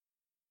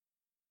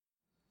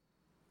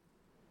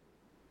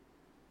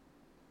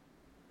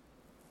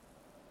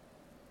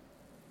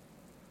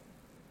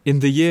In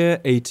the year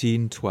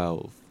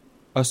 1812,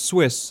 a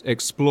Swiss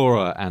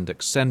explorer and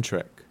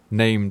eccentric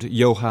named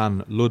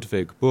Johann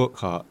Ludwig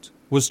Burckhardt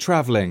was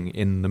travelling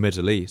in the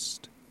Middle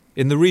East,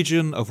 in the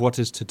region of what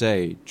is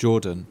today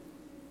Jordan.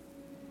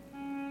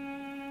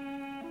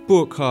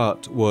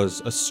 Burckhardt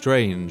was a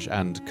strange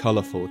and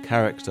colourful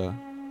character.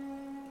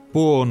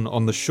 Born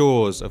on the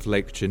shores of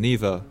Lake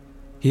Geneva,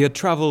 he had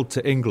travelled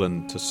to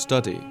England to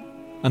study,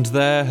 and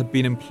there had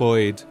been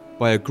employed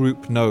by a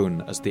group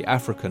known as the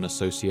African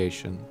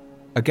Association,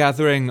 a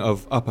gathering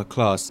of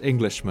upper-class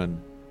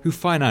Englishmen who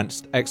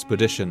financed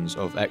expeditions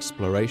of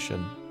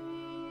exploration.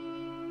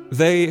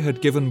 They had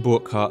given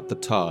Burckhardt the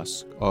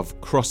task of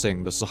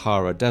crossing the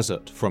Sahara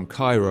Desert from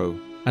Cairo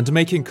and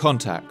making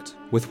contact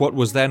with what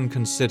was then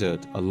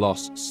considered a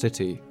lost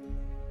city,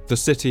 the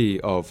city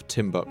of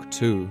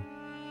Timbuktu.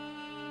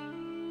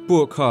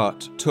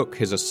 Burckhardt took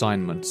his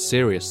assignment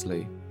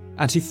seriously,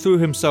 and he threw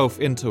himself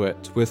into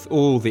it with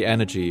all the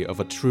energy of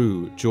a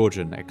true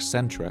Georgian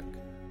eccentric.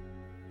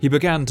 He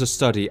began to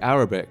study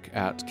Arabic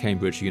at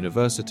Cambridge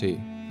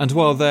University, and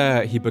while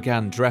there he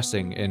began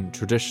dressing in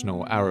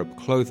traditional Arab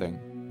clothing,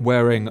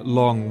 wearing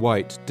long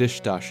white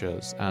dish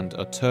dashers and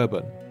a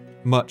turban,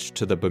 much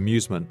to the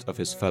bemusement of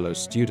his fellow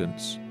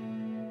students.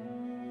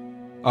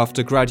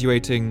 After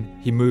graduating,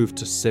 he moved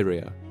to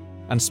Syria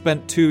and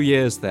spent 2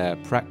 years there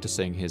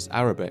practicing his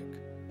Arabic,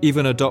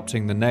 even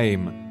adopting the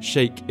name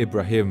Sheikh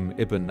Ibrahim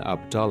ibn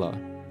Abdullah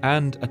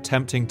and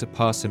attempting to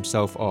pass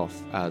himself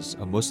off as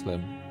a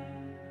Muslim.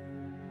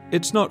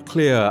 It's not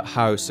clear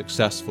how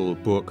successful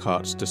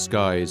Burckhardt's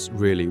disguise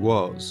really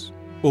was,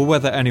 or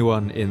whether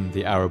anyone in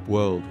the Arab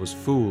world was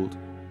fooled.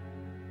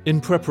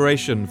 In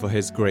preparation for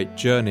his great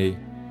journey,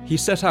 he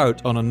set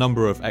out on a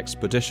number of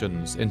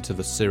expeditions into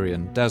the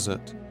Syrian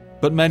desert,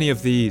 but many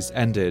of these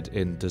ended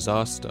in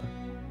disaster.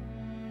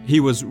 He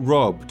was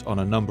robbed on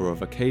a number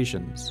of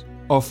occasions,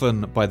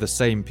 often by the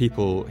same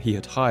people he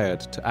had hired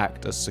to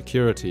act as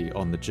security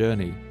on the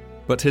journey,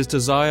 but his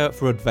desire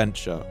for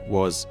adventure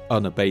was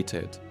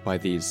unabated by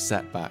these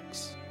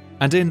setbacks.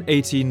 And in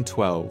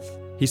 1812,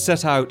 he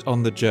set out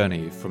on the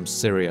journey from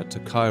Syria to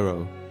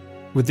Cairo,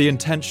 with the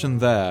intention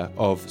there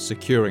of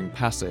securing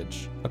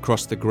passage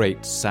across the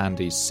great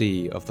sandy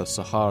sea of the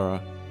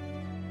Sahara.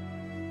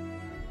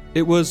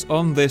 It was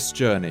on this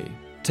journey,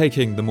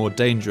 taking the more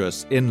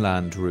dangerous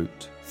inland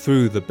route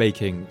through the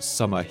baking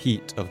summer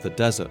heat of the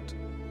desert,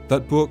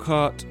 that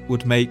Burckhardt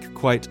would make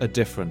quite a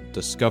different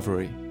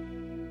discovery.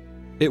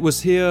 It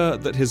was here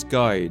that his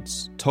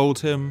guides told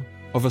him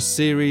of a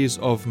series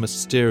of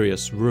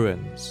mysterious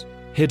ruins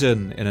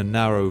hidden in a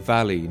narrow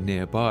valley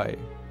nearby,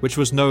 which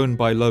was known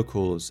by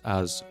locals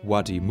as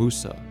Wadi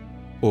Musa,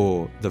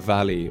 or the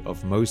Valley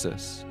of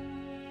Moses.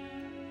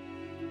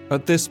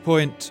 At this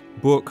point,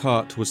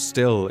 Burckhardt was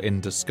still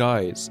in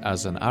disguise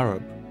as an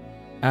Arab,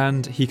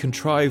 and he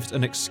contrived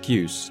an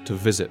excuse to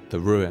visit the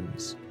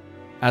ruins,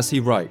 as he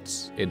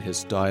writes in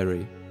his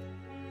diary.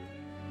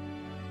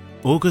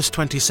 August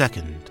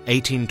 22nd,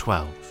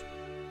 1812.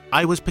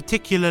 I was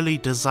particularly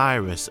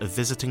desirous of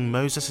visiting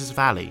Moses'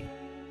 Valley,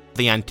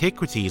 the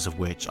antiquities of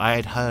which I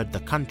had heard the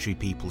country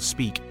people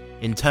speak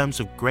in terms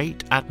of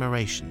great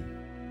admiration.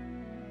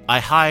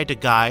 I hired a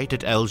guide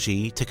at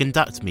LG to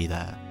conduct me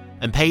there,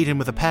 and paid him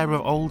with a pair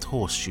of old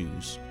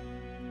horseshoes.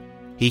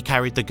 He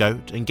carried the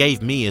goat and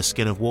gave me a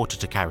skin of water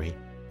to carry,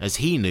 as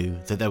he knew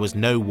that there was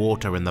no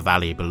water in the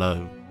valley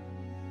below.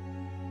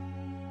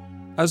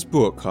 As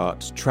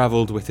Burckhardt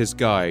travelled with his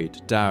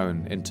guide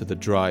down into the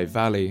dry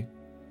valley,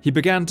 he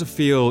began to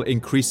feel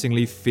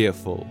increasingly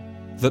fearful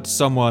that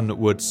someone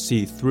would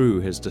see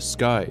through his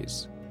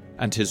disguise,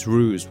 and his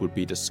ruse would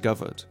be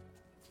discovered.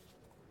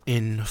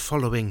 In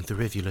following the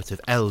rivulet of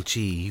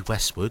LG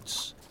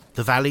westwards,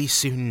 the valley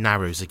soon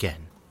narrows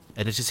again,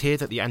 and it is here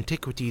that the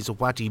antiquities of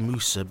Wadi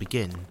Musa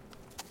begin.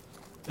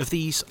 Of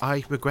these,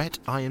 I regret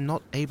I am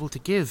not able to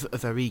give a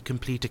very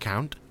complete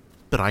account,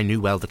 but I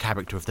knew well the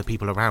character of the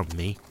people around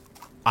me.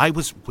 I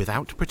was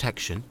without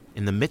protection,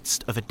 in the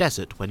midst of a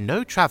desert where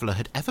no traveller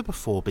had ever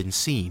before been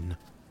seen,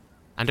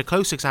 and a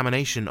close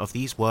examination of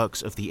these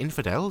works of the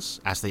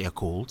infidels, as they are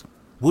called,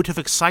 would have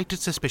excited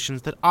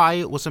suspicions that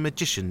I was a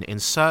magician in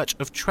search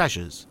of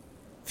treasures.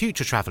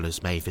 Future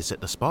travellers may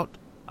visit the spot,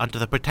 under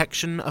the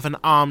protection of an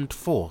armed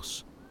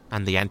force,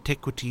 and the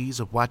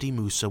antiquities of Wadi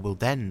Musa will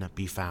then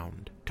be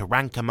found to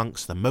rank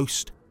amongst the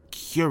most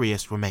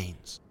curious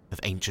remains of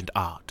ancient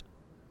art.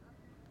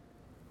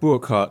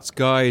 Burckhardt's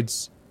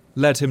guides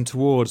led him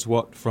towards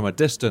what, from a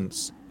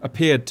distance,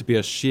 appeared to be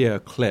a sheer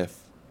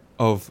cliff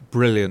of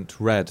brilliant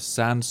red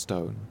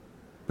sandstone,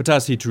 but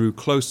as he drew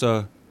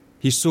closer,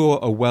 he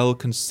saw a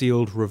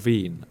well-concealed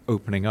ravine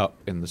opening up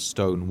in the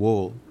stone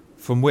wall,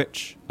 from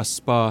which a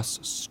sparse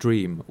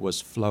stream was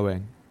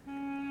flowing.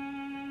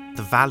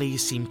 The valley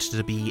seemed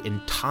to be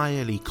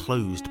entirely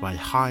closed by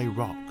high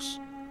rocks,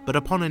 but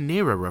upon a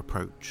nearer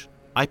approach,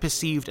 I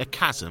perceived a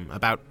chasm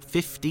about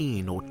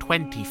 15 or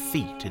 20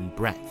 feet in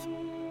breadth,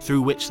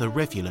 through which the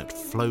rivulet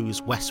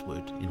flows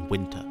westward in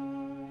winter.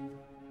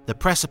 The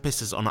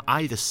precipices on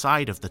either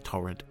side of the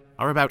torrent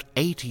are about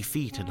 80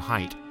 feet in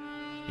height,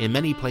 in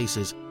many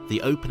places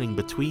the opening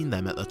between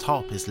them at the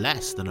top is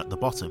less than at the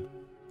bottom,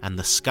 and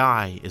the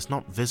sky is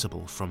not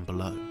visible from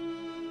below.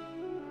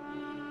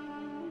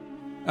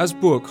 As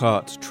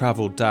Burckhardt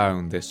travelled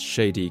down this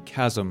shady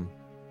chasm,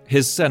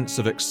 his sense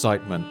of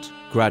excitement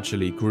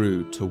gradually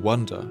grew to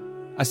wonder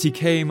as he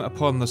came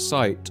upon the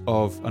sight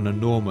of an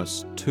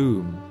enormous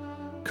tomb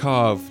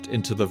carved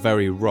into the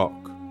very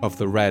rock of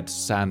the red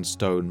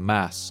sandstone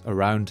mass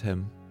around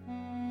him.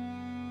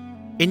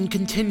 In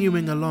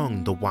continuing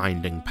along the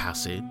winding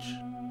passage,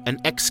 an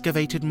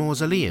excavated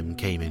mausoleum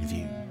came in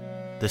view,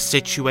 the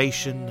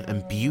situation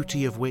and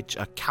beauty of which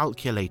are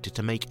calculated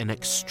to make an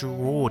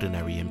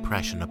extraordinary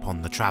impression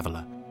upon the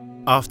traveller.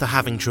 After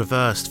having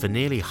traversed for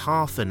nearly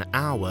half an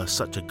hour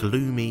such a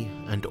gloomy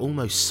and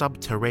almost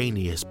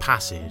subterraneous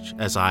passage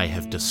as I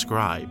have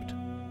described,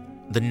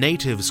 the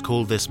natives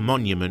call this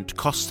monument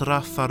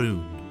Khosra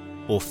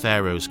Faroun, or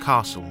Pharaoh's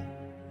Castle,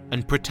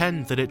 and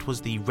pretend that it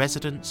was the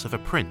residence of a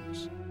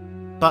prince.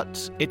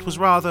 But it was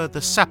rather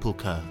the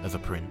sepulchre of a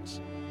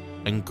prince,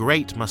 and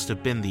great must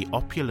have been the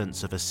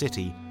opulence of a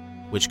city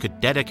which could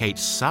dedicate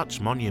such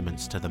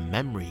monuments to the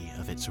memory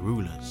of its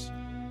rulers.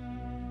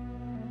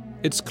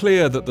 It's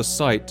clear that the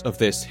sight of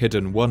this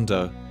hidden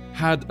wonder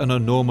had an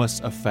enormous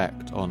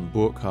effect on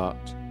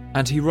Burckhardt,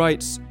 and he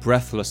writes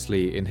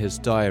breathlessly in his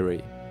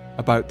diary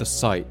about the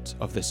sight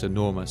of this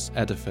enormous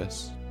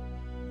edifice.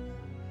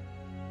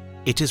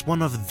 It is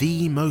one of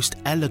the most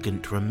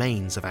elegant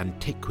remains of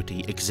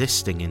antiquity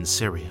existing in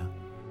Syria.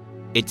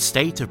 Its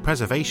state of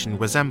preservation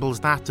resembles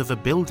that of a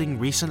building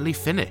recently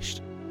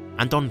finished,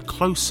 and on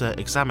closer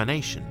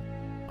examination,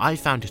 I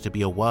found it to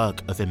be a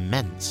work of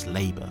immense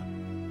labour.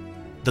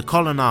 The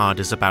colonnade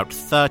is about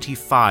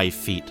 35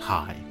 feet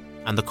high,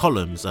 and the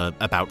columns are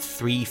about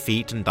 3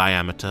 feet in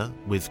diameter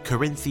with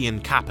Corinthian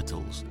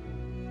capitals.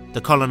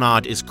 The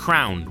colonnade is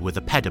crowned with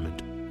a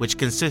pediment, which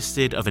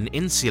consisted of an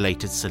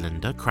insulated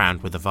cylinder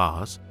crowned with a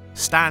vase,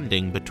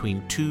 standing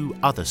between two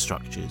other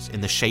structures in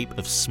the shape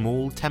of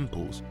small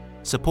temples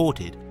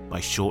supported by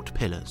short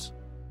pillars.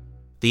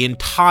 The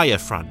entire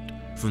front,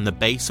 from the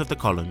base of the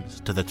columns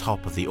to the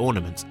top of the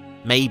ornaments,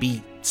 may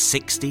be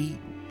 60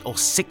 or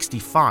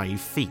 65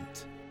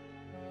 feet.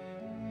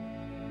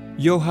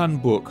 Johann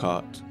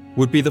Burckhardt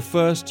would be the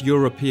first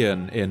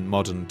European in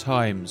modern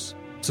times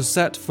to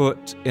set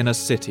foot in a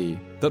city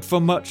that for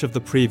much of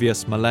the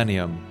previous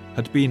millennium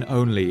had been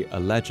only a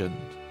legend.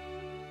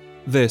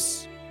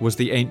 This was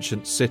the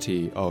ancient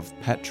city of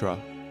Petra.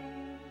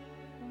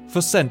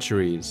 For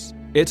centuries,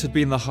 it had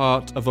been the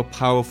heart of a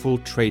powerful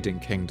trading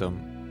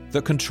kingdom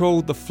that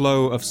controlled the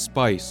flow of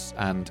spice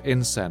and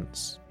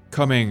incense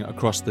coming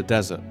across the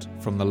desert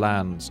from the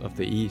lands of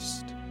the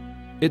east.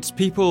 Its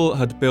people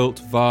had built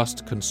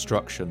vast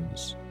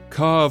constructions,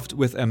 carved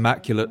with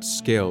immaculate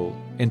skill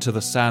into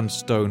the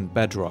sandstone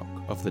bedrock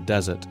of the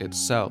desert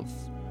itself,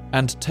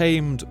 and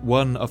tamed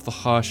one of the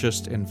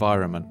harshest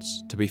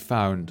environments to be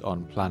found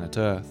on planet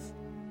Earth.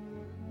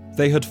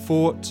 They had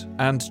fought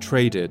and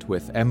traded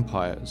with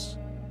empires,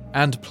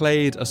 and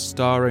played a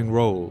starring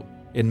role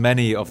in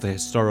many of the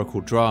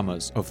historical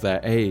dramas of their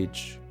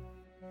age.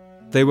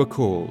 They were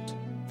called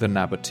the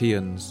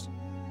Nabateans.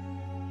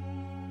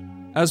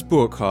 As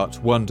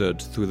Burckhardt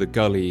wandered through the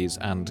gullies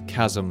and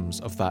chasms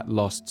of that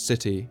lost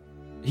city,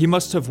 he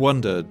must have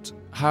wondered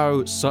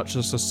how such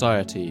a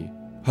society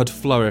had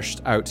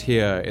flourished out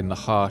here in the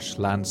harsh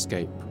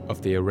landscape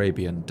of the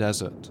Arabian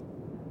desert.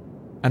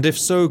 And if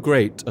so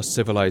great a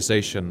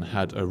civilization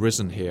had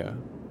arisen here,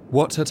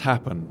 what had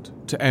happened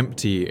to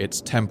empty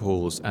its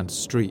temples and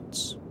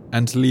streets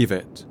and leave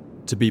it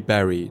to be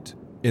buried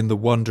in the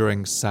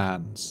wandering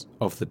sands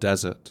of the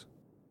desert?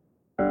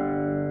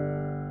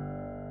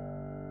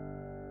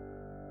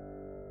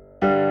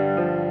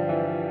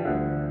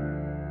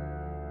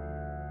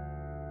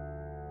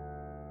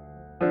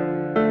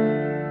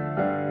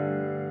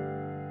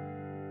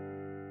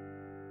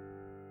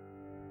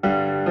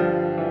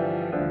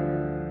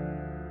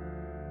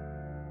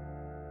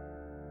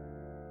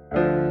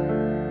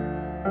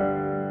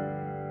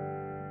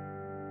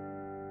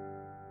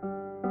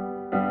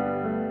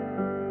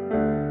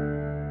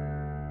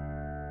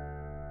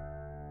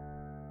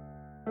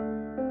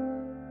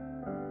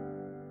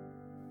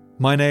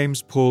 My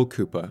name's Paul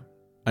Cooper,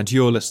 and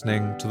you're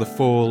listening to the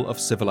Fall of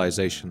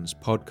Civilizations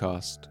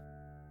podcast.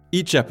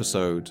 Each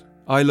episode,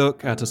 I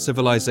look at a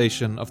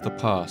civilization of the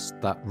past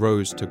that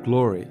rose to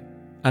glory,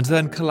 and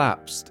then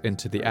collapsed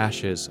into the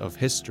ashes of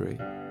history.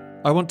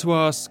 I want to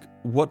ask,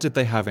 what did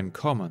they have in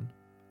common?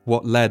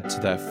 What led to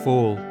their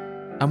fall?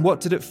 And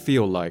what did it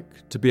feel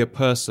like to be a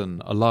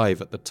person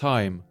alive at the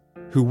time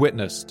who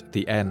witnessed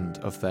the end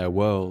of their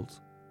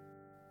world?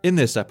 In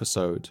this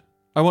episode,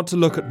 I want to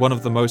look at one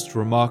of the most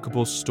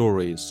remarkable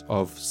stories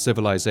of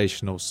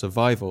civilizational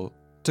survival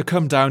to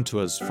come down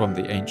to us from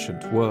the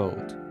ancient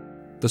world,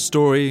 the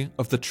story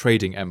of the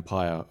trading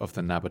empire of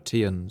the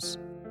Nabateans.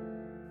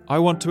 I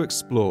want to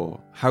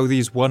explore how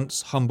these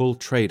once humble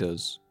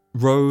traders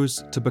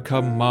rose to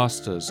become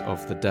masters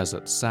of the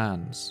desert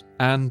sands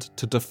and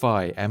to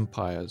defy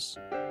empires.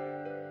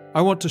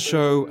 I want to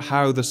show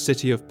how the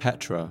city of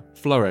Petra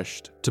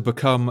flourished to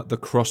become the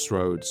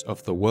crossroads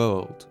of the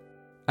world.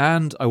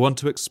 And I want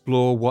to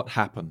explore what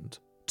happened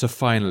to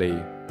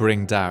finally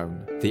bring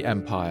down the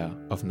empire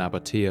of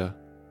Nabatea.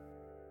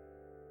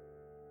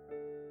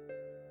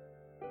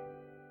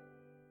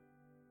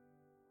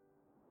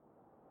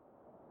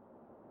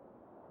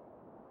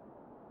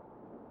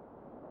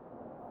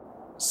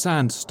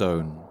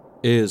 Sandstone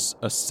is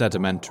a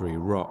sedimentary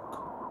rock.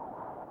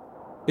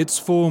 It's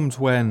formed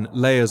when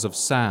layers of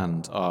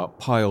sand are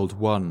piled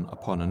one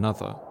upon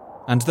another,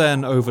 and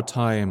then over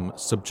time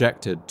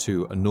subjected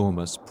to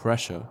enormous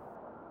pressure.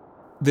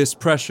 This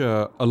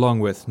pressure, along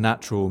with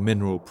natural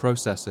mineral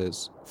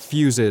processes,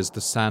 fuses the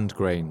sand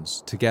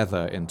grains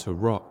together into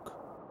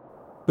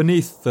rock.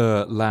 Beneath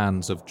the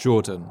lands of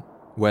Jordan,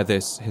 where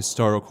this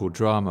historical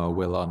drama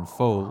will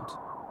unfold,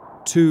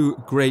 two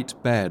great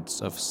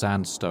beds of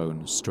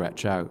sandstone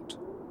stretch out.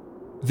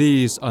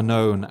 These are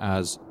known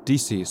as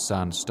Disi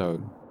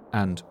sandstone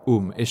and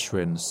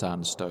Ishrin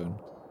sandstone.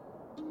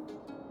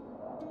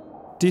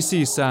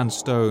 Disi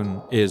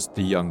sandstone is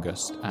the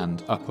youngest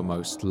and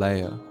uppermost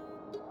layer.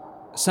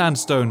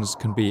 Sandstones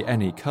can be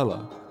any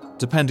colour,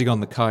 depending on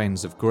the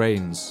kinds of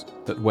grains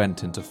that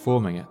went into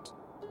forming it,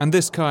 and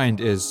this kind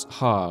is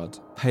hard,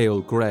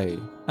 pale grey,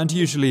 and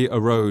usually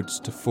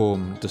erodes to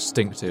form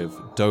distinctive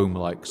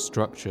dome-like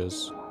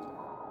structures.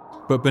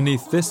 But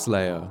beneath this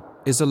layer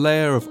is a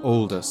layer of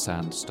older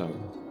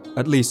sandstone,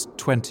 at least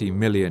 20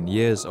 million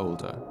years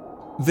older.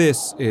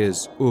 This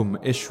is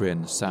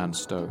Ishrin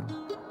sandstone,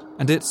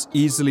 and it's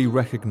easily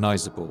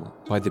recognisable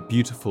by the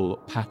beautiful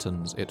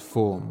patterns it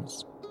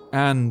forms,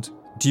 and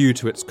due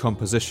to its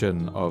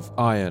composition of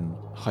iron,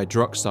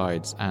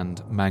 hydroxides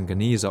and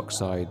manganese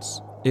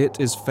oxides, it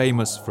is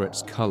famous for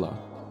its colour,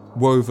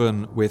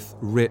 woven with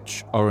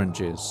rich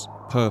oranges,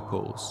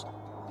 purples,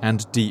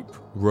 and deep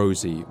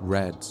rosy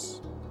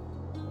reds.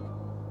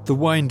 The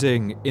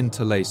winding,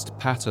 interlaced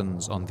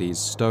patterns on these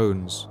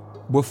stones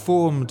were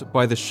formed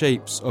by the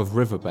shapes of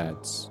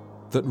riverbeds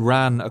that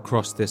ran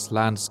across this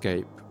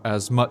landscape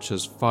as much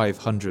as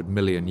 500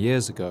 million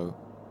years ago,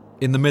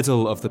 in the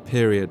middle of the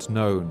period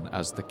known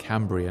as the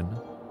Cambrian.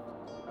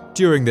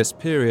 During this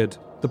period,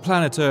 the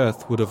planet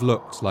Earth would have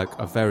looked like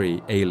a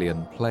very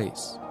alien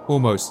place,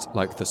 almost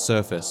like the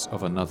surface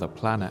of another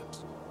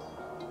planet.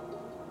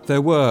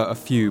 There were a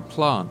few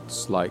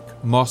plants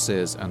like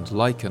mosses and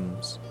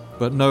lichens,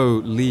 but no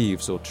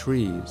leaves or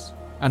trees,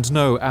 and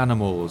no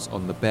animals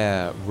on the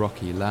bare,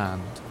 rocky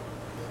land.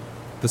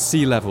 The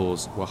sea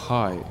levels were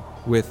high,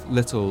 with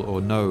little or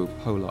no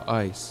polar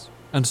ice,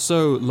 and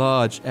so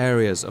large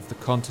areas of the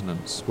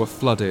continents were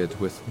flooded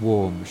with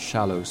warm,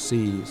 shallow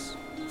seas,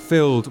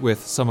 filled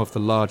with some of the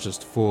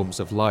largest forms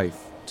of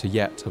life to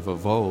yet have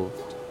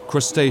evolved,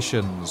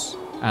 crustaceans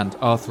and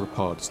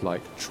arthropods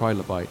like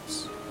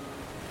trilobites.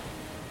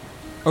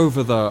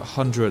 Over the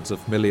hundreds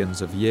of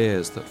millions of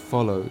years that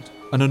followed,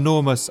 an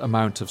enormous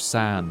amount of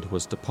sand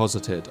was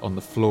deposited on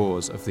the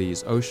floors of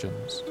these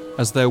oceans,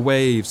 as their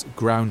waves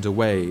ground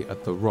away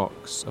at the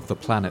rocks of the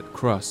planet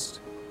crust,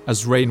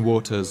 as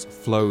rainwaters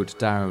flowed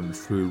down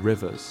through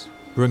rivers,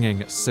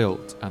 bringing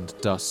silt and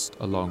dust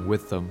along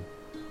with them.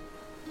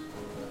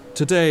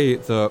 Today,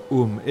 the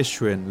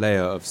Ishrin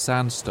layer of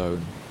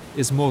sandstone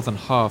is more than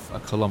half a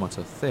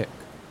kilometre thick,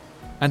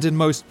 and in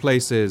most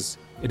places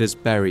it is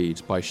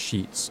buried by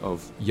sheets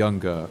of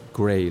younger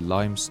grey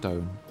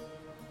limestone.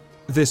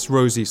 This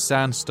rosy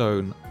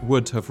sandstone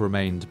would have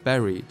remained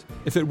buried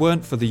if it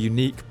weren't for the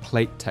unique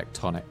plate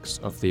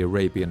tectonics of the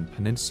Arabian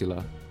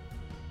Peninsula.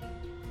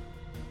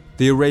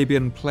 The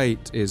Arabian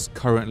Plate is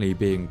currently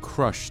being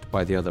crushed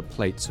by the other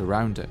plates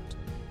around it,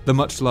 the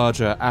much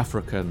larger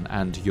African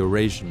and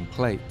Eurasian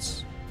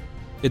plates.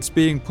 It's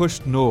being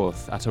pushed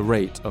north at a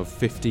rate of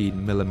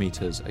 15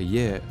 millimeters a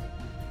year,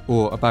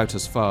 or about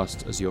as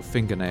fast as your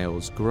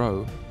fingernails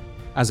grow.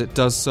 As it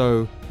does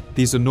so,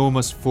 these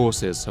enormous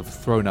forces have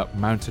thrown up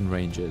mountain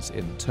ranges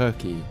in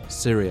Turkey,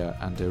 Syria,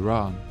 and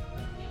Iran.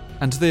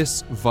 And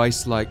this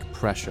vice-like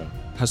pressure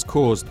has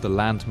caused the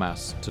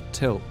landmass to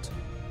tilt.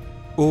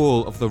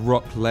 All of the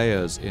rock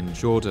layers in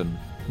Jordan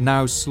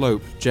now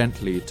slope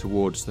gently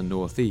towards the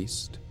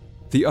northeast.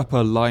 The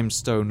upper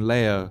limestone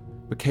layer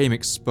became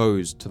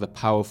exposed to the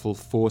powerful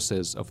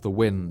forces of the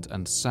wind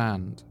and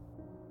sand.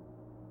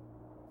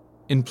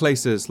 In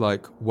places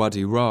like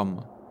Wadi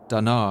Rum,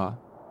 Danar,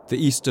 the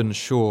eastern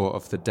shore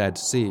of the Dead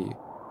Sea,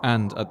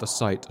 and at the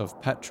site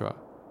of Petra,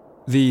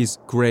 these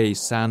grey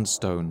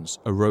sandstones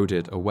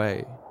eroded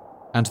away,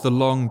 and the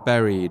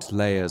long-buried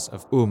layers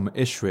of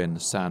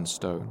Ishrin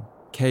sandstone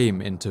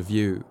came into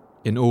view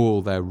in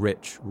all their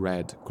rich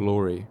red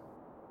glory.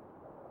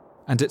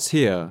 And it's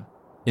here,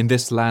 in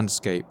this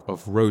landscape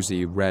of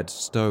rosy red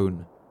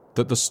stone,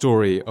 that the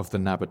story of the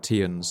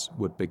Nabateans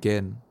would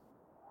begin.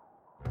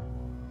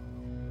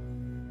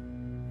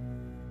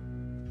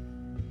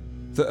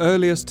 The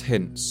earliest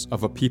hints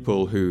of a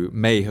people who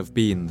may have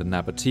been the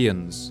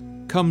Nabateans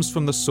comes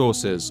from the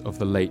sources of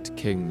the late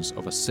kings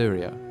of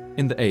Assyria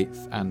in the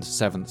 8th and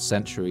 7th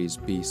centuries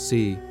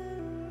BC.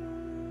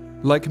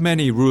 Like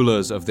many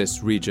rulers of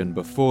this region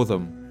before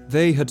them,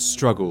 they had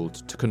struggled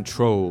to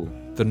control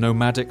the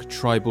nomadic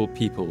tribal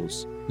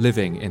peoples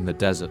living in the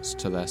deserts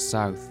to their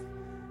south.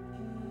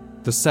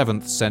 The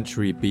 7th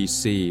century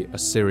BC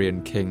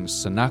Assyrian king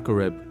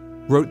Sennacherib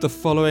wrote the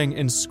following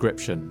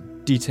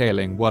inscription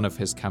detailing one of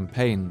his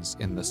campaigns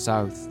in the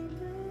south.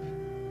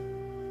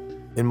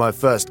 In my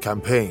first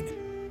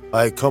campaign,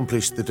 I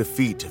accomplished the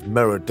defeat of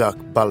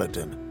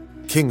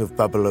Merodach-Baladan, king of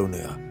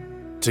Babylonia,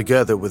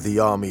 together with the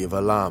army of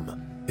Elam,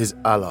 his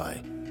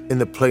ally, in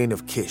the plain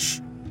of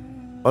Kish.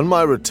 On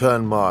my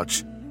return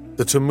march,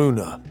 the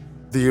Tamuna,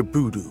 the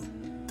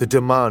Yabudu, the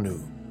Damanu,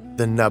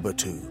 the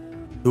Nabatu,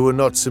 who were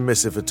not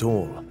submissive at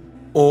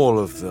all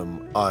of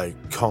them I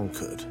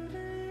conquered.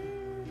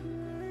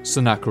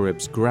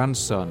 Sennacherib's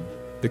grandson,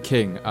 the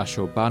king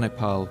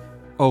Ashurbanipal,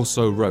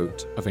 also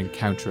wrote of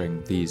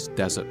encountering these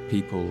desert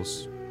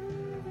peoples.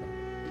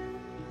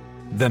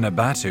 The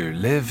Nabatu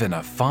live in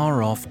a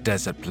far-off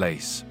desert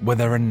place where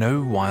there are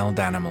no wild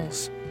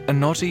animals, and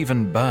not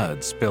even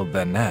birds build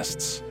their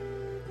nests.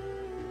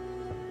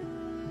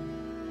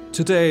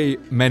 Today,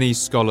 many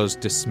scholars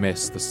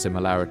dismiss the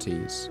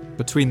similarities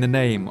between the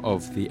name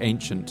of the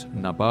ancient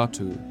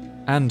Nabatu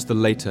and the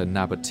later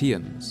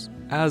Nabateans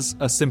as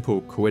a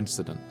simple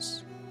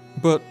coincidence.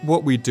 But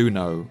what we do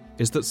know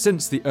is that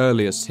since the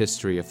earliest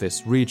history of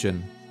this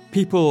region,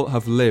 people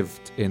have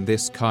lived in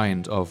this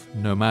kind of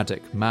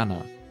nomadic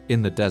manner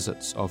in the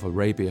deserts of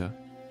Arabia.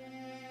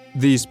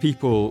 These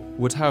people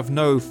would have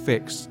no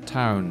fixed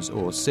towns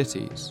or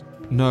cities,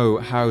 no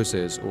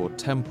houses or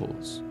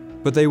temples,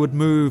 but they would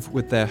move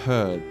with their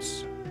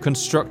herds,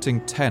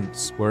 constructing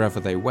tents wherever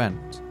they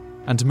went,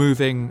 and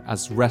moving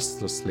as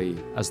restlessly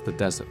as the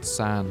desert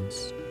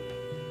sands.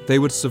 They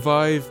would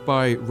survive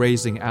by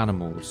raising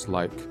animals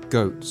like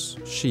goats,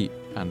 sheep,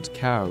 and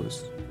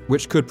cows,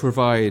 which could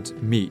provide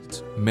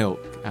meat,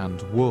 milk,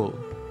 and wool.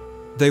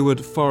 They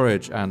would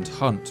forage and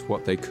hunt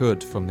what they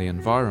could from the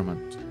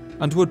environment,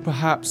 and would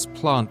perhaps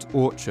plant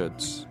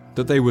orchards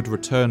that they would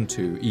return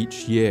to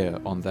each year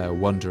on their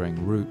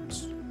wandering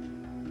routes.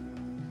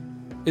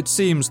 It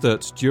seems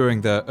that during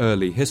their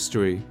early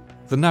history,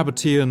 the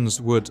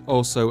Nabateans would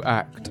also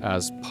act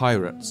as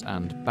pirates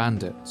and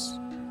bandits,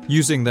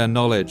 using their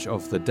knowledge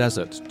of the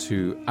desert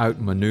to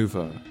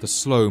outmaneuver the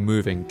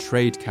slow-moving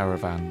trade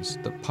caravans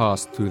that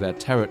passed through their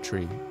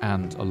territory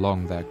and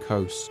along their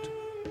coast.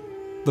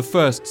 The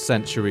 1st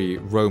century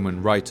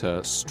Roman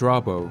writer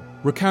Strabo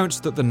recounts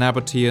that the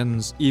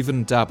Nabateans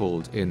even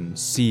dabbled in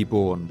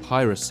sea-borne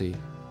piracy.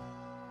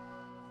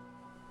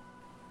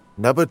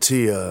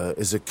 Nabatea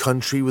is a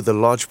country with a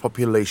large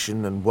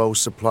population and well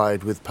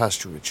supplied with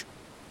pasturage.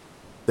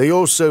 They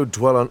also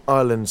dwell on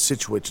islands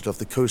situated off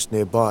the coast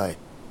nearby,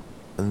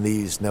 and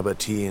these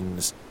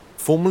Nabateans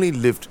formerly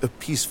lived a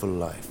peaceful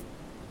life.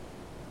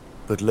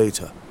 But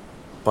later,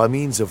 by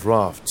means of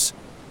rafts,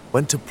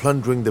 went to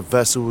plundering the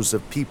vessels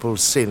of people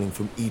sailing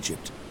from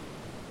Egypt.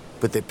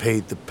 But they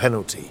paid the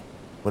penalty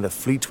when a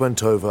fleet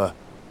went over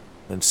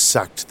and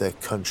sacked their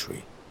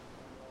country.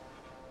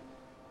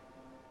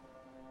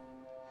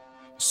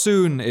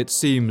 Soon it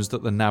seems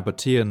that the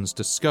Nabateans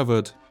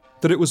discovered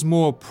that it was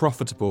more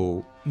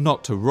profitable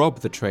not to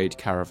rob the trade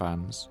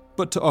caravans,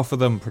 but to offer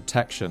them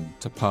protection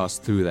to pass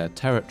through their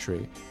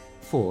territory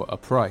for a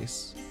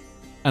price.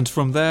 And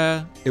from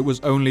there, it was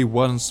only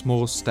one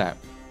small step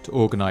to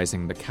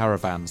organising the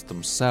caravans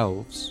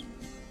themselves.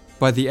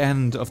 By the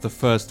end of the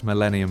 1st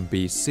millennium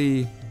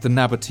BC, the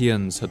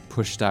Nabateans had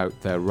pushed out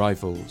their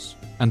rivals,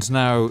 and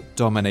now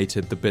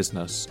dominated the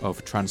business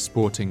of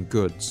transporting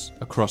goods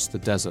across the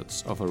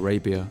deserts of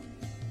Arabia.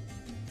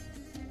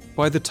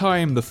 By the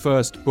time the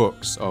first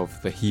books of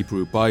the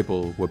Hebrew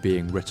Bible were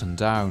being written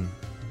down,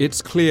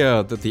 it's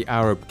clear that the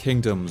Arab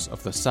kingdoms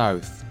of the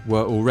south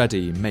were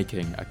already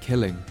making a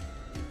killing.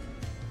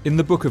 In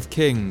the Book of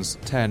Kings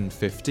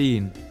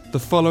 10:15, the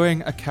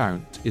following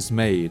account is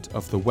made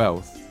of the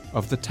wealth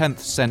of the 10th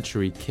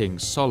century King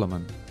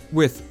Solomon,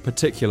 with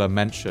particular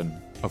mention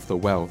of the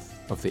wealth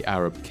of the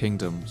Arab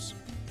kingdoms.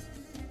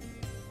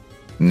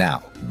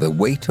 Now, the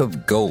weight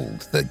of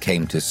gold that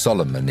came to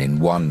Solomon in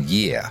 1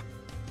 year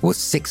was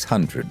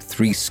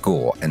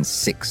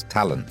 666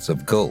 talents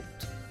of gold.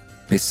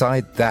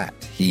 Beside that,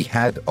 he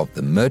had of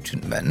the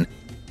merchantmen,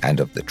 and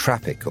of the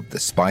traffic of the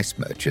spice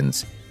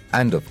merchants,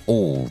 and of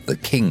all the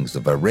kings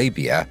of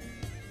Arabia,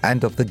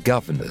 and of the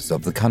governors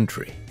of the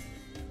country.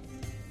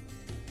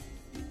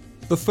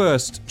 The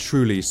first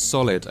truly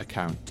solid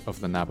account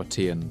of the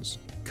Nabateans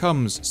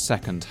comes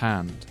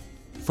second-hand,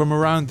 from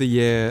around the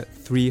year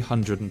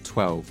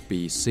 312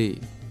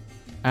 BC,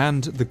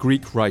 and the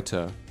Greek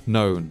writer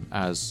known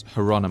as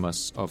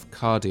Hieronymus of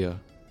Cardia.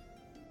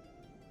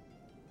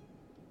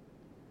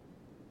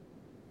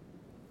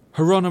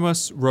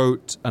 Hieronymus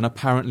wrote an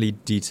apparently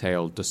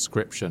detailed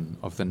description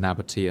of the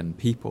Nabatean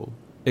people,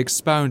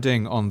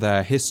 expounding on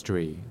their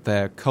history,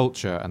 their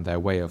culture, and their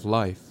way of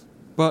life.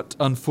 But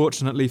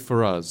unfortunately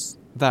for us,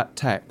 that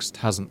text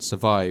hasn't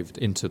survived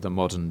into the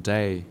modern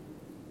day.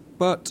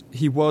 But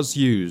he was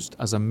used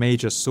as a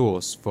major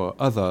source for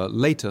other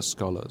later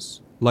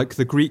scholars, like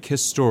the Greek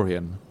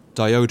historian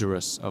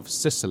Diodorus of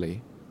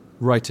Sicily,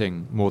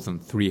 writing more than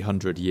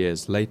 300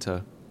 years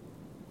later.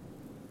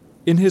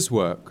 In his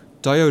work,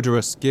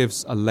 Diodorus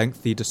gives a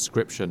lengthy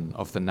description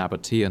of the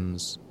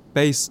Nabateans,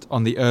 based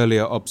on the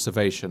earlier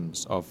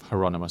observations of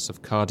Hieronymus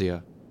of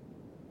Cardia.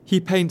 He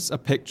paints a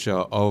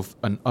picture of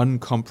an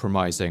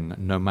uncompromising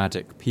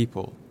nomadic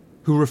people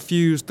who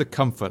refused the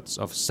comforts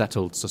of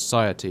settled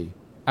society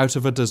out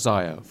of a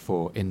desire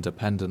for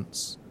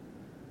independence.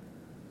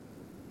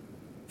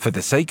 For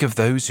the sake of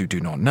those who do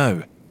not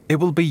know, it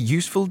will be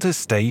useful to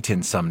state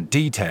in some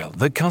detail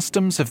the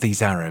customs of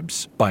these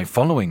Arabs, by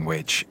following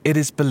which it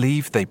is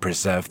believed they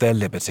preserve their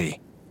liberty.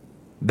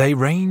 They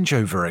range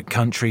over a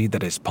country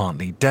that is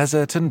partly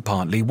desert and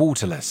partly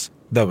waterless,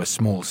 though a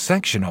small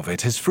section of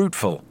it is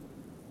fruitful.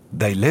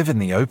 They live in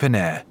the open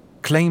air,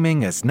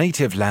 claiming as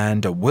native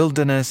land a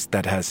wilderness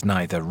that has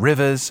neither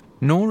rivers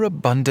nor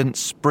abundant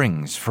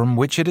springs from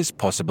which it is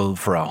possible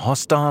for a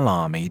hostile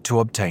army to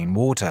obtain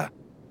water.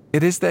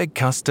 It is their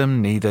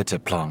custom neither to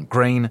plant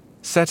grain,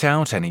 set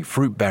out any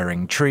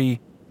fruit-bearing tree,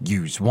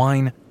 use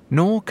wine,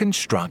 nor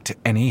construct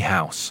any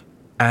house.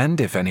 And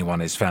if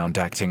anyone is found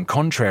acting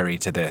contrary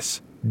to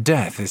this,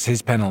 death is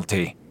his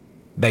penalty.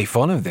 They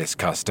follow this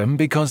custom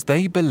because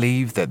they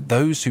believe that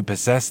those who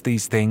possess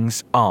these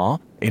things are,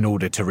 in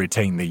order to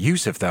retain the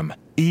use of them,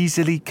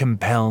 easily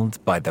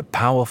compelled by the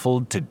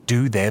powerful to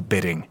do their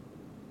bidding.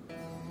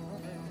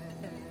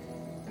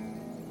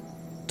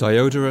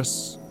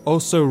 Diodorus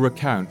also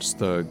recounts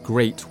the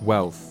great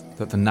wealth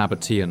that the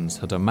Nabateans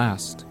had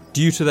amassed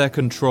due to their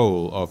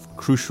control of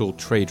crucial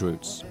trade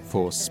routes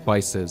for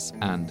spices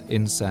and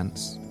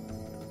incense.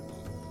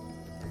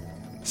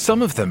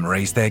 Some of them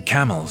raise their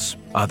camels,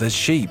 others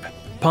sheep,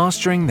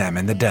 pasturing them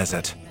in the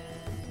desert.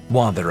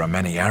 While there are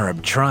many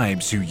Arab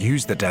tribes who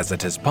use the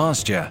desert as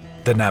pasture,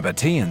 the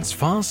Nabateans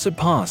far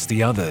surpass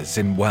the others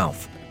in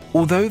wealth,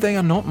 although they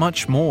are not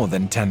much more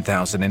than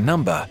 10,000 in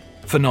number,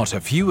 for not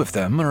a few of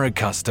them are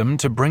accustomed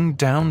to bring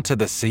down to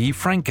the sea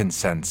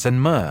frankincense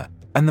and myrrh,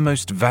 and the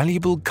most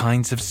valuable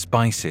kinds of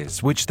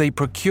spices which they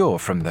procure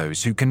from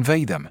those who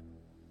convey them.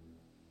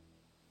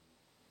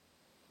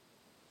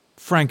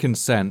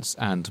 Frankincense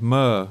and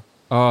myrrh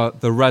are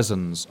the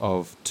resins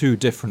of two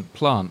different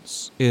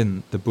plants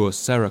in the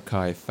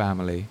Burseraceae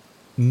family,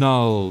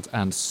 gnarled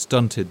and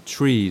stunted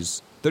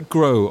trees that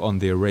grow on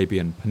the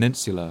Arabian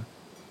Peninsula,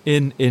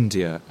 in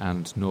India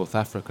and North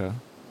Africa.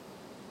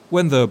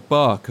 When the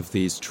bark of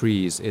these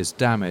trees is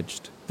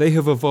damaged, they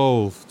have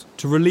evolved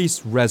to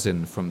release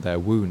resin from their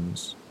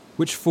wounds,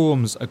 which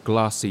forms a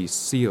glassy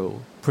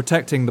seal,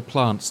 protecting the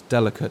plant's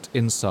delicate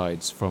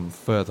insides from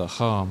further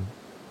harm.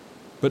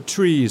 But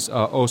trees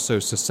are also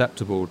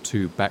susceptible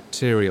to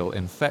bacterial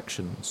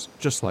infections,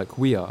 just like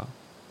we are.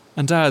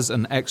 And as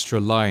an extra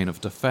line of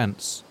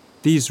defense,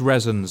 these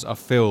resins are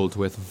filled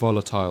with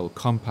volatile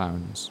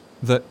compounds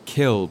that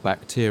kill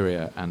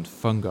bacteria and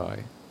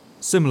fungi,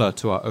 similar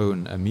to our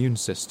own immune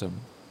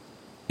system.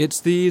 It's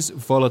these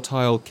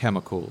volatile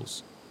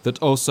chemicals that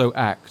also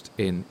act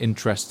in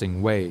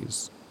interesting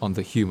ways on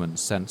the human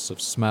sense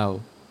of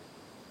smell.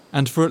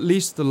 And for at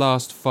least the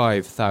last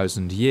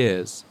 5,000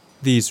 years,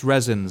 these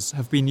resins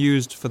have been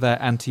used for their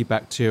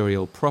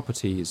antibacterial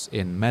properties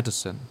in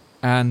medicine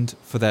and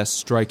for their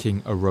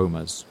striking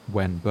aromas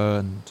when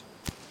burned.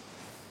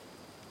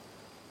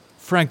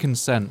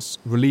 Frankincense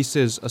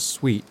releases a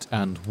sweet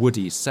and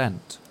woody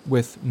scent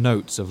with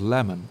notes of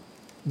lemon,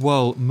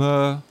 while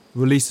myrrh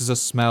releases a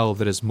smell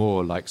that is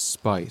more like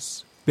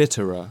spice,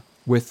 bitterer,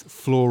 with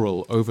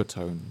floral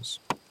overtones.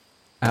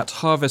 At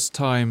harvest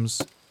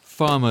times,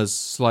 farmers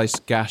slice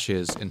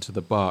gashes into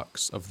the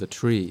barks of the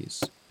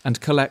trees and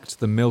collect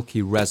the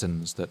milky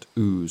resins that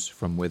ooze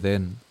from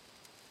within.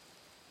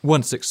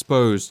 Once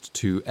exposed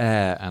to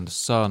air and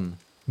sun,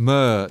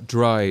 myrrh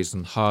dries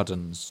and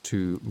hardens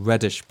to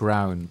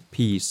reddish-brown,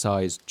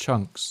 pea-sized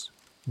chunks,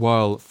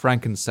 while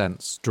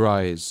frankincense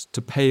dries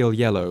to pale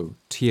yellow,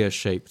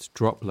 tear-shaped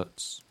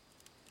droplets.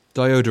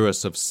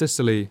 Diodorus of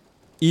Sicily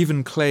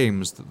even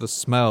claims that the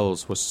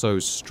smells were so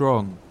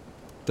strong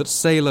that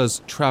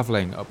sailors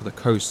travelling up the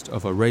coast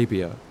of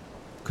Arabia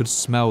could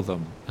smell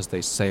them as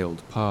they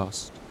sailed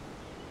past.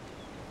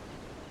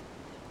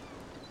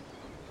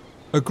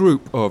 A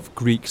group of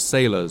Greek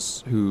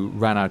sailors who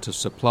ran out of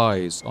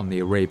supplies on the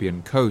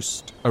Arabian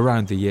coast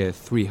around the year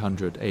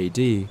 300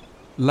 AD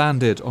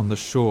landed on the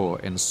shore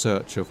in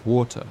search of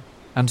water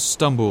and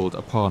stumbled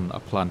upon a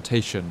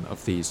plantation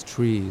of these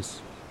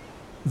trees.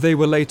 They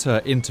were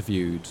later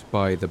interviewed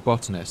by the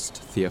botanist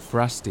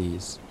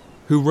Theophrastes,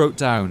 who wrote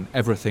down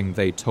everything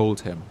they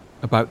told him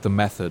about the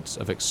methods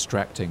of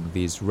extracting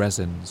these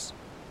resins.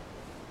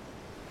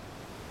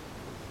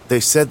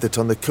 They said that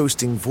on the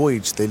coasting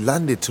voyage they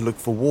landed to look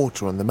for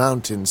water on the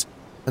mountains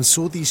and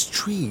saw these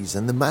trees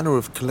and the manner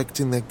of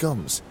collecting their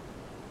gums.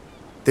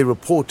 They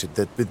reported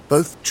that with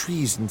both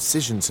trees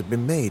incisions had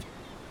been made,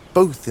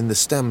 both in the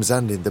stems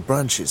and in the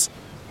branches.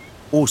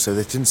 Also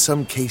that in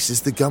some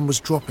cases the gum was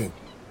dropping,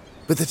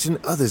 but that in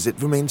others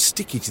it remained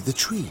sticky to the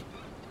tree,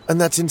 and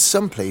that in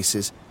some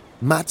places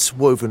mats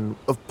woven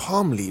of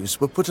palm leaves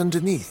were put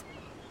underneath.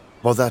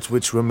 while that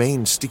which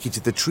remained sticky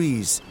to the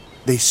trees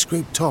they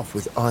scraped off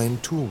with iron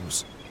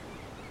tools.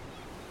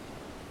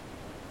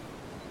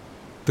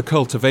 The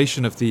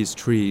cultivation of these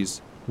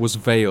trees was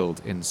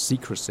veiled in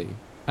secrecy,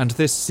 and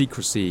this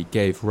secrecy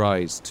gave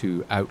rise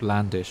to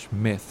outlandish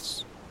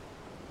myths.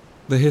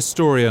 The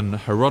historian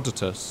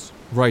Herodotus,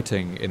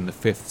 writing in the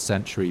 5th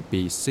century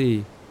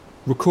BC,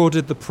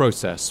 recorded the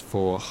process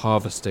for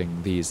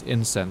harvesting these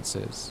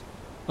incenses,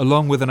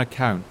 along with an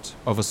account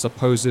of a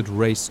supposed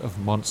race of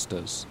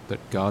monsters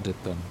that guarded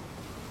them.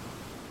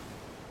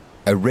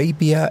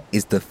 Arabia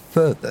is the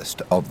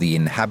furthest of the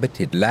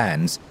inhabited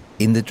lands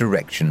in the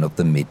direction of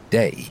the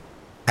midday,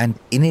 and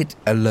in it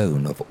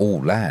alone of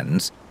all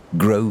lands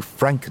grow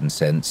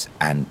frankincense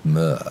and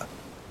myrrh.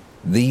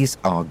 These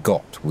are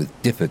got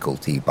with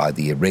difficulty by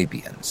the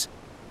Arabians,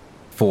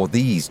 for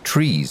these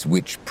trees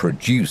which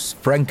produce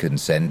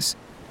frankincense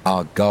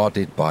are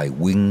guarded by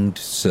winged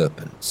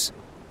serpents,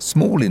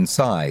 small in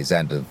size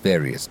and of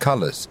various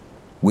colours,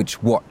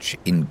 which watch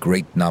in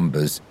great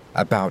numbers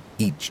about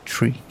each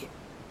tree,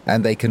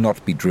 and they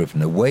cannot be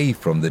driven away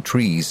from the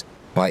trees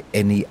by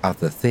any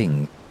other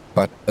thing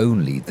but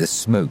only the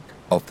smoke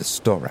of the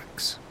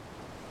storax.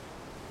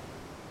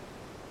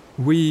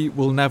 We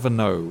will never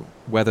know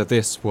whether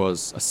this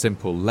was a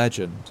simple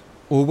legend,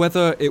 or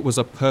whether it was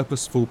a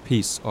purposeful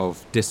piece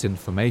of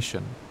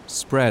disinformation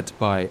spread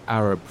by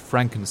Arab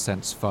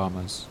frankincense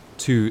farmers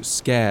to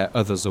scare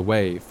others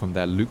away from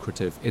their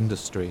lucrative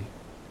industry.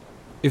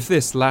 If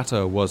this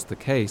latter was the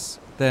case,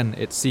 then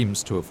it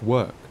seems to have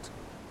worked.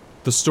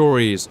 The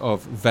stories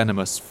of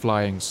venomous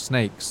flying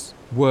snakes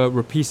were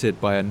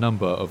repeated by a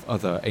number of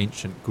other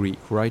ancient Greek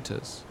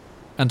writers,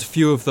 and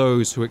few of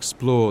those who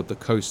explored the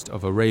coast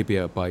of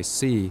Arabia by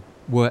sea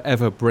were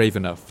ever brave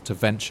enough to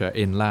venture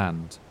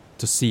inland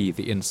to see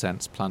the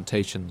incense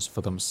plantations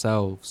for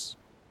themselves.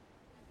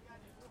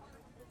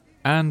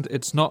 And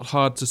it's not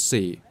hard to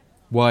see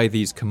why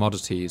these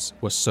commodities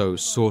were so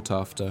sought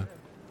after.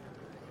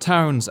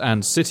 Towns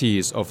and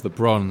cities of the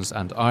Bronze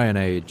and Iron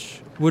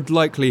Age would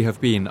likely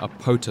have been a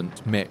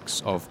potent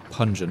mix of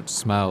pungent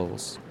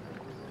smells.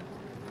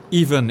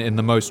 Even in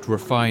the most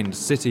refined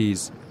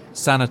cities,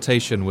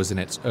 sanitation was in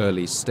its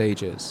early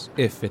stages,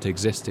 if it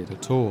existed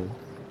at all,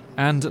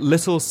 and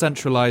little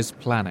centralized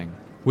planning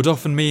would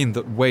often mean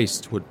that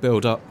waste would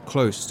build up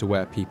close to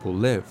where people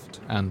lived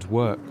and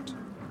worked.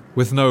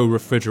 With no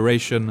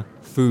refrigeration,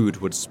 food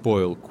would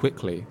spoil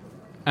quickly,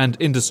 and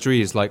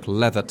industries like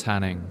leather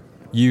tanning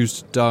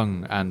used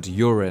dung and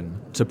urine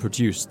to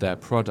produce their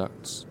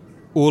products.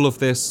 All of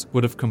this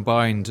would have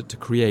combined to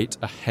create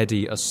a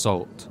heady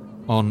assault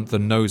on the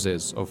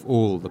noses of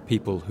all the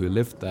people who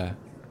lived there.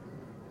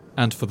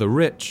 And for the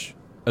rich,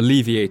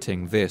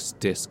 alleviating this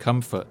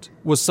discomfort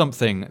was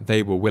something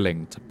they were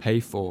willing to pay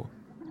for.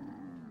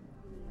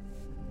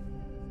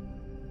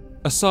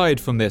 Aside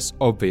from this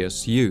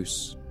obvious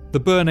use, the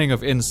burning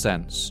of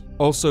incense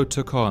also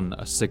took on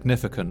a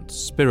significant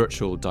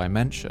spiritual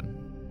dimension.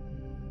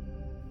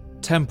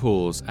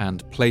 Temples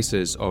and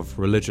places of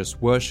religious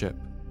worship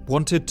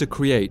wanted to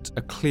create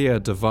a clear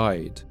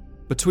divide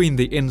between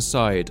the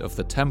inside of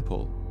the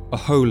temple, a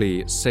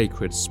holy,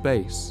 sacred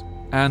space,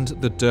 and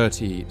the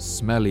dirty,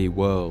 smelly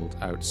world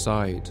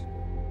outside.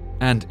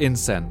 And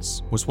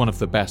incense was one of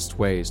the best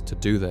ways to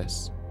do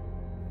this.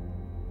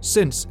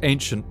 Since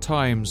ancient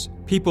times,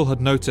 people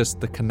had noticed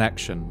the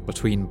connection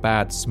between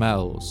bad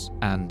smells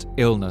and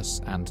illness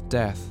and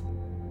death.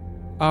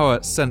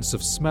 Our sense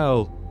of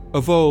smell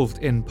evolved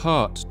in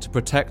part to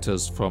protect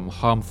us from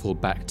harmful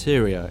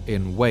bacteria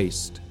in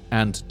waste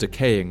and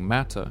decaying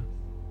matter.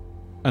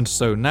 And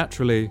so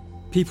naturally,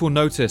 people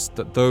noticed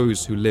that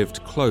those who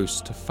lived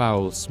close to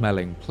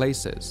foul-smelling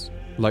places,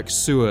 like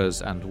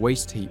sewers and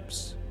waste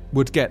heaps,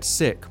 would get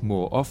sick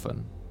more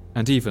often,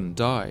 and even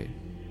die.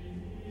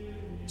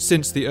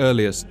 Since the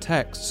earliest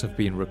texts have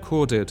been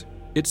recorded,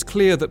 it's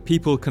clear that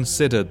people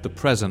considered the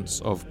presence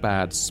of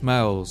bad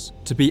smells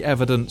to be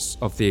evidence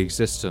of the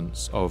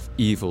existence of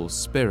evil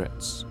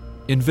spirits,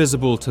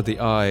 invisible to the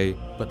eye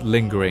but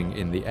lingering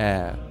in the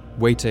air,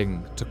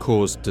 waiting to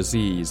cause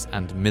disease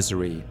and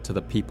misery to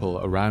the people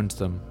around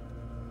them.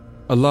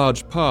 A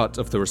large part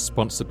of the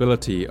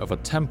responsibility of a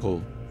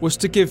temple was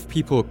to give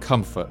people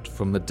comfort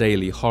from the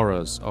daily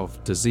horrors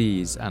of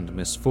disease and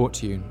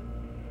misfortune.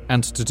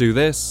 And to do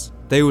this,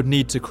 they would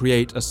need to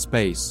create a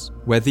space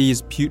where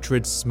these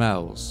putrid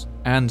smells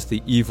and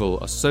the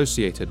evil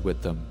associated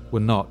with them were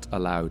not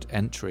allowed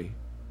entry.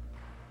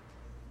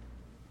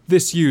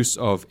 This use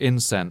of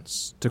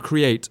incense to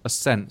create a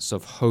sense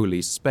of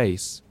holy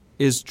space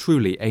is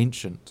truly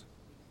ancient.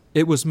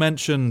 It was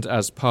mentioned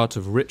as part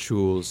of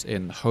rituals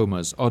in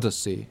Homer's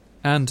Odyssey,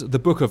 and the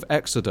Book of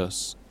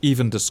Exodus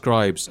even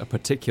describes a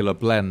particular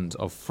blend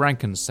of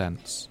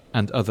frankincense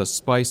and other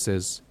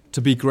spices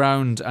to be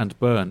ground and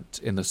burnt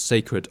in the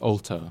sacred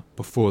altar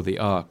before the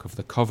Ark of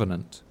the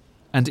Covenant,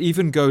 and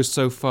even goes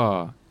so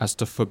far as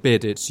to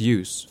forbid its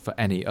use for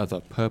any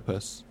other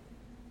purpose.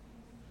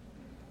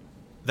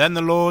 Then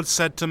the Lord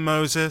said to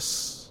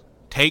Moses,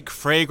 "Take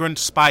fragrant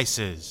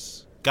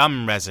spices,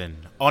 gum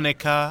resin,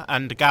 onycha,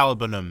 and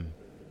galbanum,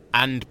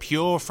 and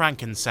pure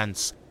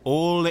frankincense,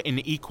 all in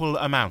equal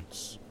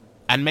amounts,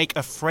 and make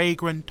a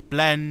fragrant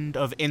blend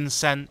of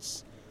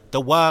incense,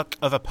 the work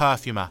of a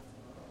perfumer.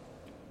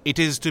 It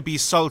is to be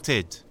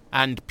salted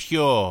and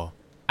pure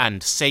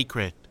and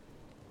sacred.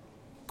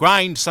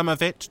 Grind some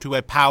of it to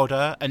a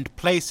powder and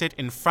place it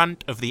in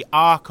front of the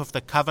Ark of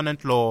the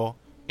Covenant law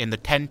in the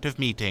tent of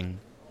meeting.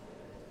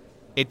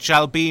 It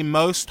shall be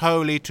most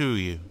holy to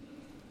you.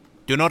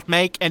 Do not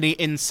make any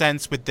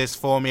incense with this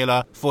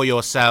formula for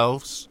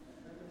yourselves.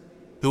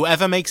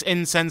 Whoever makes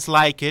incense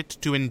like it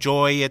to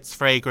enjoy its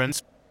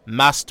fragrance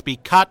must be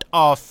cut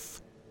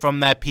off from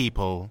their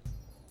people.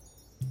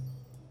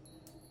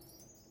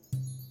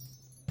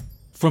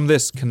 From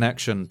this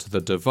connection to the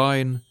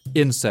divine,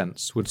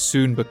 incense would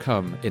soon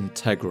become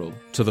integral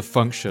to the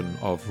function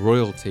of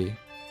royalty.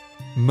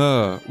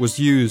 Myrrh was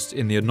used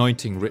in the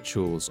anointing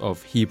rituals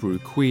of Hebrew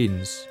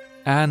queens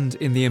and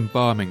in the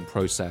embalming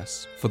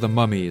process for the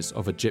mummies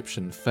of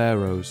Egyptian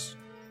pharaohs.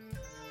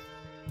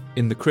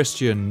 In the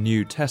Christian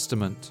New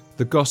Testament,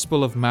 the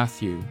Gospel of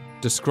Matthew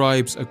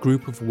describes a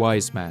group of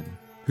wise men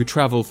who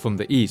travel from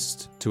the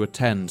east to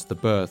attend the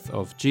birth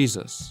of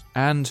Jesus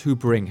and who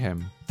bring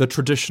him the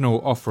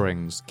traditional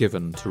offerings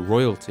given to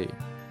royalty: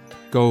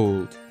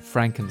 gold,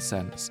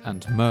 frankincense,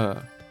 and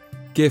myrrh,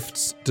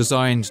 gifts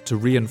designed to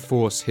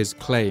reinforce his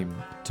claim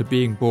to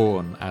being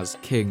born as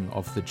King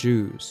of the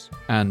Jews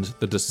and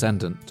the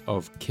descendant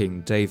of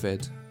King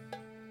David.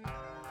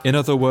 In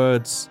other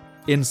words,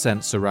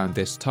 incense around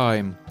this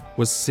time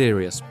was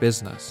serious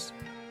business.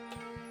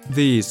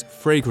 These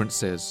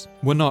fragrances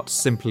were not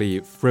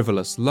simply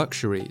frivolous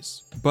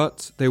luxuries,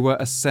 but they were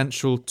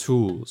essential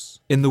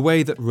tools in the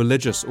way that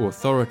religious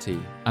authority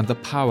and the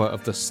power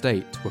of the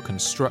state were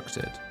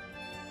constructed.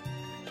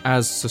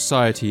 As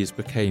societies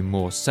became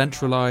more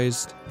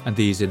centralized and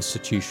these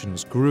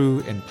institutions grew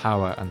in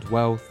power and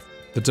wealth,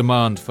 the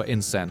demand for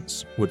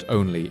incense would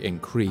only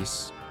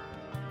increase.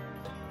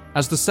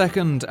 As the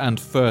 2nd and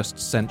 1st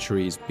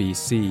centuries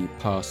BC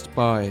passed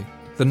by,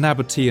 the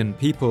Nabatean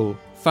people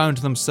found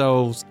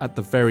themselves at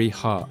the very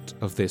heart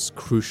of this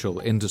crucial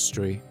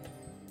industry.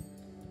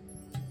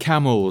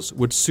 Camels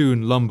would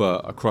soon lumber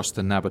across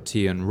the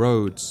Nabatean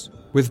roads,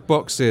 with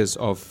boxes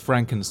of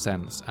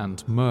frankincense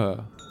and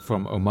myrrh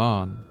from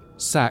Oman,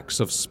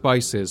 sacks of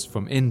spices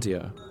from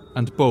India,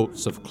 and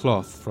bolts of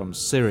cloth from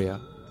Syria,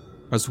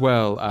 as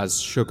well as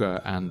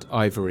sugar and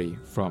ivory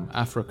from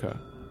Africa.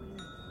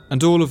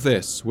 And all of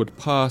this would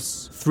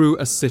pass through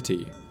a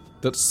city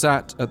that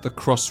sat at the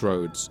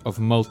crossroads of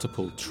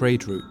multiple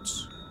trade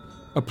routes,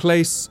 a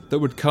place that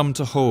would come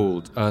to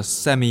hold a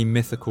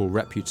semi-mythical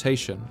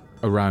reputation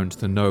around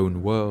the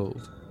known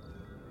world.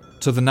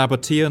 To the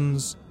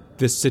Nabateans,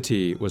 this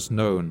city was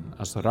known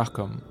as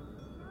Raqqa,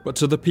 but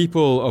to the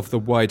people of the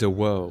wider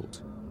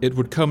world, it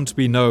would come to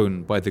be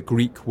known by the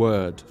Greek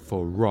word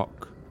for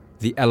rock,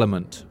 the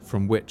element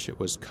from which it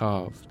was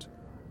carved.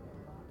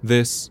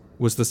 This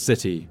was the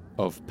city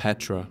of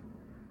Petra.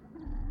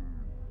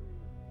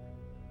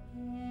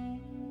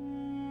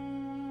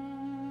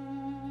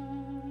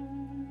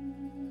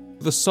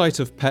 The site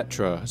of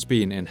Petra has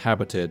been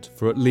inhabited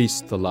for at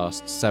least the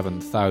last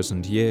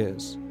 7,000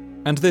 years,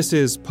 and this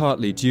is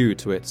partly due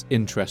to its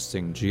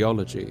interesting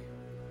geology.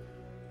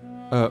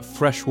 A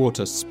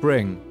freshwater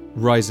spring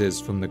rises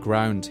from the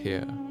ground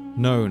here,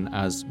 known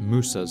as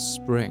Musa's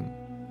Spring,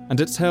 and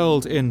it's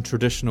held in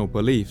traditional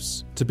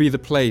beliefs to be the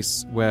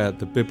place where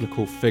the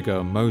biblical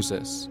figure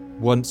Moses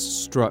once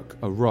struck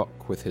a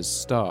rock with his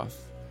staff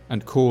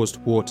and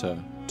caused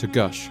water to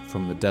gush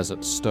from the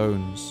desert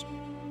stones.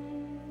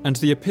 And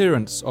the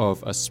appearance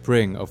of a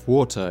spring of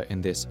water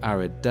in this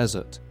arid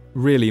desert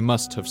really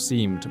must have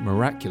seemed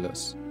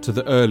miraculous to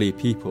the early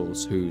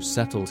peoples who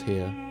settled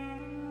here.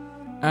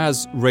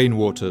 As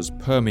rainwaters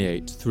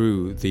permeate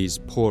through these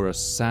porous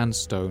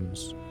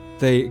sandstones,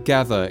 they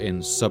gather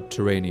in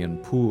subterranean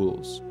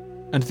pools,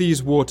 and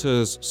these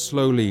waters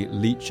slowly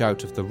leach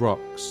out of the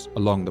rocks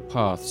along the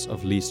paths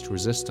of least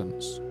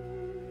resistance.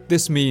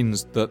 This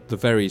means that the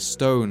very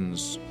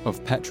stones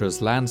of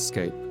Petra's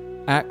landscape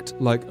act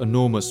like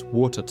enormous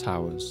water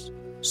towers,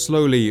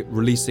 slowly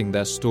releasing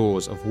their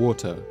stores of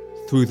water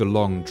through the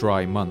long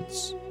dry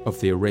months of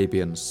the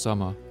Arabian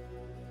summer.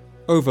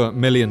 Over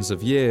millions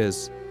of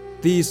years,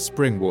 these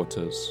spring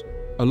waters,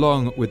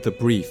 along with the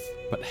brief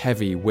but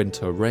heavy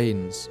winter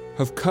rains,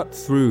 have cut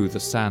through the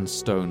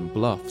sandstone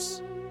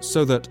bluffs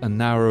so that a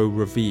narrow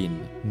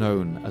ravine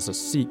known as a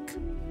Siq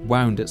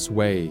wound its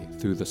way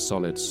through the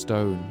solid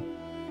stone.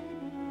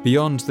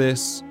 Beyond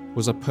this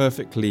was a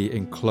perfectly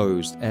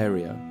enclosed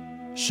area,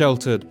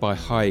 sheltered by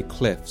high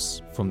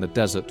cliffs from the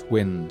desert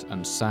wind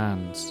and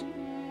sands,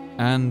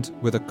 and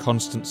with a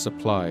constant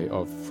supply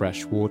of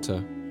fresh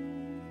water.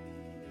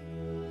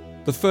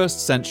 The 1st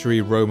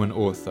century Roman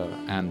author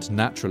and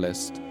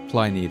naturalist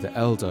Pliny the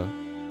Elder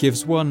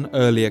gives one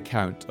early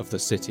account of the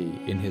city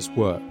in his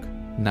work,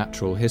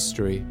 Natural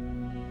History.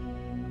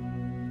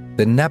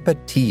 The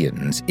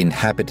Nabateans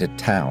inhabit a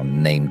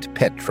town named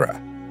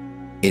Petra.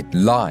 It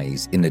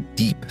lies in a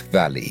deep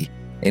valley,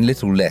 in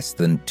little less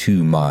than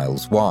 2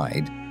 miles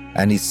wide,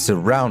 and is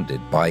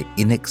surrounded by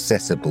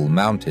inaccessible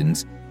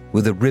mountains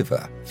with a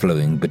river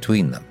flowing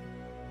between them.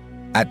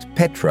 At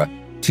Petra,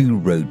 two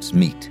roads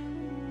meet.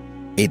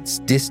 Its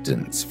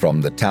distance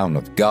from the town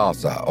of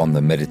Gaza on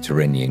the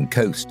Mediterranean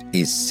coast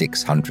is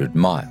 600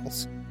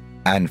 miles,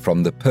 and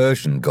from the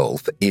Persian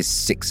Gulf is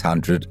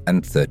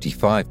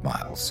 635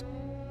 miles.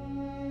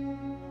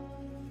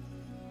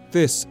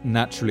 This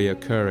naturally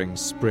occurring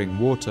spring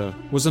water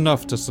was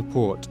enough to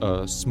support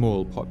a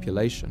small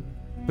population.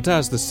 But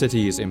as the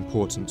city's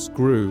importance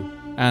grew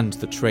and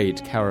the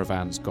trade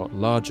caravans got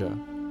larger,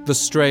 the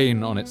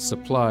strain on its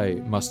supply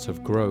must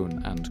have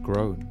grown and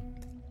grown.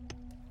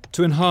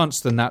 To enhance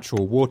the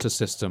natural water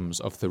systems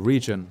of the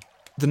region,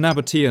 the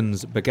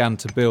Nabateans began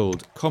to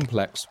build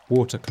complex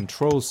water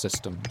control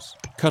systems,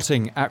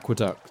 cutting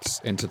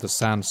aqueducts into the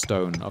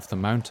sandstone of the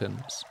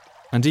mountains,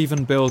 and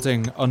even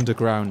building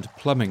underground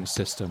plumbing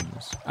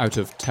systems out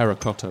of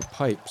terracotta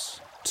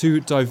pipes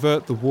to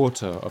divert the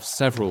water of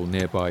several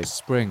nearby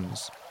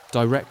springs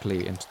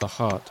directly into the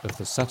heart of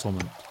the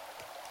settlement.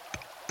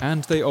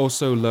 And they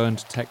also learned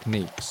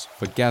techniques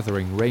for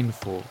gathering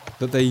rainfall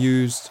that they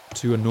used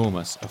to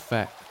enormous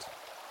effect.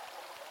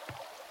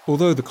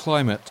 Although the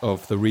climate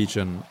of the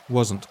region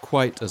wasn't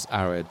quite as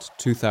arid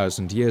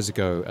 2,000 years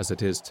ago as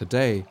it is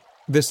today,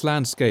 this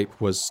landscape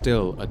was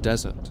still a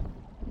desert.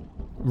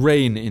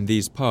 Rain in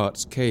these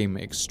parts came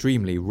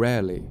extremely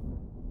rarely,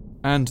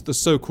 and the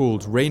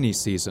so-called rainy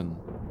season,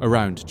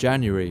 around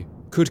January,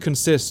 could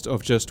consist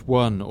of just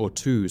 1 or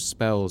 2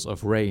 spells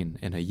of rain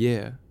in a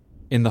year.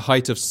 In the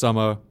height of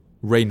summer,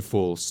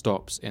 rainfall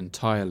stops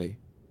entirely.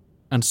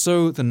 And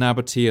so the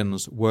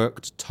Nabateans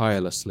worked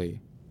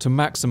tirelessly to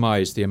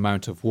maximize the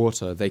amount of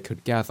water they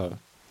could gather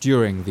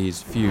during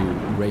these few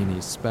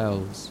rainy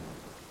spells.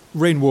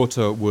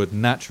 Rainwater would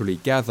naturally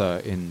gather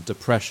in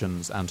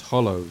depressions and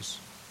hollows,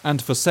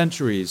 and for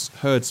centuries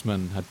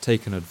herdsmen had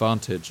taken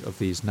advantage of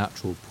these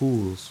natural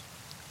pools.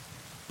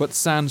 But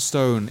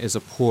sandstone is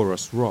a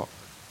porous rock,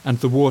 and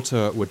the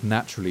water would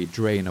naturally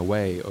drain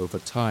away over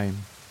time.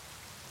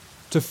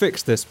 To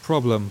fix this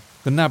problem,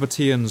 the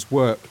Nabateans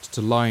worked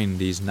to line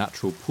these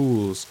natural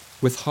pools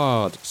with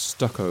hard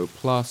stucco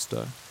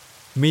plaster,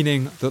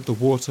 meaning that the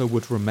water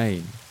would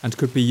remain and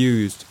could be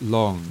used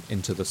long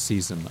into the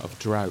season of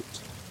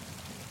drought.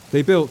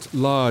 They built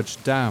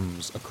large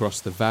dams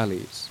across the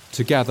valleys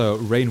to gather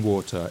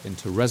rainwater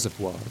into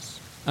reservoirs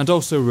and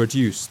also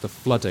reduce the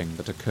flooding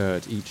that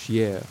occurred each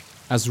year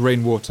as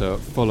rainwater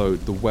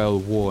followed the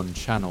well-worn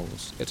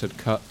channels it had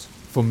cut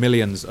for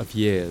millions of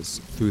years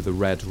through the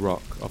red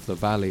rock of the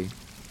valley.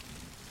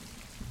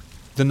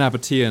 The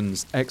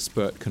Nabateans'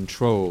 expert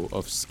control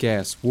of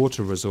scarce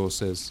water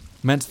resources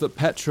meant that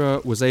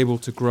Petra was able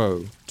to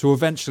grow to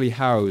eventually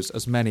house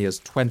as many as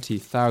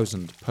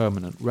 20,000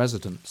 permanent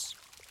residents,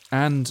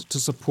 and to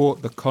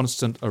support the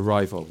constant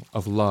arrival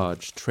of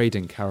large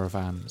trading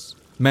caravans,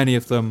 many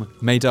of them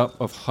made up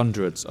of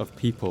hundreds of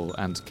people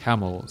and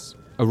camels,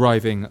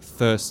 arriving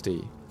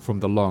thirsty from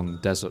the long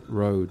desert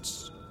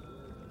roads.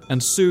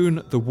 And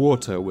soon the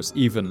water was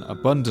even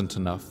abundant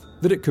enough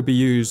that it could be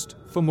used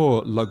for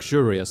more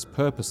luxurious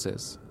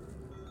purposes.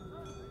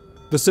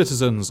 The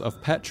citizens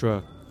of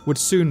Petra would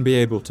soon be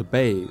able to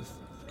bathe,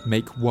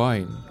 make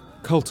wine,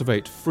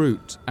 cultivate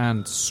fruit,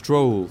 and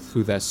stroll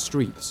through their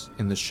streets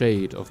in the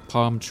shade of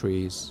palm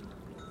trees.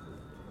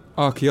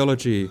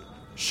 Archaeology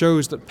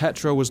shows that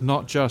Petra was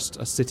not just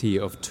a city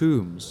of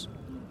tombs.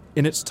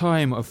 In its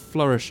time of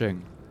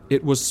flourishing,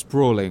 it was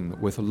sprawling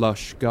with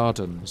lush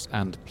gardens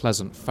and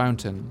pleasant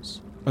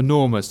fountains,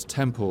 enormous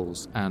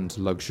temples and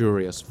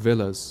luxurious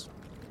villas.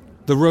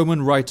 The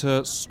Roman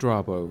writer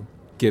Strabo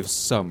gives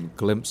some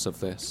glimpse of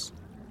this.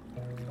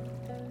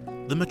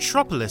 The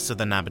metropolis of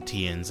the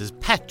Nabateans is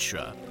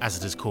Petra, as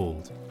it is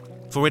called,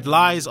 for it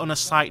lies on a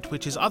site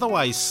which is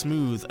otherwise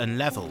smooth and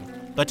level,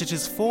 but it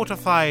is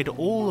fortified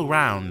all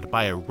around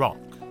by a rock,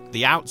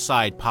 the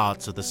outside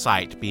parts of the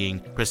site being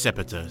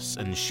precipitous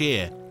and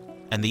sheer,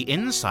 and the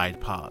inside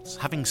parts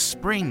having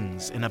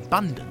springs in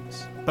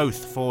abundance,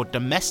 both for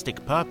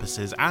domestic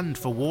purposes and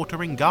for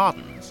watering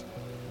gardens.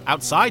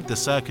 Outside the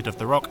circuit of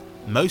the rock,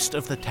 most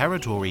of the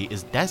territory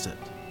is desert,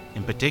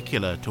 in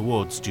particular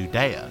towards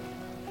Judea.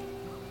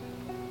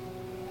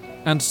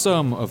 And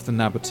some of the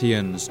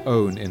Nabateans'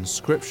 own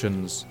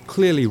inscriptions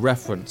clearly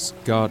reference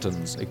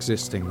gardens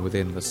existing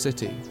within the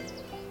city.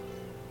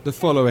 The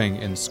following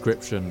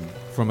inscription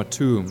from a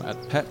tomb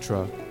at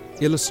Petra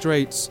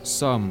illustrates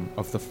some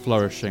of the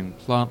flourishing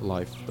plant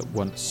life that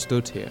once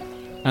stood here,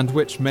 and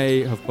which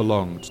may have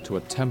belonged to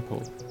a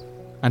temple,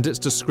 and its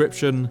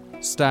description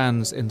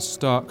stands in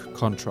stark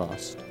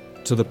contrast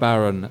to the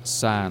barren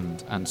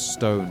sand and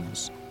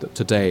stones that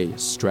today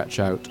stretch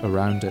out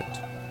around it.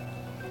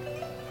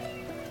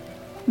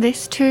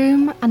 This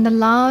tomb and the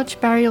large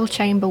burial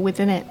chamber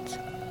within it,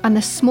 and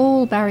the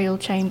small burial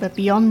chamber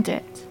beyond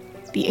it,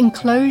 the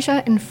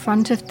enclosure in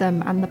front of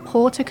them and the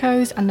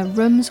porticos and the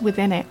rooms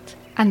within it,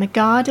 and the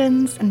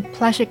gardens and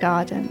pleasure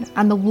garden,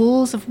 and the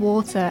walls of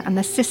water and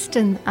the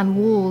cistern and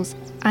walls,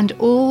 and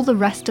all the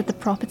rest of the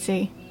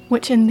property,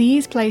 which in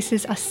these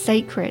places are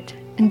sacred,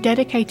 and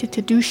dedicated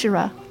to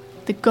Dushara,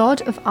 the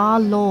god of our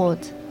Lord,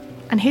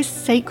 and his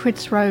sacred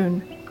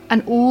throne,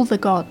 and all the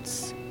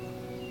gods.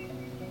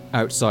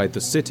 Outside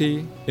the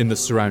city, in the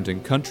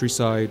surrounding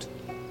countryside,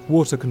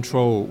 water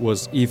control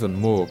was even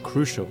more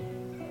crucial.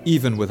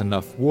 Even with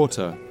enough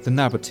water, the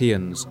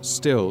Nabateans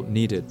still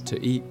needed to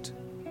eat.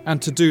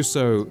 And to do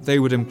so, they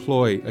would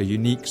employ a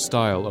unique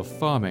style of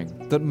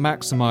farming that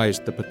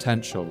maximized the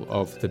potential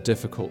of the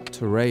difficult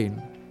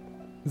terrain.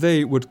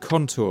 They would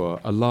contour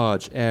a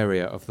large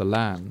area of the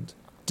land,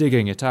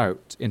 digging it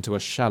out into a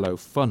shallow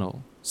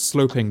funnel,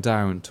 sloping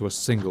down to a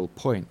single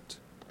point.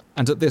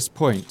 And at this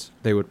point,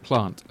 they would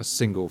plant a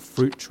single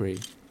fruit tree.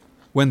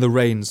 When the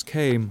rains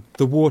came,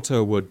 the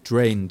water would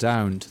drain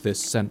down to this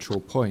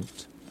central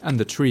point, and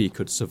the tree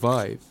could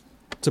survive.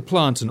 To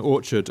plant an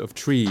orchard of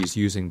trees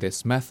using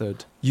this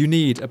method, you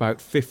need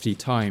about 50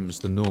 times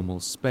the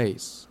normal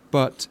space,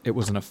 but it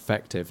was an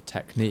effective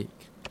technique.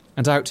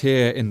 And out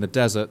here in the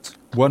desert,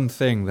 one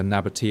thing the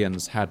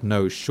Nabateans had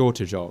no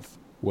shortage of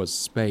was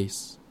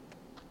space.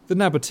 The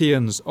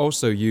Nabateans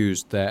also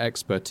used their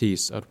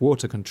expertise at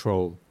water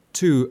control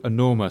to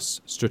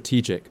enormous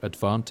strategic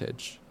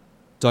advantage.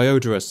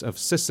 Diodorus of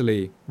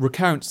Sicily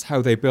recounts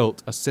how they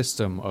built a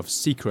system of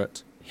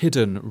secret,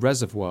 hidden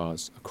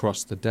reservoirs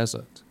across the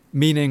desert,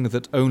 meaning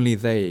that only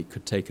they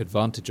could take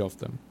advantage of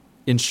them,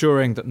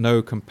 ensuring that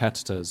no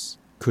competitors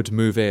could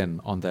move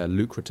in on their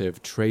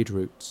lucrative trade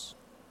routes.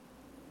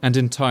 And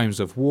in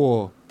times of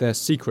war, their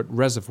secret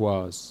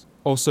reservoirs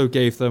also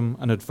gave them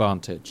an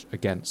advantage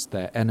against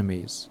their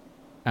enemies,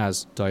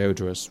 as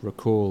Diodorus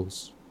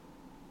recalls.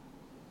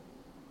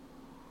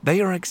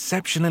 They are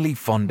exceptionally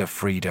fond of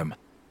freedom,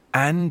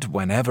 and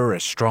whenever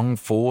a strong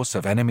force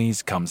of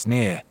enemies comes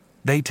near,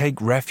 they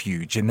take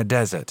refuge in the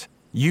desert,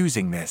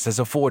 using this as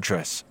a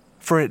fortress,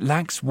 for it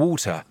lacks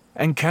water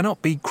and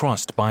cannot be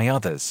crossed by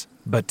others,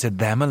 but to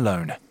them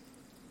alone.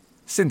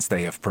 Since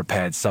they have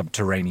prepared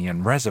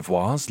subterranean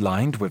reservoirs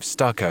lined with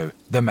stucco,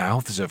 the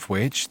mouths of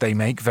which they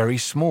make very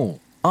small.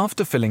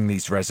 After filling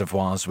these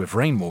reservoirs with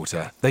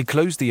rainwater, they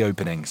close the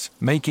openings,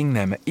 making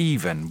them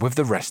even with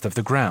the rest of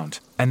the ground,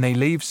 and they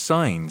leave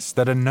signs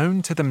that are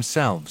known to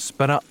themselves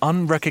but are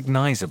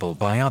unrecognizable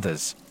by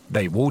others.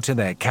 They water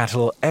their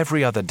cattle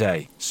every other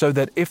day, so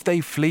that if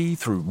they flee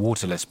through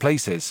waterless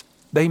places,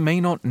 they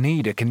may not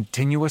need a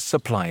continuous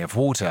supply of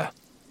water.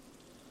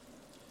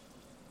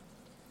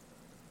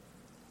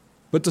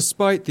 But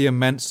despite the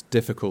immense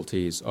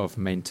difficulties of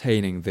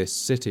maintaining this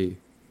city,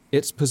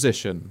 its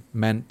position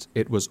meant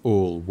it was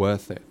all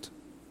worth it.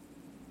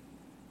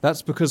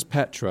 That's because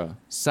Petra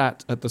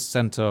sat at the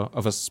center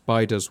of a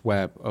spider's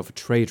web of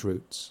trade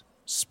routes,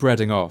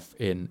 spreading off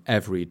in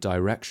every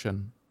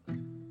direction.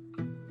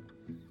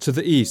 To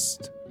the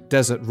east,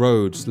 desert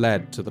roads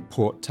led to the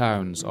port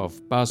towns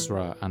of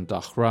Basra and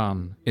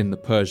Dhahran in the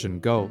Persian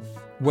Gulf,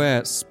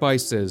 where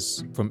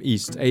spices from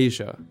East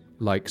Asia,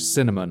 like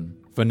cinnamon,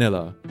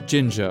 vanilla,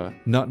 ginger,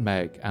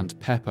 nutmeg, and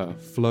pepper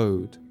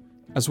flowed,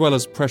 as well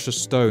as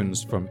precious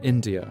stones from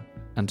India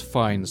and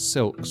fine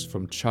silks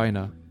from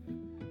China.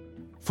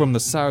 From the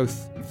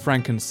south,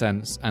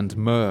 frankincense and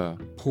myrrh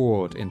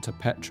poured into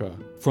Petra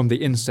from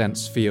the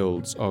incense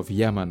fields of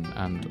Yemen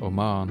and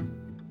Oman.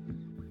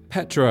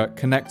 Petra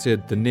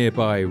connected the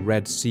nearby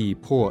Red Sea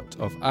port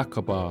of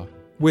Aqaba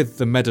with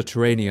the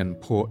Mediterranean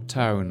port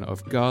town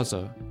of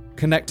Gaza,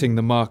 connecting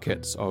the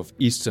markets of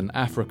Eastern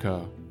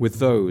Africa with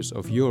those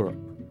of Europe.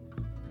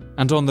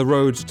 And on the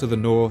roads to the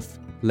north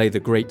lay the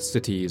great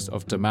cities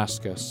of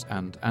Damascus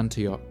and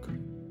Antioch.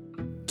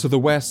 To the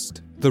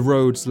west, the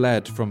roads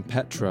led from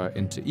Petra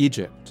into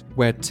Egypt,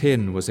 where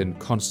tin was in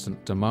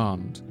constant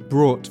demand,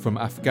 brought from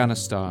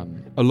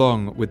Afghanistan,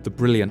 along with the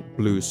brilliant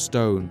blue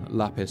stone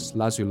lapis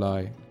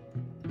lazuli.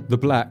 The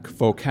black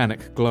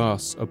volcanic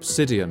glass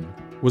obsidian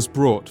was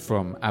brought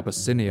from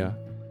Abyssinia.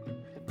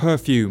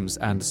 Perfumes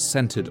and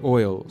scented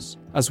oils,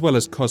 as well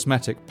as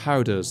cosmetic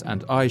powders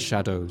and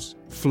eyeshadows,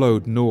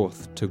 flowed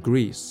north to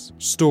Greece,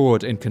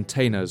 stored in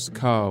containers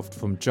carved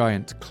from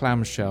giant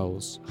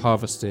clamshells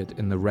harvested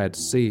in the Red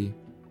Sea.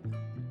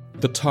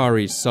 The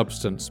tarry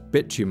substance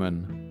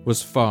bitumen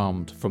was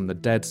farmed from the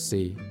Dead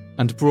Sea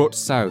and brought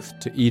south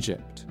to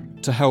Egypt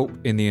to help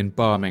in the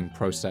embalming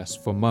process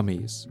for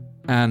mummies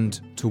and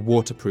to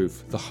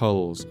waterproof the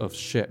hulls of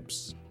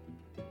ships.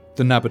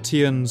 The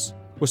Nabateans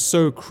were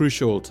so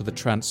crucial to the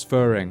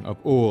transferring of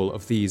all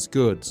of these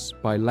goods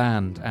by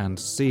land and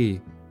sea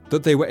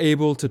that they were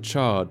able to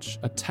charge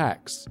a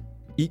tax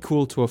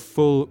equal to a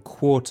full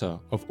quarter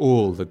of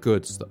all the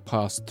goods that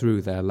passed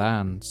through their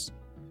lands.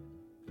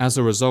 As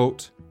a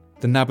result,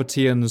 the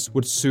Nabateans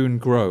would soon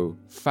grow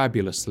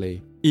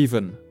fabulously,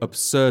 even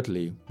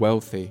absurdly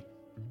wealthy.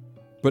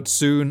 But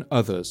soon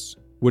others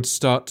would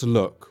start to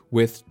look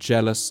with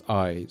jealous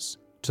eyes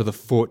to the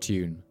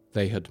fortune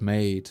they had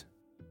made.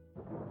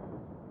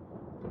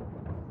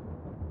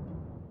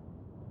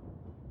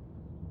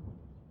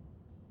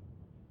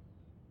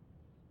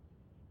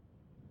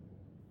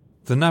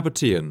 The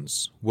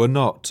Nabateans were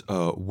not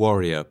a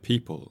warrior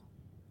people,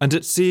 and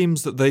it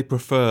seems that they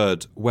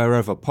preferred,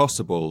 wherever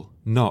possible,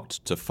 not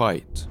to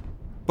fight.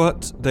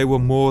 But they were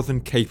more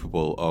than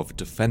capable of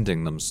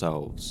defending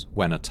themselves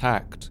when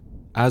attacked,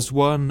 as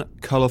one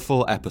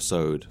colourful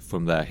episode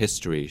from their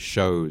history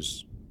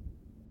shows.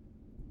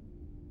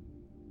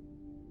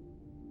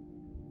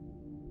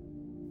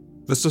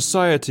 The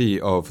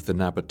society of the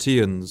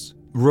Nabateans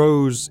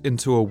rose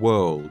into a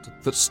world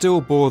that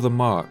still bore the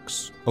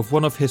marks of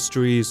one of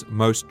history's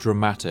most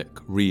dramatic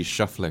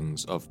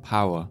reshufflings of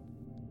power.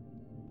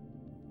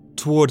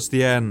 Towards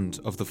the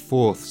end of the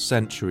 4th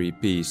century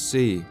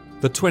BC,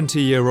 the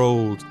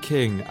 20-year-old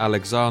King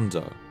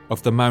Alexander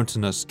of the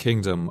mountainous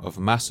kingdom of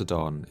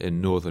Macedon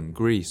in northern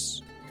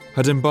Greece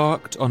had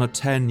embarked on a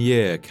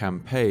 10-year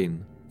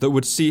campaign that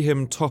would see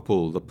him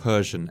topple the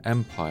Persian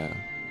Empire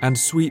and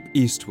sweep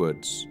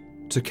eastwards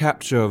to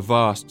capture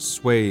vast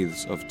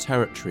swathes of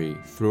territory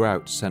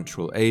throughout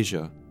Central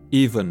Asia,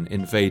 even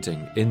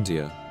invading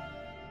India.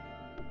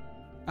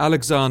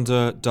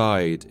 Alexander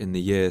died in the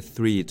year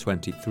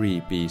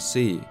 323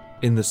 BC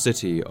in the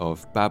city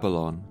of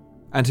Babylon,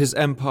 and his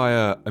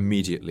empire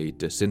immediately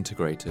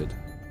disintegrated.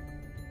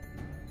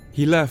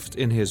 He left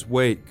in his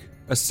wake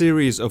a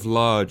series of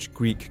large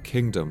Greek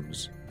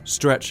kingdoms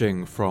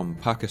stretching from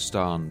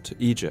Pakistan to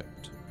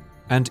Egypt,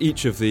 and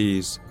each of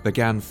these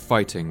began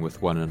fighting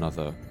with one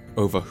another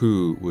over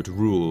who would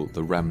rule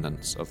the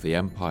remnants of the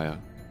empire.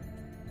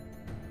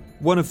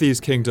 One of these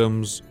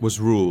kingdoms was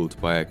ruled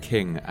by a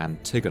king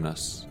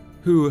Antigonus,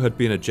 who had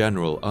been a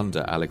general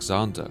under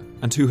Alexander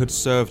and who had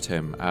served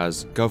him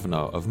as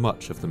governor of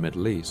much of the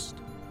Middle East.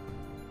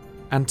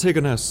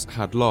 Antigonus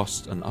had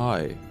lost an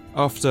eye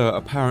after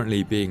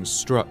apparently being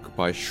struck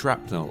by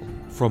shrapnel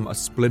from a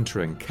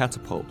splintering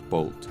catapult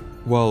bolt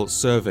while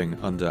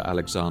serving under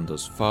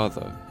Alexander's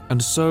father,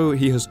 and so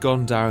he has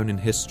gone down in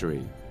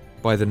history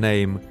by the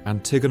name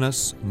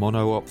Antigonus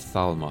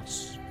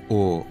Monoophthalmos,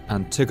 or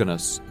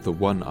Antigonus the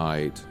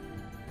One-Eyed.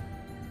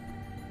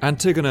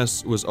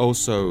 Antigonus was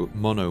also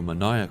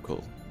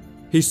monomaniacal.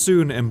 He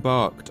soon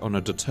embarked on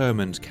a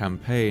determined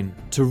campaign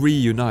to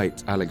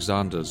reunite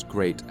Alexander's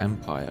great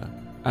empire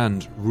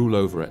and rule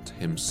over it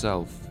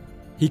himself.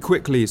 He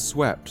quickly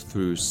swept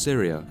through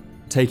Syria,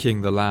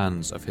 taking the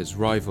lands of his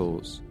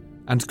rivals,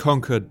 and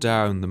conquered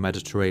down the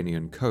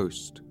Mediterranean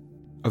coast,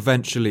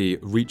 eventually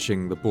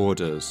reaching the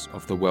borders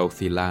of the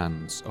wealthy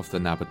lands of the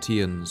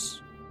Nabateans.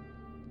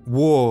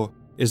 War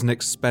is an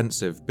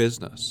expensive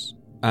business,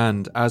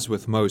 and as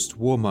with most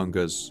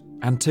warmongers,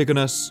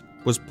 Antigonus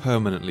was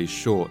permanently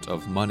short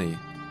of money.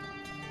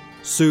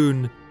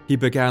 Soon he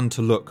began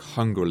to look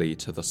hungrily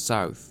to the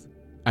south,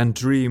 and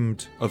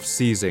dreamed of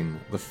seizing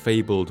the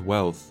fabled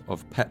wealth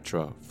of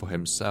Petra for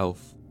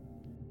himself.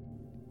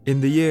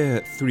 In the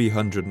year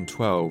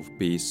 312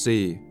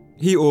 BC,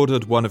 he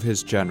ordered one of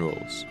his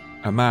generals,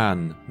 a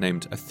man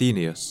named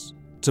Athenius,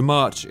 to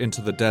march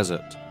into the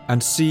desert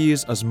and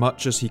seize as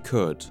much as he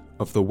could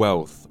of the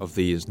wealth of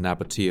these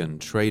Nabatean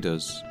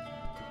traders.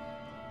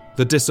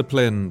 The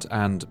disciplined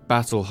and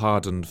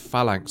battle-hardened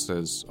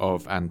phalanxes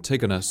of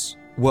Antigonus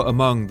were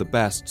among the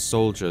best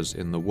soldiers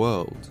in the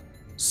world,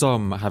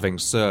 some having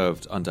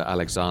served under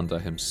Alexander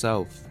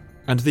himself,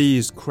 and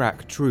these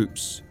crack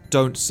troops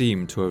don't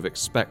seem to have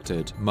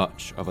expected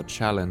much of a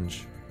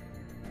challenge.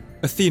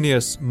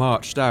 Athenius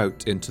marched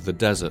out into the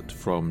desert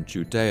from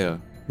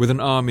Judea with an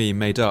army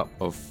made up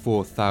of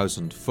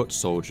 4,000 foot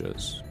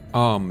soldiers,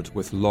 armed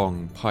with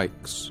long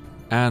pikes,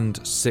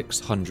 and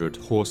 600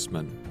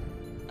 horsemen,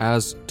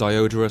 as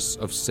Diodorus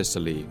of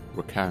Sicily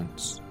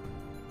recounts.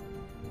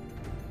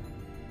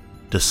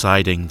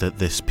 Deciding that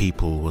this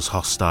people was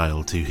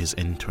hostile to his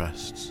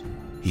interests,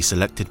 he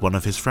selected one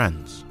of his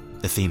friends,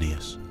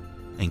 Athenius,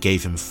 and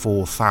gave him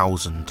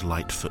 4,000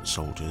 light foot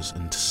soldiers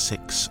and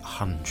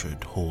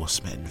 600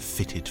 horsemen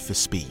fitted for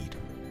speed,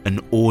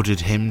 and ordered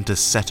him to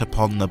set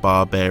upon the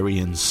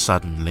barbarians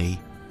suddenly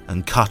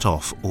and cut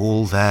off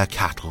all their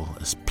cattle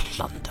as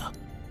plunder.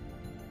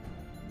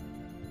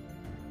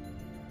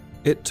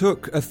 It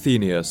took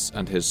Athenius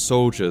and his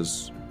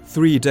soldiers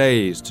 3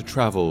 days to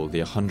travel the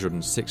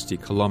 160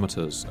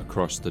 kilometers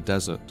across the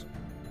desert,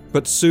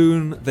 but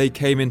soon they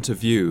came into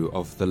view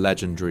of the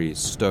legendary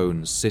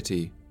stone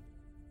city.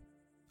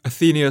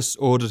 Athenius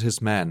ordered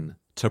his men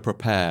to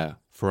prepare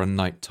for a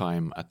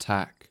nighttime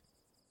attack.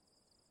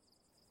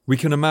 We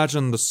can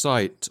imagine the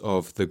sight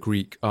of the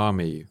Greek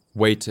army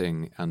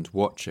waiting and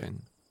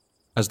watching,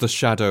 as the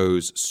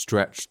shadows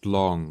stretched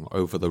long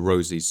over the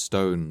rosy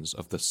stones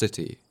of the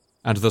city,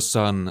 and the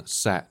sun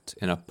set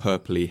in a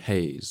purply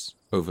haze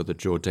over the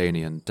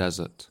Jordanian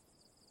desert.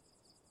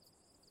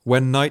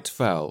 When night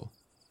fell,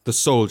 the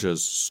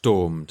soldiers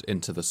stormed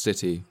into the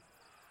city.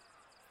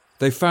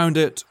 They found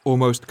it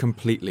almost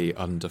completely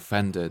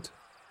undefended.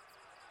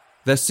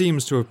 There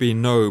seems to have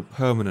been no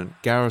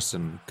permanent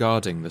garrison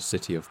guarding the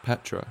city of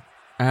Petra,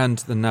 and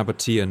the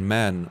Nabatean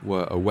men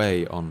were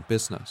away on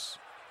business.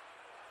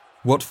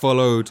 What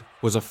followed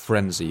was a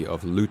frenzy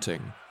of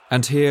looting,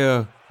 and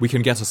here we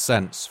can get a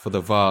sense for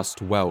the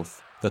vast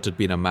wealth that had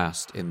been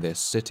amassed in this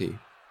city.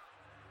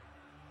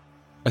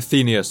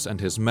 Athenius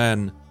and his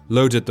men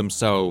loaded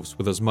themselves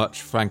with as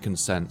much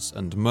frankincense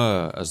and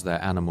myrrh as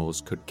their animals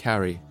could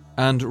carry,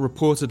 and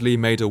reportedly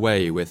made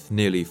away with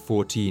nearly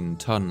 14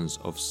 tons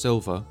of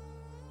silver.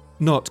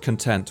 Not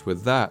content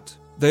with that,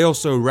 they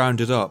also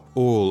rounded up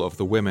all of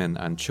the women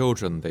and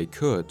children they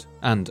could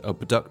and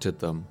abducted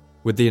them,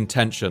 with the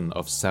intention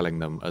of selling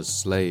them as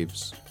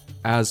slaves,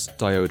 as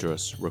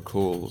Diodorus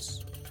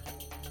recalls.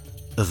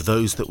 Of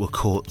those that were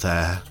caught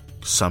there,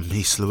 some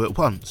he slew at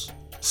once,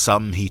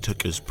 some he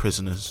took as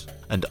prisoners,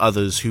 and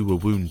others who were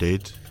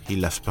wounded he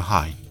left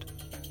behind.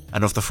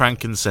 And of the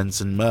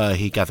frankincense and myrrh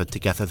he gathered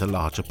together the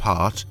larger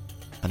part,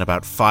 and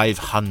about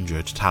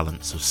 500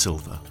 talents of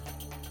silver.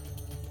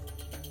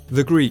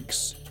 The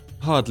Greeks,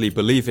 hardly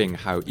believing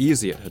how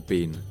easy it had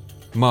been,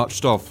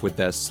 marched off with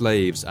their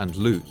slaves and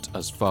loot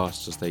as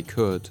fast as they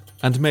could,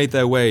 and made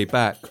their way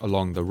back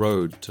along the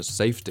road to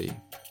safety.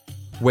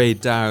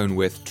 Weighed down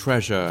with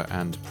treasure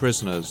and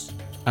prisoners,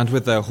 and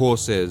with their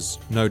horses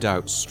no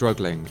doubt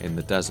struggling in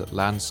the desert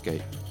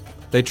landscape,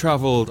 they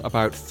travelled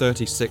about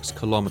 36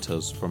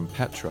 kilometres from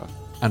Petra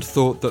and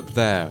thought that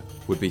there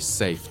would be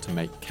safe to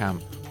make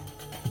camp.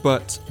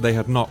 But they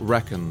had not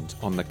reckoned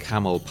on the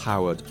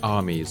camel-powered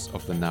armies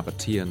of the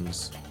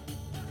Nabateans.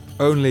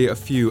 Only a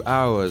few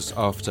hours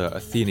after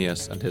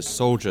Athenius and his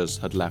soldiers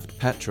had left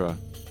Petra,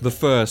 the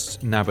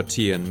first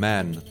Nabatean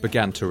men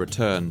began to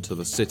return to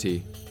the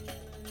city.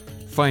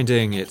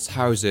 Finding its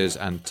houses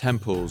and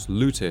temples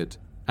looted,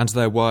 and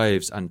their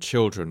wives and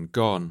children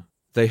gone,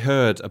 they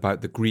heard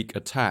about the Greek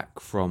attack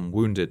from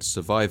wounded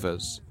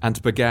survivors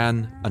and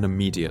began an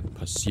immediate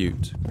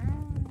pursuit.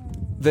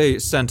 They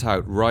sent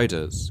out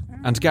riders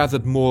and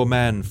gathered more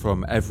men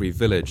from every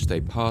village they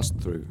passed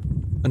through,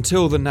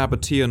 until the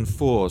Nabatean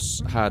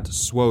force had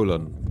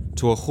swollen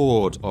to a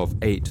horde of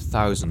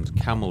 8,000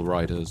 camel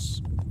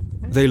riders.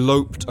 They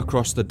loped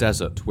across the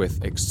desert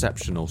with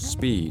exceptional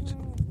speed,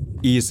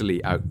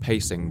 easily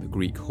outpacing the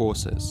Greek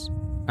horses,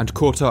 and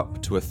caught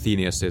up to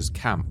Athenius'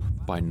 camp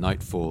by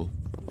nightfall.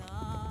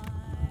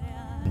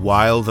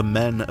 While the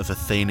men of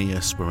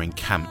Athenius were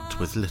encamped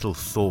with little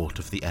thought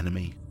of the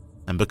enemy,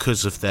 and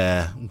because of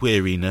their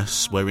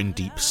weariness were in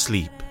deep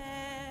sleep,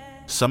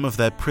 some of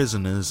their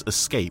prisoners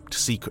escaped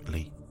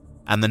secretly,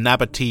 and the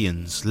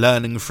Nabateans,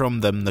 learning from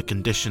them the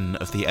condition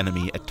of the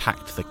enemy,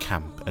 attacked the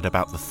camp at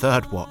about the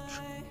third watch,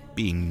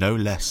 being no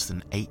less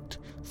than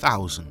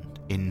 8,000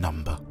 in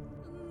number.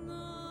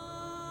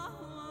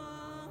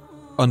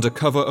 Under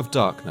cover of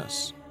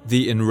darkness,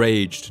 the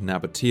enraged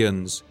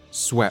Nabateans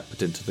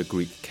swept into the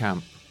Greek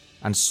camp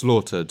and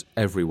slaughtered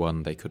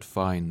everyone they could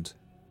find.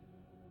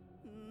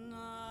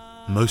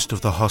 Most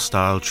of the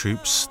hostile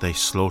troops they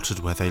slaughtered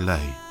where they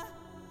lay.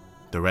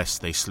 The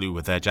rest they slew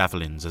with their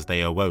javelins as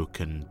they awoke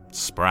and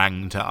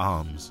sprang to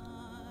arms.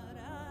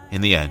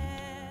 In the end,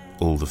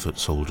 all the foot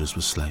soldiers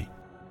were slain.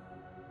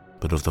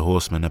 But of the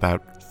horsemen,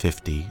 about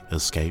 50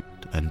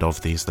 escaped, and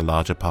of these the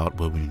larger part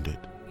were wounded.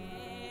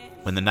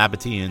 When the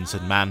Nabateans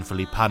had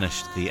manfully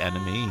punished the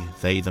enemy,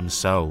 they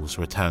themselves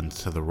returned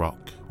to the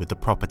rock with the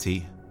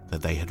property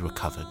that they had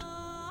recovered.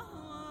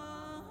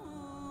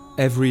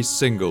 Every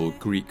single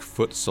Greek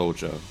foot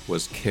soldier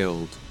was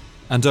killed,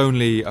 and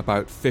only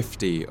about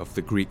 50 of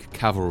the Greek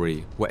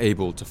cavalry were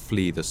able to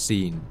flee the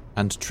scene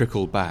and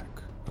trickle back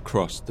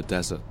across the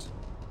desert.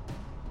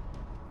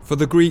 For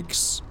the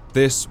Greeks,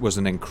 this was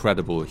an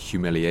incredible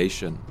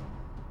humiliation.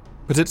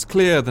 But it's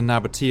clear the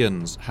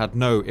Nabateans had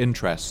no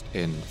interest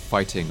in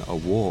fighting a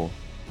war.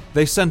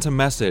 They sent a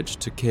message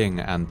to King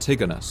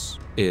Antigonus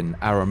in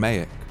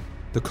Aramaic,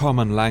 the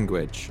common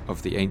language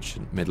of the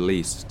ancient Middle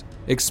East,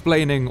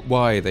 explaining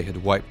why they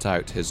had wiped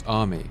out his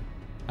army,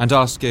 and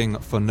asking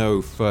for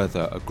no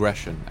further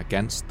aggression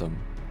against them.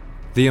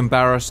 The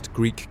embarrassed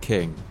Greek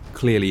king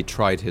clearly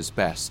tried his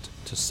best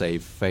to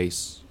save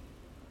face.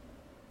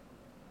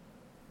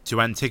 To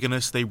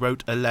Antigonus they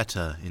wrote a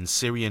letter in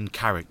Syrian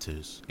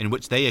characters, in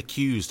which they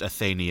accused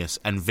Athenius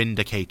and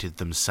vindicated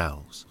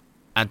themselves.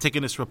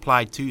 Antigonus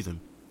replied to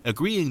them,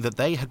 agreeing that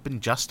they had been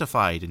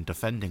justified in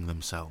defending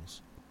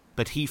themselves.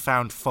 But he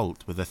found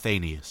fault with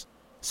Athenius,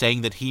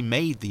 saying that he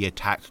made the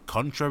attack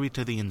contrary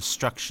to the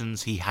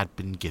instructions he had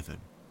been given.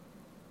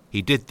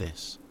 He did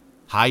this,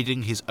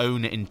 hiding his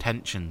own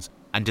intentions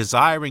and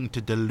desiring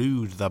to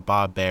delude the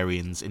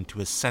barbarians into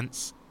a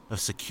sense of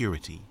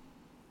security.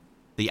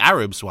 The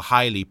Arabs were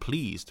highly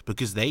pleased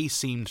because they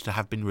seemed to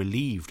have been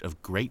relieved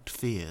of great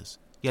fears,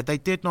 yet they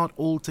did not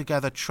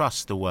altogether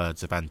trust the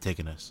words of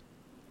Antigonus.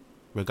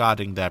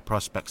 Regarding their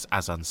prospects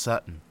as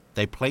uncertain,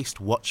 they placed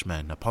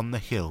watchmen upon the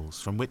hills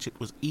from which it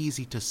was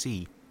easy to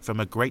see from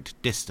a great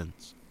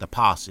distance the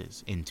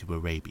passes into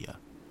Arabia.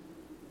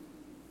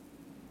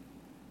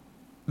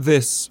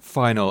 This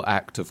final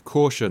act of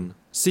caution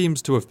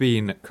seems to have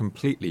been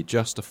completely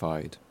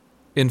justified.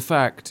 In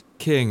fact,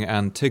 King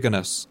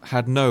Antigonus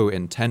had no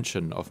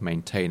intention of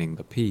maintaining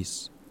the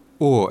peace,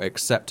 or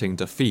accepting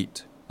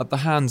defeat at the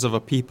hands of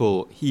a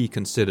people he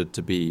considered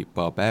to be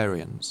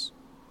barbarians.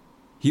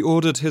 He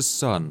ordered his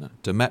son,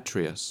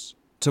 Demetrius,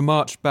 to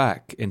march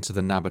back into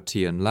the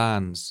Nabatean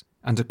lands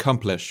and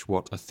accomplish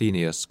what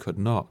Athenius could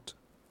not,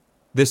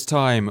 this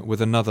time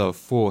with another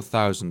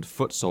 4,000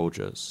 foot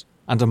soldiers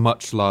and a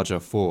much larger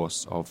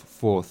force of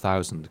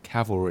 4,000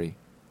 cavalry.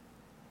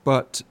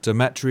 But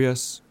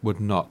Demetrius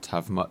would not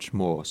have much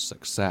more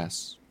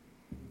success.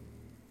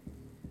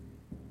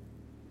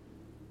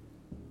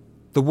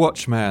 The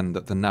watchmen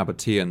that the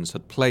Nabateans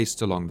had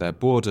placed along their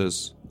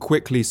borders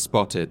quickly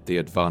spotted the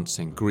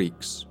advancing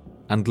Greeks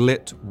and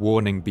lit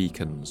warning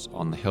beacons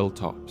on the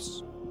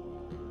hilltops.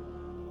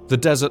 The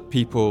desert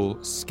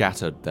people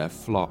scattered their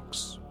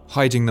flocks,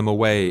 hiding them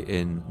away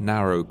in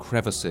narrow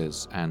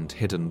crevices and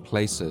hidden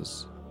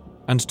places,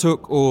 and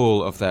took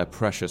all of their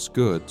precious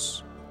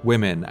goods,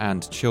 women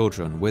and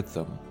children, with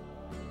them.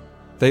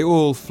 They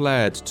all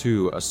fled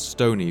to a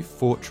stony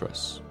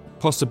fortress,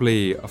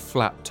 possibly a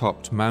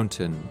flat-topped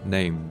mountain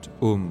named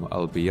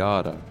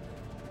al-Biyada,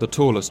 the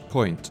tallest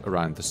point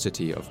around the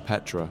city of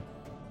Petra.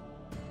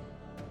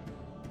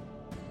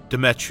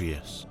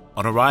 Demetrius,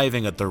 on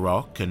arriving at the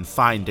rock and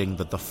finding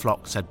that the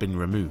flocks had been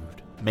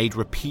removed, made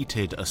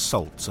repeated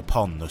assaults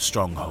upon the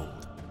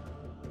stronghold.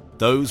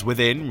 Those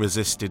within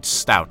resisted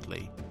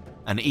stoutly,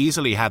 and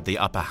easily had the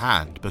upper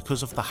hand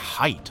because of the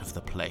height of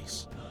the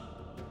place.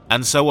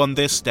 And so on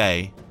this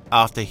day,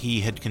 after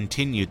he had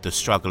continued the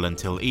struggle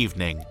until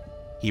evening,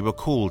 he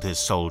recalled his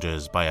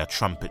soldiers by a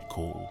trumpet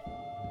call.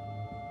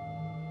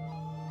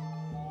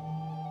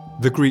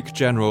 The Greek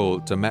general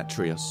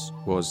Demetrius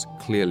was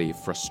clearly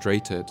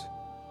frustrated.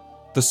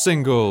 The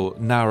single,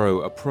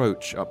 narrow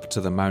approach up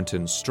to the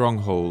mountain's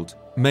stronghold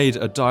made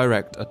a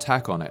direct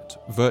attack on it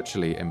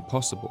virtually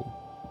impossible,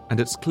 and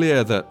it's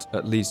clear that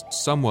at least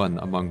someone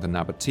among the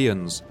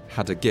Nabateans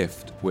had a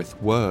gift with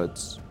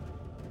words.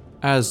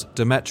 As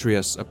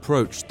Demetrius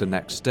approached the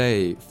next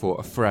day for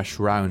a fresh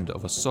round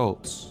of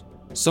assaults,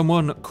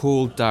 someone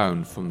called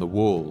down from the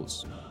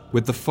walls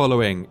with the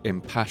following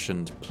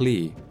impassioned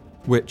plea,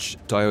 which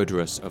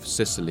Diodorus of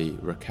Sicily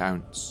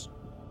recounts.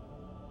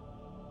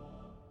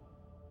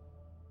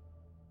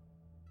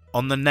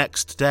 On the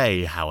next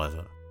day,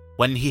 however,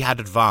 when he had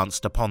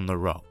advanced upon the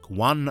rock,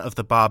 one of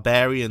the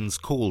barbarians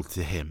called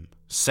to him,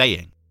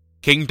 saying,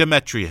 "King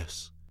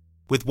Demetrius,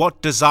 with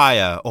what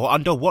desire or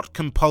under what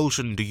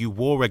compulsion do you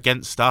war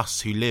against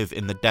us who live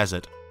in the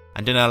desert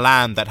and in a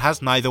land that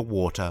has neither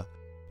water,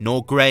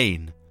 nor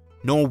grain,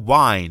 nor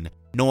wine,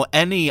 nor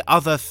any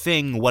other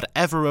thing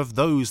whatever of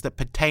those that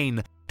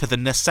pertain to the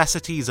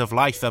necessities of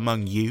life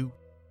among you?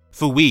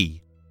 For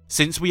we,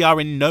 since we are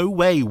in no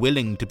way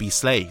willing to be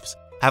slaves,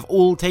 have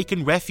all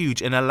taken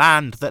refuge in a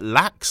land that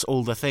lacks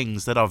all the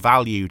things that are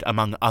valued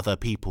among other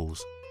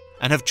peoples,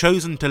 and have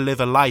chosen to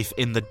live a life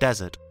in the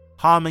desert,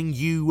 harming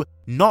you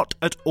not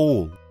at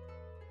all.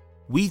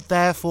 We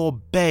therefore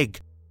beg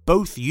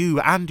both you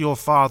and your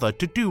father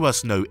to do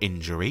us no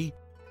injury,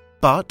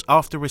 but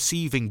after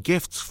receiving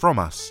gifts from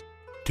us,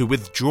 to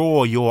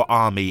withdraw your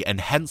army and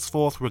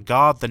henceforth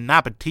regard the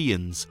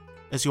Nabateans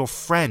as your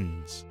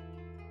friends.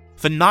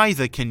 For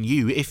neither can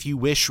you, if you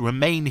wish,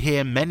 remain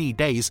here many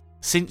days,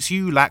 since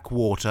you lack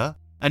water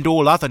and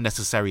all other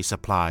necessary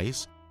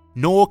supplies,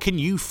 nor can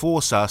you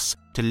force us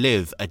to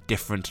live a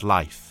different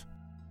life."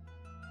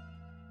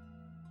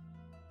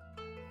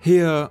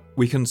 Here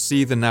we can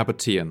see the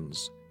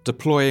Nabateans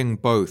deploying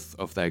both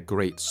of their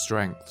great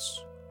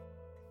strengths.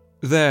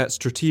 Their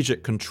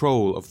strategic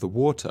control of the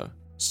water,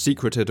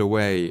 secreted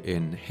away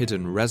in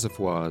hidden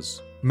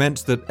reservoirs,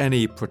 meant that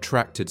any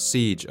protracted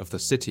siege of the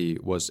city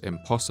was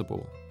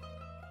impossible.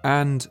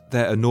 And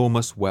their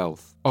enormous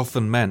wealth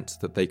often meant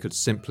that they could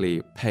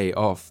simply pay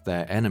off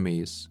their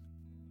enemies.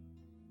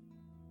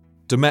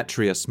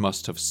 Demetrius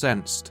must have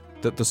sensed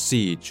that the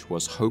siege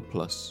was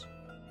hopeless.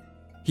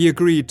 He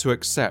agreed to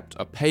accept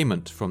a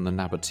payment from the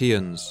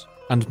Nabateans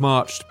and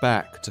marched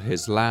back to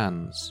his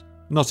lands,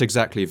 not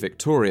exactly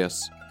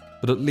victorious,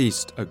 but at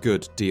least a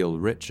good deal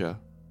richer.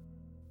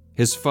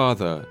 His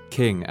father,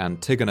 King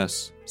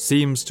Antigonus,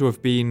 seems to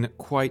have been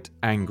quite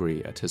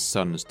angry at his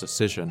son's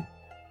decision,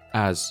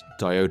 as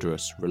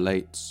Diodorus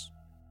relates.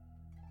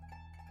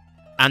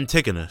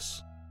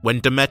 Antigonus,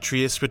 when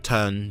Demetrius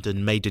returned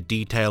and made a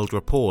detailed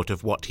report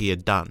of what he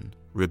had done,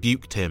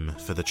 rebuked him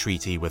for the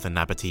treaty with the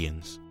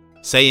Nabateans,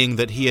 saying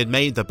that he had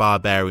made the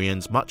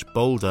barbarians much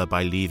bolder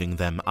by leaving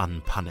them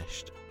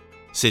unpunished,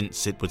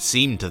 since it would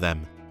seem to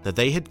them that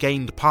they had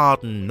gained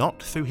pardon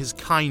not through his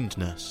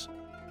kindness,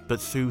 but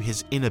through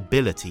his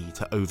inability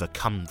to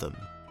overcome them.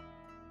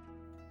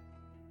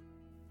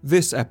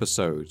 This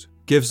episode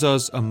gives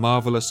us a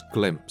marvelous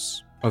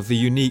glimpse of the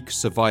unique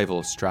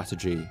survival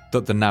strategy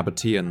that the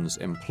Nabateans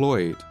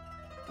employed,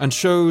 and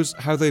shows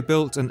how they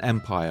built an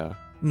empire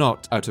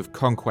not out of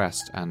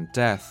conquest and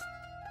death,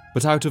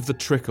 but out of the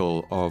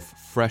trickle of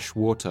fresh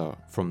water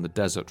from the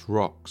desert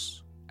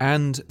rocks,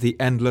 and the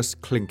endless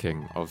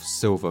clinking of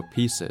silver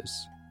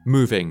pieces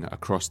moving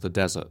across the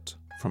desert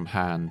from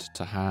hand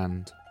to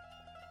hand.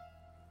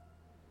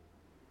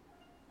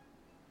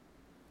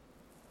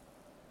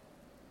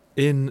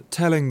 In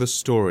telling the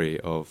story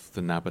of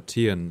the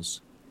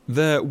Nabateans,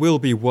 there will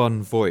be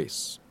one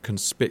voice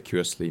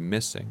conspicuously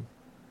missing,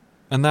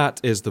 and that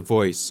is the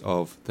voice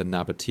of the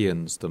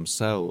Nabateans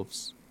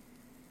themselves.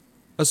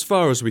 As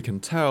far as we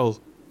can tell,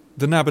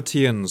 The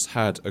Nabateans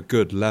had a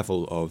good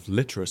level of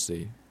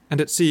literacy,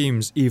 and it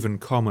seems even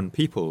common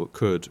people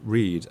could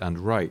read and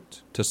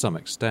write to some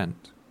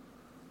extent.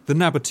 The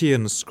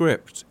Nabatean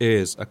script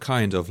is a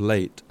kind of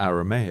late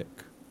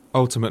Aramaic,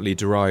 ultimately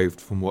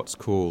derived from what's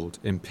called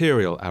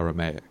Imperial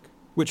Aramaic,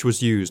 which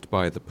was used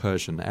by the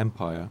Persian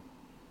Empire.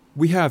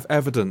 We have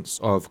evidence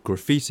of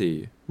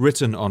graffiti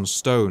written on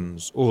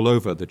stones all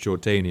over the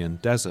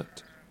Jordanian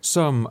desert,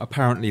 some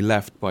apparently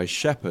left by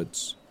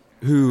shepherds,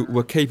 who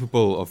were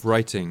capable of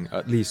writing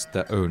at least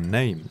their own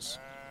names,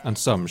 and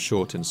some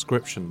short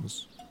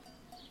inscriptions.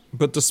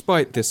 But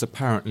despite this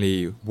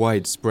apparently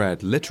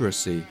widespread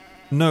literacy,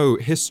 no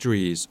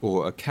histories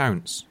or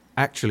accounts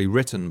actually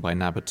written by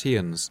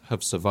Nabateans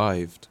have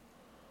survived.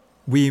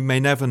 We may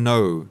never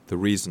know the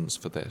reasons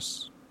for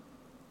this.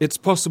 It's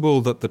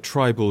possible that the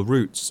tribal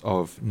roots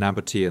of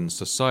Nabatean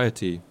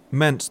society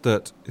meant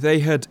that they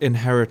had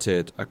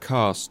inherited a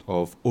caste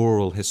of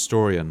oral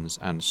historians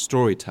and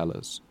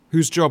storytellers,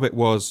 whose job it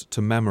was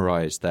to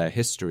memorize their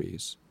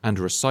histories and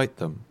recite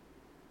them,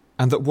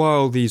 and that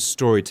while these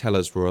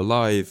storytellers were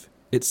alive,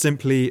 it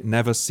simply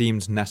never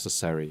seemed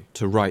necessary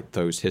to write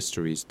those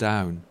histories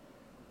down.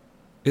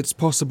 It's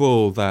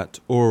possible that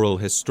oral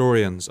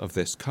historians of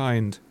this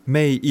kind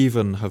may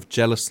even have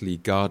jealously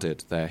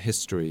guarded their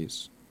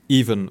histories,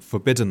 even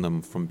forbidden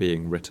them from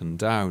being written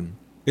down,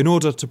 in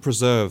order to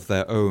preserve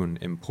their own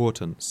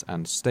importance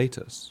and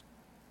status.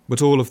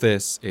 But all of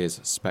this is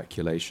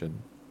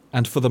speculation,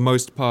 and for the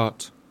most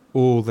part,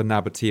 all the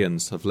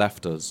Nabateans have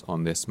left us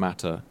on this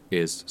matter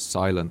is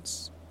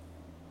silence.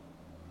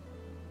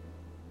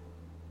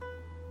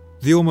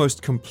 The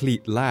almost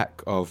complete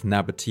lack of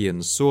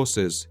Nabatean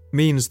sources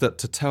means that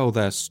to tell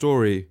their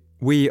story,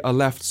 we are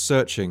left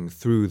searching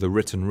through the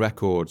written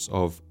records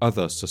of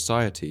other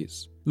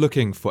societies,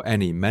 looking for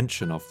any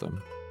mention of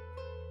them.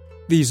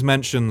 These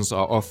mentions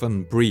are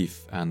often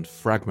brief and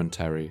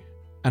fragmentary,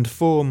 and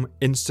form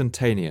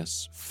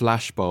instantaneous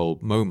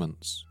flashbulb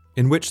moments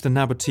in which the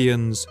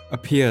Nabateans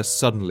appear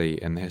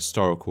suddenly in the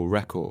historical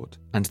record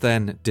and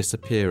then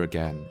disappear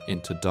again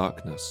into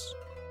darkness.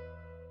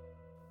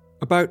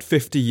 About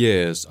 50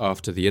 years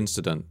after the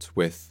incident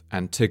with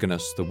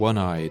Antigonus the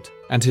One-Eyed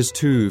and his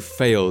 2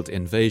 failed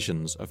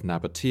invasions of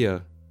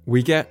Nabatea,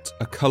 we get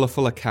a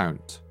colourful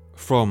account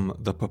from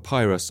the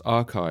papyrus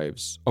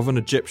archives of an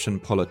Egyptian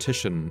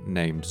politician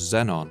named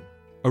Zenon,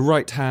 a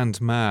right-hand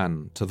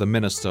man to the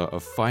Minister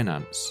of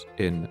Finance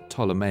in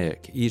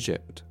Ptolemaic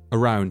Egypt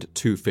around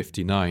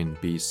 259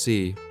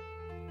 BC.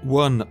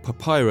 One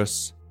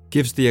papyrus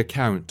gives the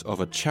account of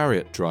a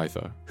chariot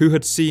driver who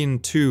had seen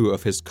 2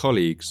 of his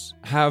colleagues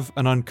have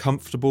an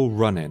uncomfortable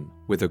run-in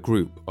with a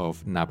group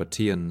of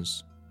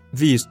Nabateans.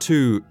 These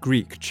 2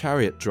 Greek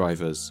chariot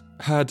drivers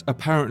had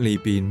apparently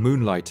been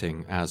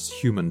moonlighting as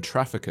human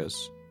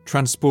traffickers,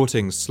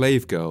 transporting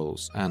slave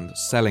girls and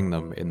selling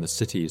them in the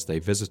cities they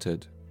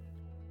visited.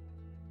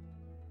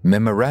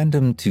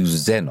 Memorandum to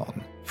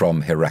Zenon from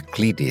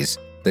Heraclides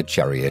the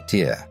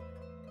charioteer,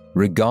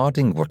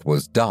 regarding what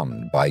was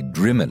done by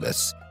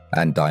Drimilus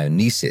and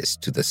Dionysus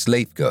to the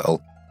slave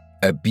girl,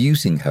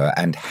 abusing her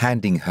and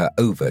handing her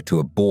over to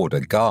a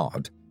border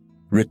guard.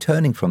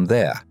 Returning from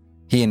there,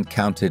 he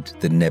encountered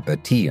the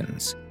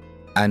Nabateans,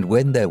 and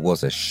when there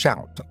was a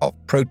shout of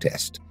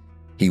protest,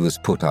 he was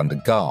put under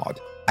guard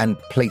and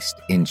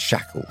placed in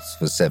shackles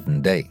for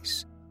 7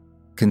 days.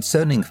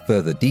 Concerning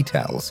further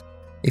details,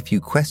 if you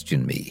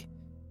question me,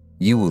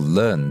 you will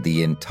learn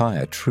the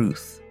entire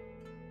truth.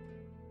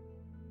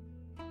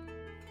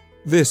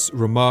 This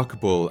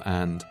remarkable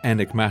and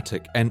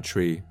enigmatic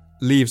entry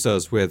leaves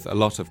us with a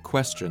lot of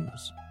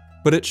questions,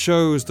 but it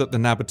shows that the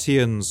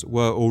Nabateans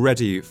were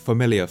already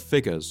familiar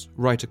figures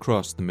right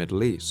across the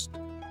Middle East.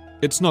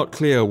 It's not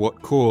clear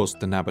what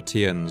caused the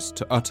Nabateans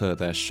to utter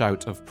their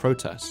shout of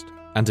protest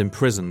and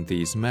imprison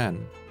these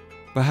men.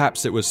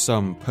 Perhaps it was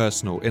some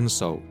personal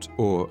insult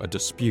or a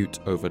dispute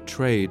over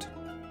trade.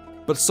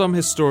 But some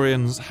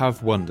historians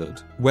have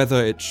wondered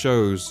whether it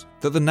shows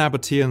that the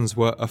Nabateans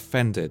were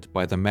offended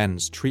by the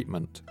men's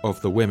treatment of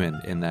the women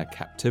in their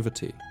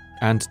captivity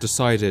and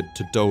decided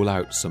to dole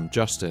out some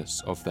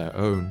justice of their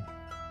own.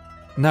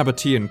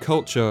 Nabatean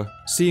culture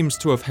seems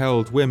to have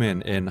held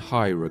women in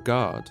high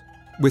regard,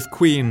 with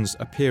queens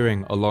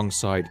appearing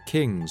alongside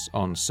kings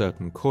on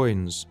certain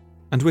coins,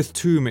 and with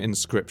tomb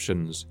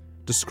inscriptions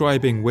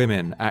describing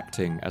women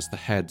acting as the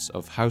heads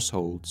of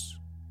households.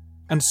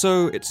 And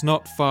so it's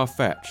not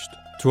far-fetched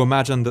to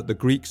imagine that the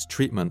Greeks'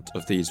 treatment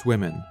of these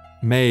women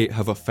may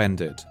have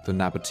offended the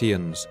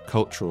Nabateans'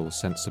 cultural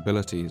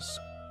sensibilities.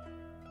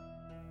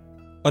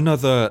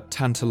 Another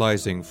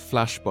tantalizing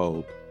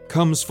flashbulb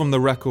comes from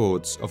the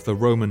records of the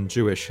Roman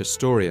Jewish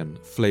historian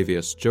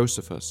Flavius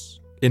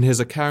Josephus in his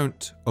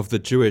account of the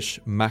Jewish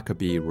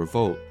Maccabee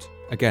revolt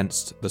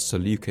against the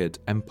Seleucid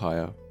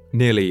Empire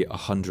nearly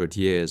 100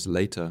 years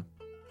later.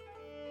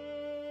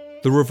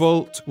 The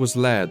revolt was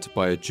led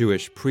by a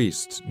Jewish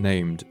priest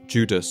named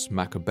Judas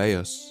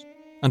Maccabeus,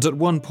 and at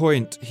one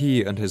point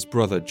he and his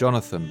brother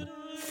Jonathan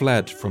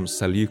fled from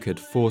Seleucid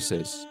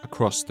forces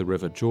across the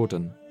river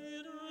Jordan.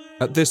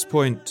 At this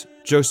point,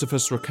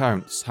 Josephus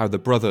recounts how the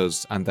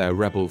brothers and their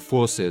rebel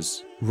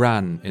forces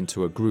ran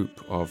into a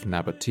group of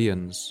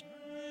Nabateans.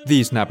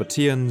 These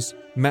Nabateans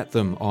met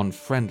them on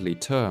friendly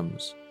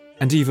terms,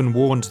 and even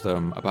warned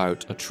them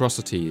about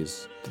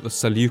atrocities that the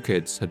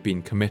Seleucids had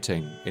been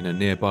committing in a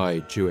nearby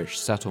Jewish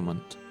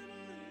settlement.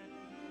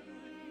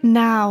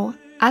 Now,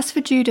 as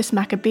for Judas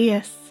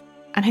Maccabeus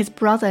and his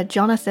brother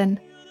Jonathan,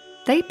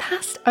 they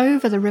passed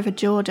over the river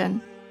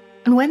Jordan,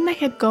 and when they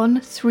had gone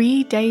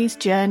 3 days'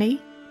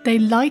 journey, they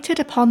lighted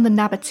upon the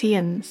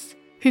Nabateans,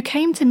 who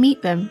came to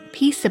meet them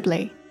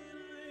peaceably,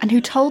 and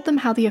who told them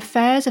how the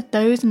affairs of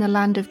those in the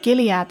land of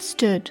Gilead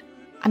stood,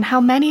 and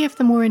how many of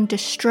them were in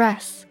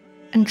distress,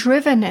 and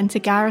driven into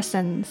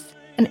garrisons,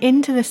 and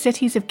into the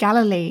cities of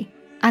Galilee,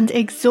 and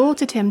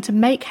exhorted him to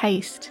make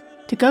haste,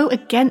 to go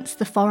against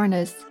the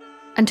foreigners,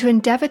 and to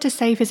endeavour to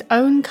save his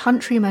own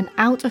countrymen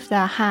out of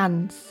their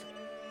hands.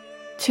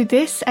 To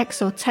this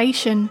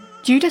exhortation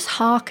Judas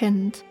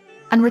hearkened,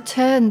 and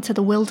returned to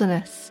the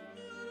wilderness,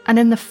 and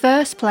in the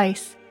first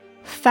place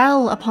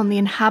fell upon the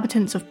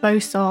inhabitants of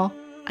Bosor,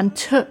 and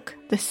took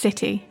the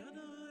city.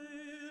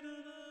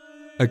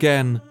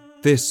 Again,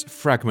 this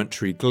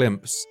fragmentary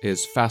glimpse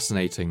is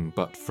fascinating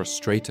but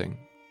frustrating.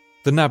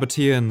 The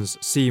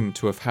Nabateans seem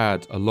to have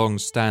had a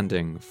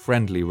long-standing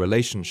friendly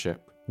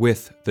relationship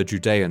with the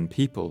Judean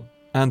people,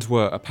 and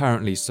were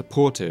apparently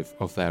supportive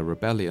of their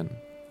rebellion.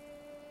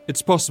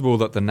 It's possible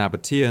that the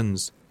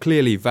Nabateans,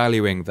 clearly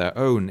valuing their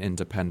own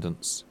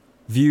independence,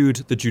 viewed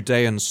the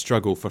Judean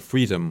struggle for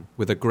freedom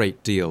with a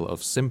great deal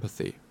of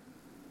sympathy.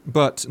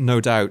 But no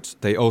doubt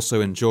they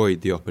also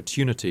enjoyed the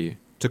opportunity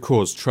to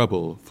cause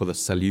trouble for the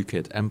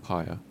Seleucid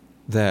Empire,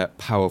 their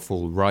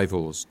powerful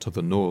rivals to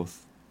the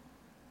north.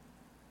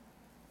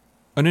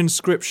 An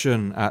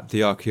inscription at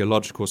the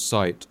archaeological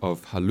site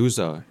of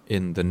Haluza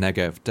in the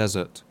Negev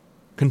desert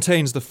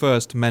contains the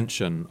first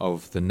mention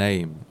of the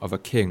name of a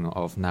king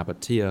of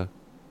Nabatea.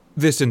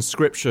 This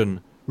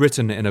inscription,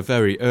 written in a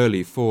very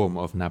early form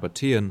of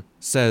Nabatean,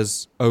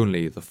 says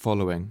only the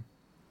following.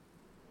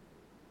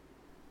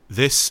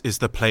 This is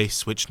the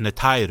place which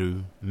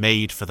Netairu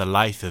made for the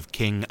life of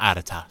King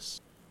Aretas,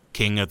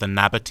 king of the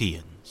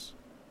Nabateans.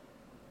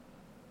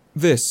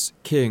 This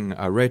King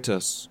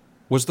Aretas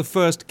was the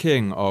first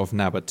king of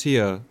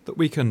Nabatea that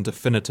we can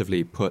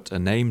definitively put a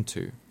name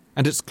to,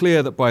 and it's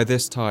clear that by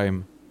this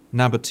time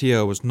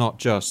Nabatea was not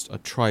just a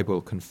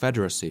tribal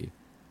confederacy,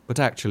 but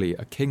actually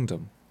a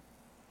kingdom.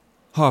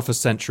 Half a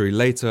century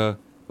later,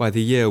 by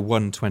the year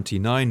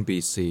 129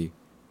 BC,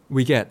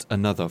 we get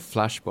another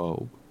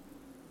flashbulb,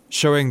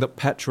 showing that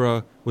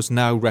Petra was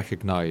now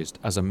recognized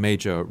as a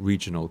major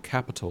regional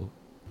capital.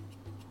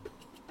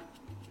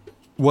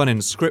 One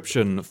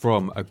inscription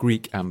from a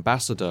Greek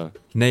ambassador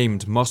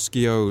named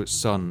Moschio,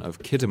 son of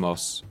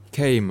Kidimos,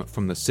 came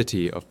from the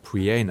city of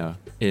Priena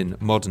in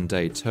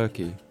modern-day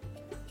Turkey.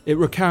 It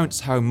recounts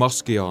how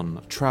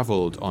Moschyon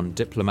travelled on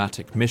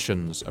diplomatic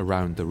missions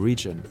around the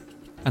region,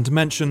 and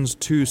mentions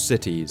 2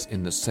 cities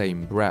in the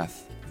same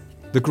breath,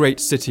 the great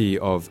city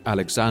of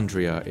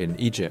Alexandria in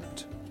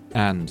Egypt,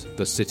 and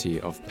the city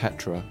of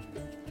Petra.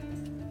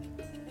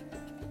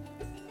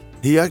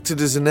 He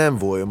acted as an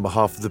envoy on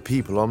behalf of the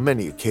people on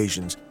many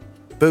occasions,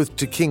 both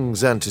to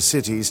kings and to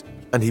cities,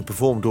 and he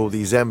performed all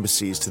these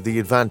embassies to the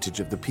advantage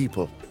of the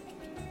people.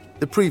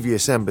 The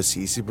previous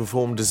embassies he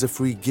performed as a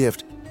free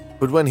gift,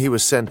 but when he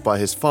was sent by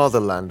his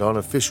fatherland on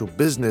official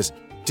business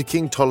to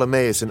King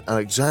Ptolemaeus in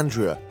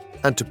Alexandria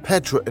and to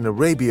Petra in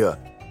Arabia,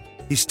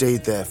 he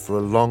stayed there for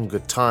a longer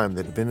time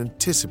than had been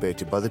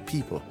anticipated by the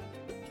people.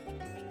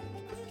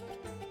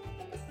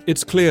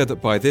 It's clear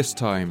that by this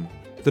time,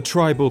 the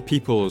tribal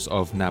peoples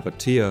of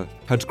Nabatea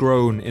had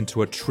grown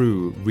into a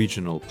true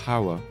regional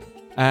power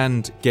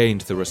and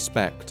gained the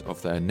respect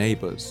of their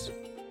neighbours.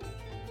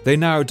 They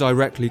now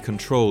directly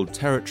controlled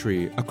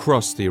territory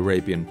across the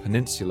Arabian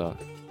Peninsula,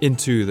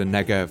 into the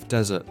Negev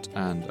desert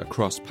and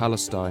across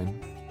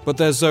Palestine, but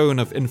their zone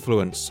of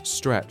influence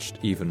stretched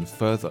even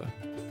further.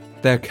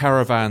 Their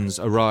caravans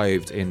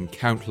arrived in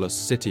countless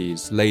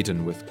cities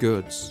laden with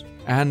goods,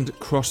 and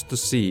crossed the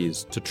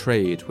seas to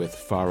trade with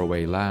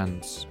faraway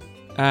lands.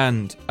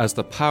 And as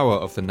the power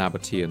of the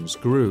Nabateans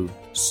grew,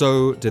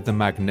 so did the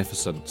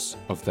magnificence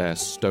of their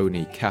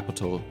stony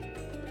capital.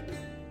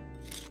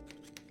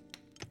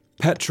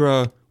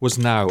 Petra was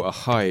now a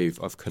hive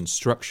of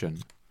construction,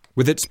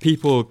 with its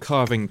people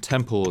carving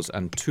temples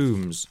and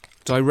tombs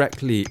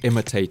directly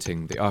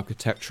imitating the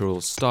architectural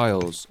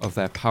styles of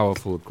their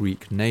powerful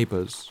Greek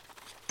neighbours.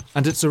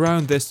 And it's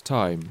around this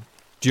time,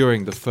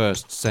 during the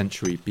 1st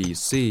century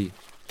BC,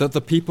 that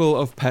the people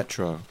of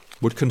Petra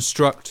would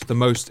construct the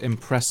most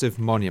impressive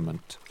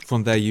monument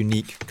from their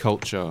unique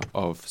culture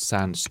of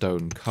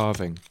sandstone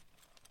carving.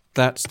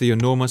 That's the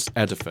enormous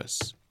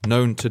edifice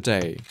known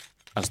today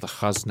as the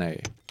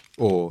Chazne,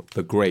 or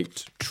the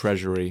Great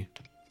Treasury.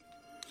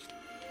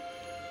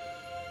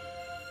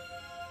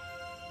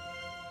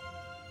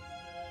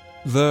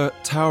 The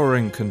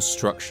towering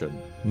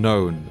construction,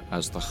 known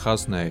as the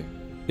Chazne,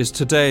 is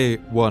today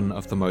one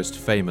of the most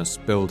famous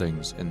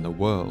buildings in the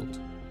world.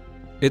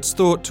 It's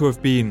thought to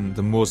have been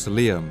the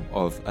mausoleum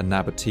of a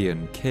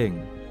Nabatean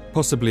king,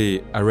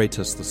 possibly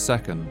Aretas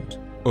II,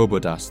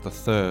 Obodas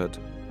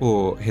III,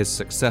 or his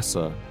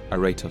successor,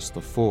 Aretas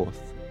IV.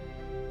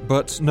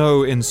 But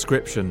no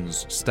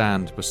inscriptions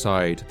stand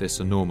beside this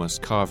enormous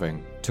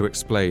carving to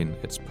explain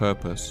its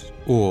purpose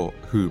or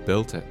who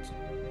built it.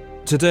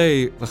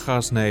 Today, the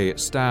Chasneh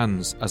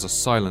stands as a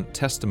silent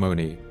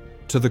testimony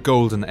to the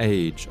golden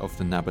age of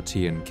the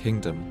Nabatean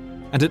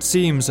kingdom, and it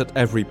seems at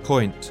every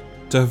point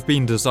to have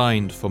been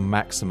designed for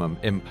maximum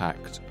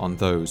impact on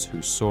those who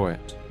saw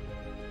it.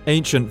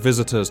 Ancient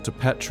visitors to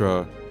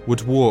Petra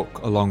would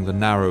walk along the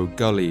narrow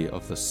gully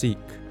of the Sikh,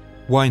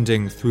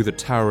 winding through the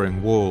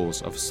towering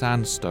walls of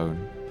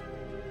sandstone,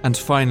 and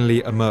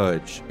finally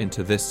emerge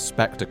into this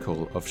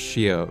spectacle of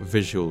sheer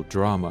visual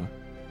drama.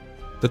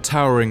 The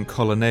towering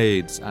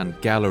colonnades and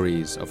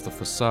galleries of the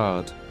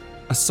facade,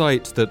 a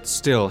sight that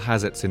still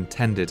has its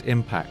intended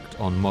impact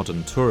on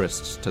modern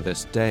tourists to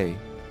this day,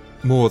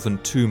 more than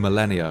 2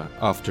 millennia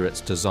after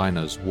its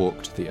designers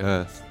walked the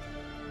earth.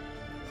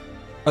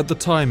 At the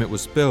time it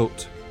was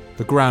built,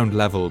 the ground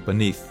level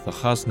beneath the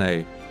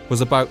Chasneh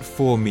was about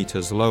 4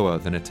 meters lower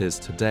than it is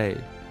today,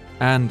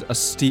 and a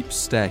steep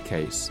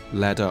staircase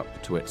led up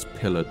to its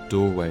pillared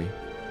doorway.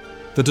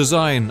 The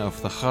design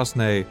of the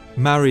Chasneh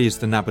marries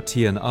the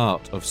Nabatean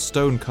art of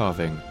stone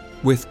carving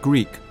with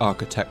Greek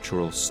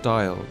architectural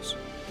styles,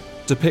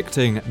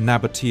 depicting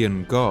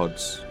Nabatean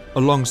gods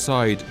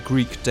alongside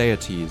Greek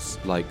deities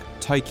like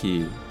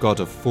Tyche, god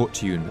of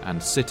fortune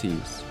and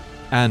cities,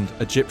 and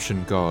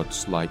Egyptian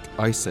gods like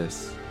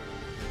Isis.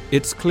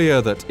 It's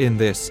clear that in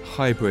this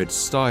hybrid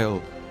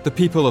style, the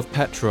people of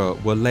Petra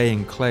were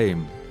laying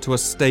claim to a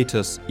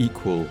status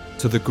equal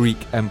to the Greek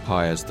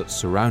empires that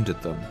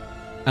surrounded them,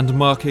 and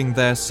marking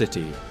their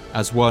city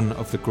as one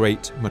of the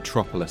great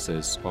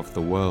metropolises of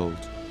the world.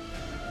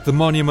 The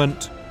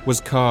monument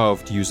was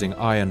carved using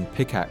iron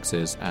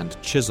pickaxes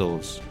and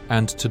chisels,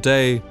 and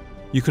today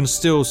you can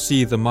still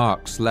see the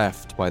marks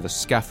left by the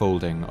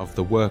scaffolding of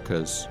the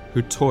workers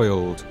who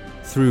toiled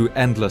through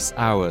endless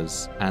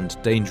hours and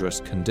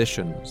dangerous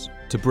conditions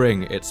to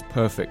bring its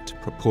perfect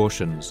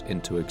proportions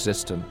into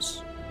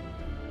existence.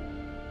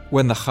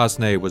 When the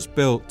Chasneh was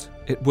built,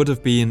 it would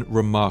have been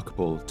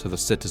remarkable to the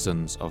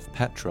citizens of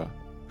Petra,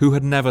 who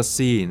had never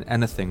seen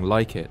anything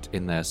like it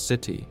in their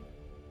city.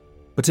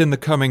 But in the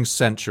coming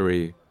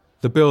century,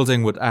 the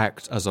building would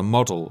act as a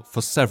model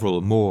for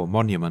several more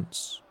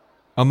monuments.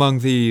 Among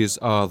these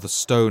are the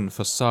stone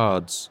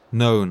facades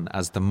known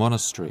as the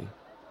monastery,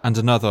 and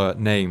another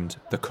named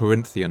the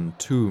Corinthian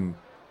tomb,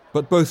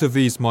 but both of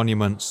these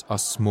monuments are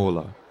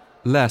smaller,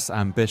 less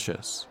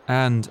ambitious,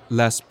 and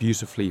less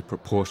beautifully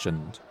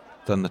proportioned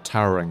than the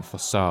towering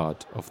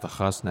facade of the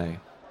Chasneh.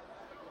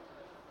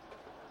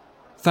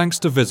 Thanks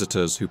to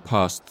visitors who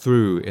passed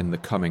through in the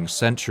coming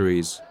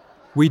centuries,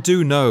 we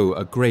do know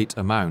a great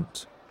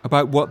amount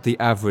about what the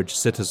average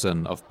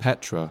citizen of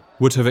Petra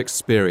would have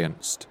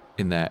experienced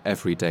in their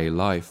everyday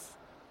life.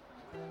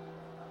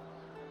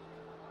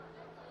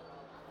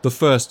 The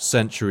 1st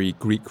century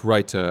Greek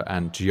writer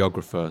and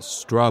geographer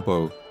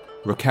Strabo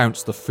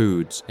recounts the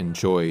foods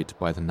enjoyed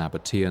by the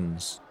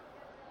Nabateans.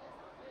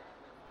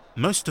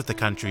 Most of the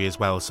country is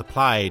well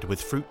supplied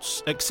with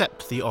fruits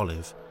except the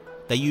olive.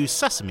 They use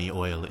sesame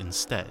oil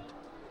instead.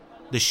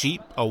 The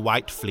sheep are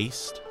white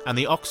fleeced and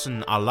the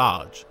oxen are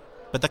large,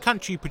 but the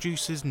country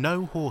produces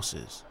no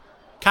horses.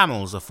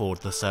 Camels afford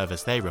the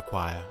service they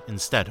require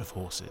instead of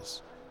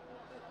horses.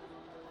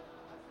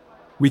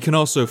 We can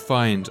also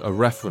find a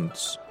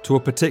reference to a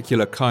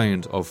particular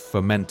kind of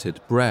fermented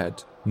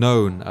bread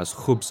known as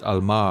khubz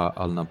al-ma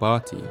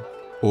al-nabati,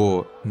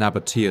 or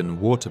Nabatean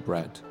water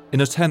bread,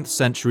 in a 10th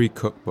century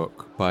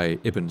cookbook by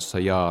Ibn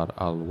Sayyar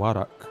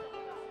al-Waraq.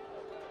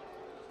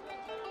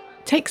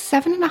 Take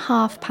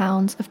 7.5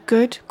 pounds of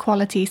good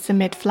quality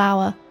samid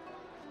flour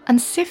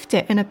and sift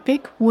it in a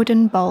big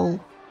wooden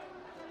bowl.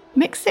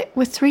 Mix it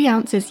with 3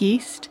 ounces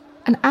yeast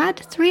and add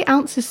 3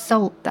 ounces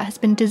salt that has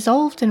been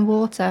dissolved in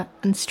water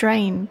and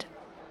strained.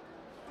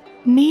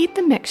 Knead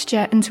the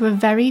mixture into a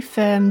very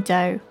firm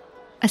dough,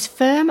 as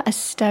firm as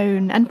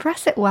stone, and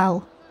press it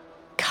well.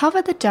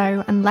 Cover the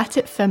dough and let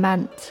it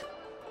ferment.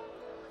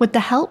 With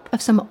the help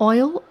of some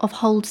oil of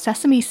whole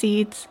sesame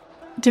seeds,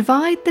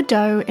 divide the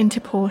dough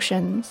into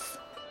portions.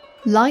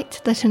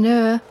 Light the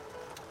tanur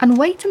and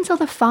wait until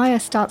the fire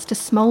starts to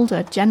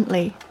smoulder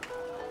gently.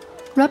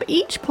 Rub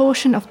each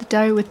portion of the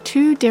dough with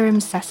 2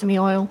 dirhams sesame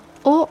oil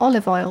or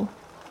olive oil.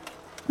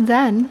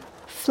 Then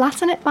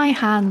flatten it by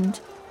hand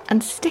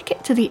and stick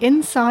it to the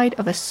inside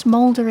of a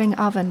smouldering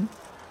oven.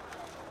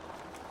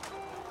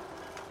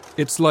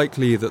 It's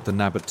likely that the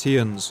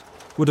Nabateans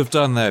would have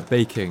done their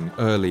baking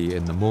early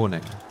in the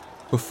morning,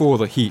 before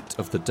the heat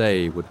of the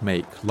day would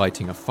make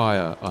lighting a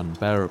fire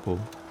unbearable.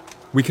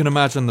 We can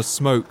imagine the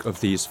smoke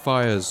of these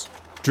fires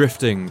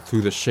drifting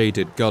through the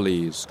shaded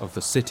gullies of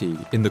the city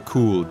in the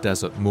cool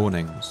desert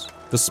mornings,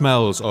 the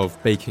smells of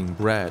baking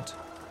bread,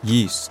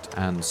 yeast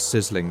and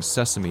sizzling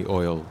sesame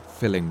oil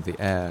filling the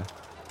air.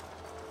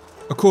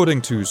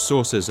 According to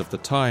sources of the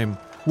time,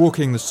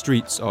 Walking the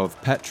streets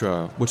of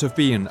Petra would have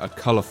been a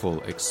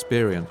colourful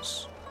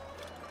experience.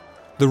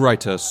 The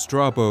writer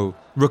Strabo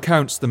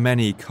recounts the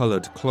many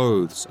coloured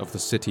clothes of the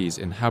city's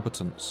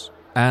inhabitants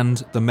and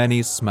the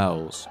many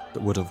smells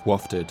that would have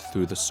wafted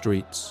through the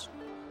streets.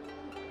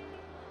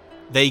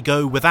 They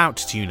go without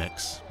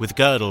tunics, with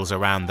girdles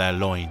around their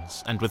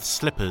loins, and with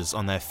slippers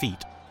on their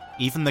feet,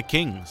 even the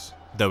kings,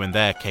 though in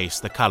their case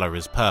the colour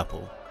is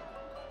purple.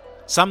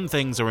 Some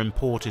things are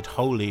imported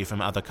wholly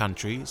from other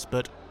countries,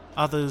 but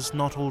others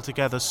not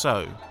altogether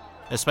so,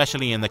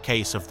 especially in the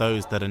case of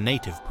those that are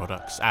native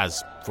products,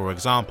 as, for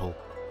example,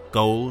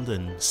 gold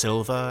and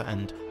silver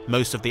and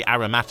most of the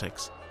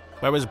aromatics,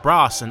 whereas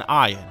brass and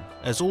iron,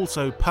 as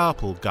also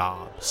purple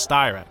garb,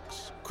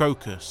 styrex,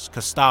 crocus,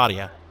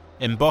 castaria,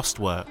 embossed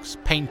works,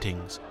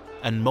 paintings,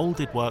 and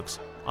moulded works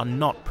are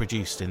not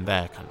produced in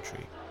their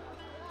country.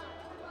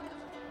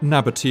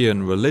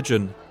 Nabatean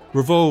religion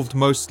revolved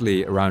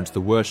mostly around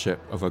the worship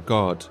of a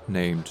god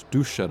named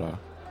Dushara,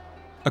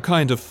 a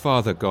kind of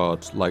father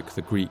god like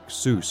the Greek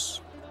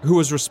Zeus, who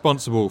was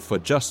responsible for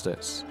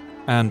justice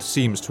and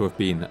seems to have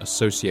been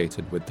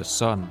associated with the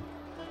sun.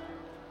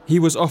 He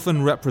was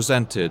often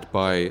represented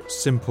by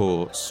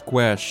simple,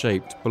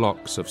 square-shaped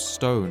blocks of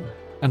stone,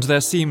 and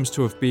there seems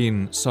to have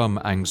been some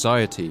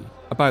anxiety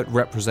about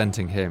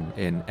representing him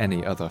in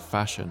any other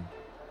fashion.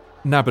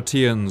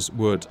 Nabateans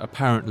would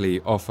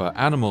apparently offer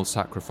animal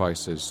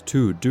sacrifices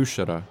to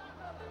Dushara,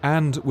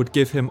 and would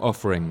give him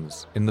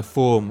offerings in the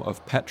form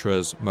of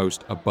Petra's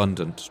most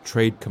abundant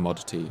trade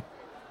commodity,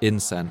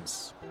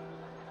 incense.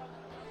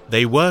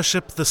 They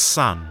worship the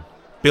sun,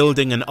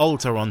 building an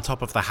altar on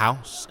top of the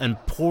house and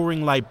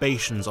pouring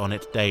libations on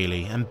it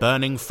daily and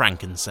burning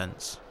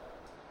frankincense.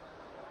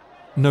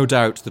 No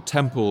doubt the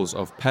temples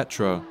of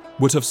Petra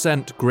would have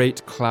sent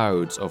great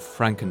clouds of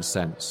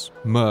frankincense,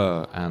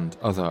 myrrh, and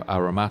other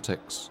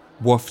aromatics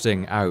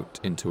wafting out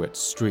into its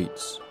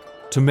streets,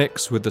 to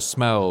mix with the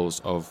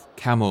smells of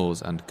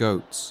camels and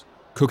goats,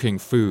 cooking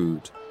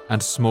food,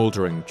 and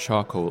smouldering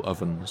charcoal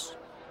ovens.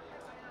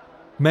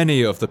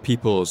 Many of the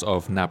peoples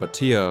of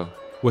Nabatea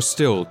were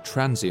still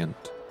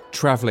transient,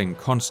 travelling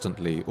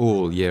constantly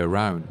all year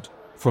round,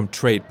 from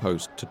trade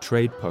post to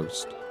trade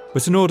post.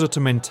 But in order to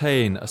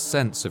maintain a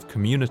sense of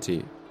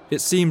community,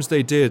 it seems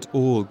they did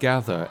all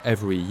gather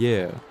every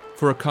year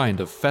for a kind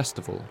of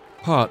festival,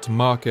 part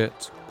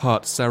market,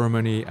 part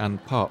ceremony,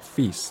 and part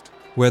feast,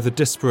 where the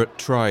disparate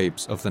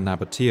tribes of the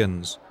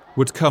Nabateans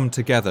would come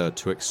together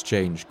to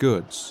exchange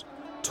goods,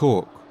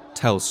 talk,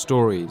 tell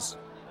stories,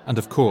 and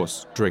of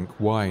course drink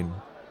wine.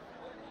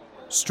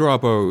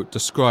 Strabo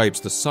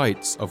describes the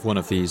sights of one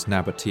of these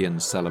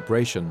Nabatean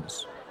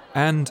celebrations,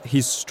 and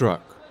he's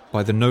struck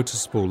by the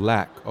noticeable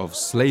lack of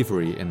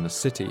slavery in the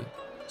city,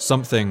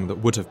 something that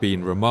would have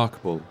been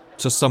remarkable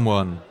to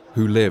someone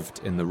who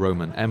lived in the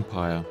Roman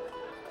Empire.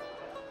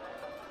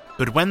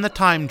 But when the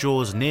time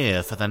draws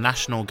near for the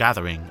national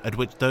gathering at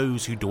which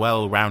those who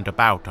dwell round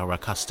about are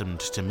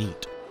accustomed to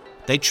meet,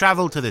 they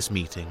travel to this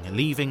meeting,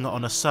 leaving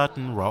on a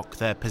certain rock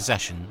their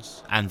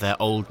possessions and their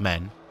old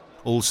men,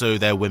 also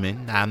their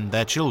women and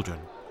their children.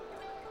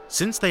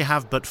 Since they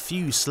have but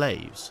few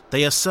slaves,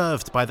 they are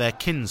served by their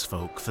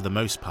kinsfolk for the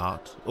most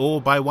part,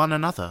 or by one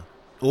another,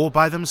 or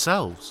by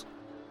themselves,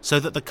 so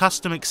that the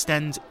custom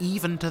extends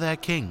even to their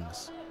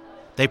kings.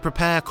 They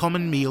prepare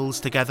common meals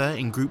together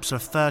in groups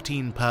of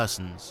 13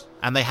 persons,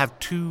 and they have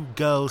 2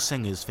 girl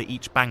singers for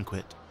each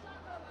banquet.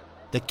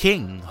 The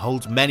king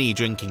holds many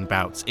drinking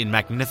bouts in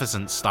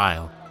magnificent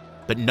style,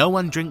 but no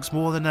one drinks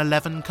more than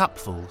 11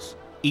 cupfuls,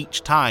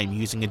 each time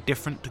using a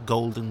different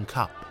golden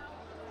cup.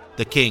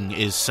 The king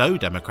is so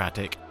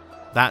democratic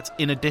that,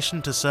 in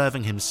addition to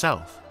serving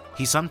himself,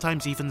 he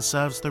sometimes even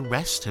serves the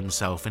rest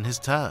himself in his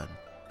turn.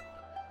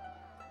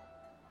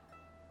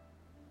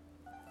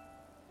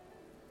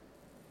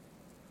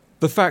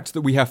 The fact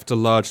that we have to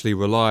largely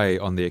rely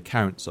on the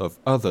accounts of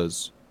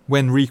others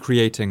when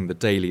recreating the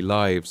daily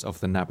lives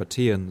of the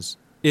Nabateans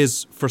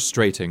is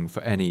frustrating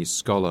for any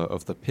scholar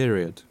of the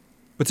period.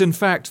 But in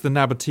fact, the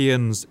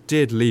Nabateans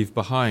did leave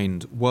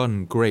behind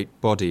one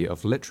great body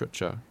of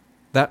literature.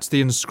 That's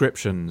the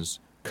inscriptions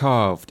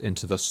carved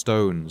into the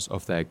stones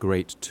of their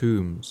great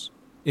tombs,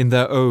 in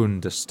their own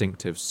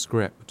distinctive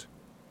script.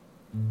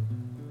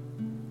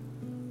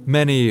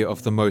 Many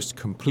of the most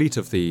complete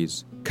of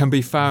these can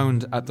be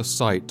found at the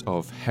site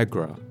of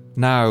Hegra,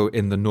 now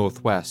in the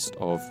northwest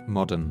of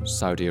modern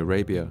Saudi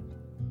Arabia.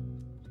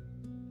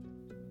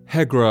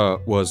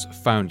 Hegra was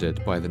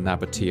founded by the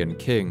Nabatean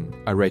king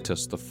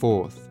Aretas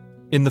IV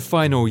in the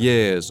final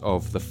years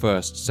of the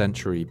 1st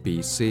century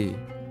BC,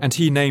 and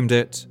he named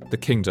it the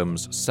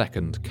kingdom's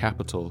second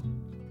capital.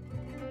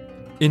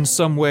 In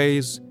some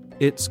ways,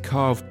 its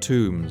carved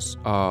tombs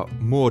are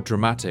more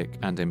dramatic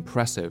and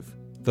impressive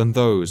than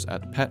those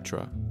at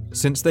Petra,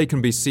 since they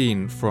can be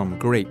seen from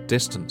great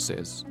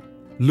distances,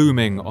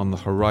 looming on the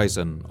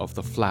horizon of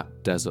the flat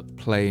desert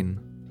plain.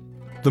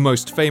 The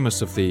most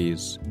famous of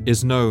these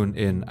is known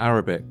in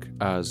Arabic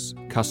as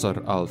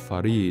Qasr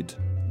al-Farid,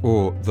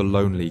 or the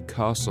Lonely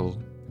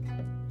Castle.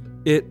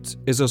 It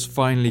is as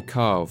finely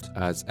carved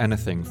as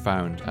anything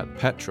found at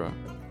Petra,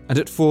 and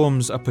it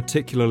forms a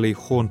particularly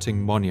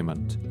haunting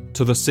monument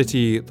to the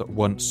city that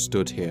once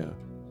stood here,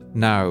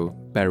 now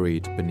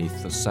buried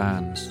beneath the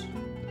sands.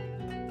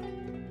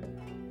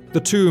 The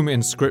tomb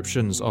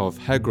inscriptions of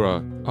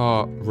Hegra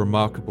are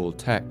remarkable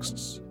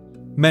texts.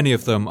 Many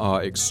of them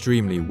are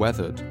extremely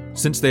weathered,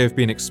 since they have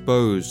been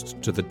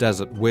exposed to the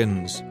desert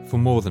winds for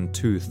more than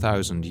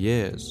 2,000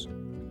 years.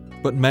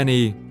 But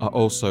many are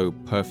also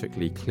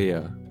perfectly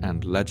clear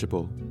and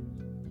legible.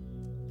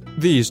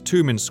 These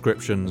tomb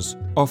inscriptions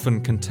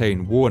often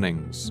contain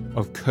warnings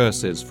of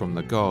curses from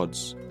the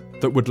gods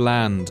that would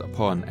land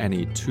upon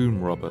any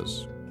tomb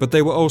robbers, but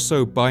they were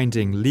also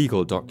binding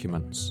legal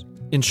documents,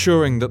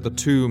 ensuring that the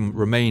tomb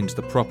remained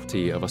the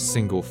property of a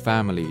single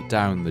family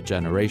down the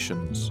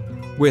generations,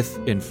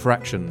 with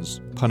infractions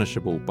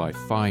punishable by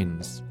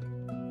fines.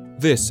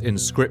 This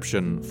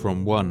inscription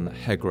from one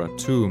Hegra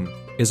tomb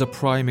is a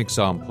prime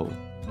example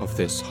of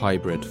this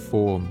hybrid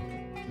form.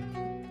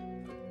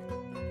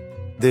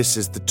 This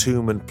is the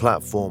tomb and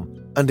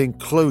platform and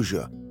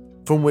enclosure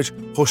from which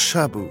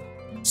Hoshabu,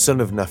 son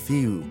of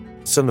Nafiu,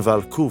 son of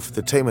Al-Kuf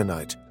the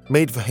Temanite,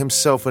 made for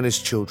himself and his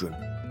children,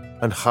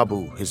 and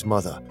Habu his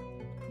mother,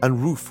 and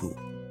Rufu,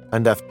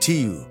 and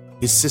Aftiu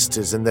his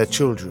sisters and their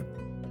children.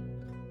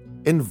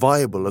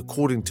 Inviolable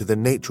according to the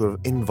nature of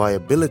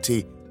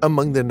inviolability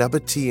among the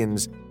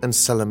Nabateans and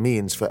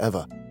Salameans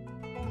forever,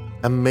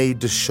 and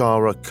made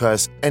Dashara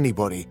curse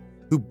anybody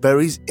who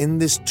buries in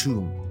this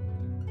tomb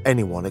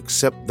anyone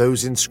except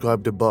those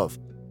inscribed above,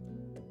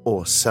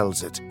 or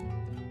sells it,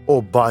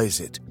 or buys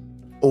it,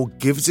 or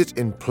gives it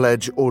in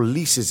pledge, or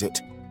leases it,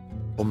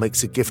 or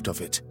makes a gift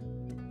of it,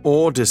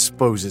 or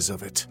disposes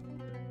of it.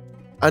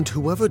 And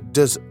whoever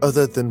does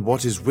other than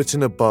what is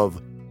written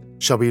above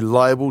shall be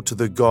liable to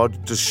the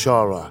god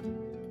Dashara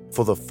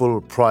for the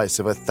full price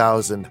of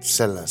 1,000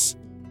 sellers,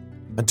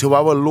 and to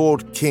our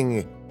Lord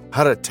King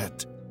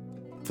Haratet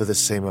for the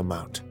same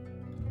amount.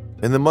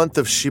 In the month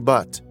of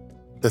Shibat,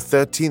 the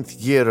 13th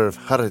year of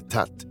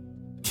Haratat,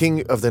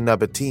 king of the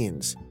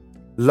Nabateans,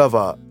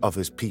 lover of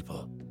his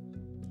people.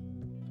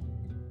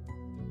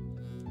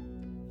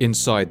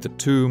 Inside the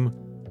tomb,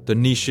 the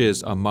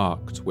niches are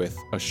marked with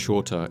a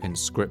shorter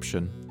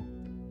inscription.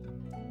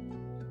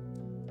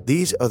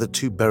 These are the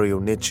two burial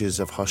niches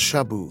of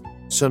Hoshabu,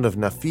 son of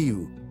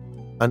Nafiu,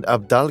 and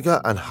Abdalga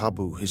and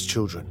Habu, his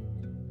children.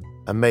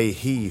 And may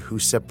he who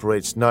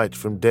separates night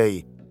from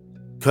day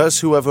curse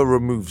whoever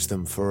removes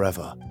them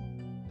forever.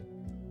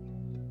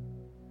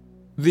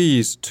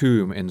 These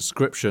tomb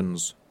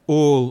inscriptions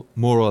all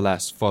more or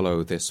less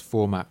follow this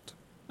format,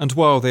 and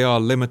while they are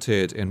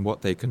limited in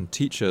what they can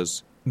teach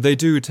us, they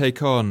do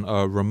take on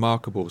a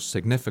remarkable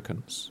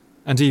significance,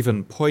 and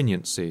even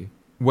poignancy,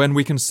 when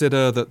we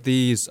consider that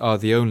these are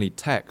the only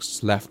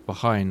texts left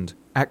behind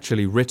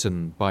actually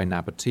written by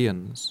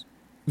Nabateans.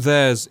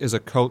 Theirs is a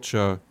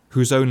culture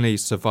whose only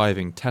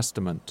surviving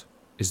testament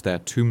is their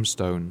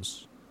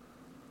tombstones.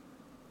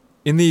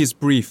 In these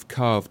brief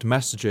carved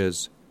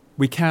messages,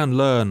 we can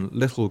learn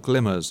little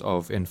glimmers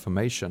of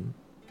information.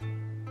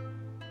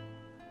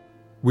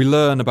 We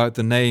learn about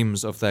the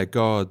names of their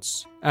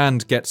gods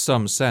and get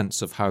some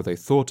sense of how they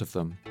thought of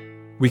them.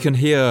 We can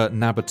hear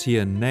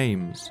Nabatean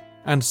names,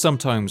 and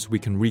sometimes we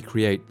can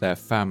recreate their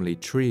family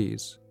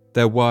trees,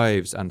 their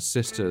wives and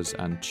sisters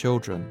and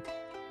children.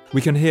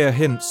 We can hear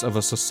hints of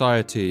a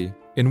society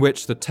in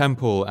which the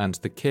temple and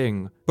the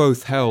king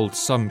both held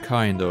some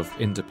kind of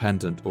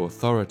independent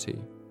authority,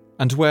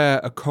 and where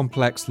a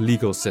complex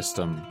legal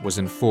system was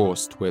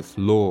enforced with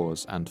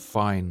laws and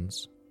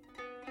fines.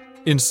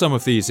 In some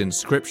of these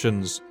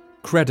inscriptions,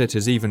 credit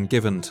is even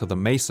given to the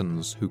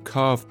masons who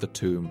carved the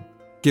tomb,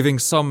 giving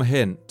some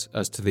hint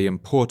as to the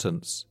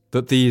importance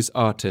that these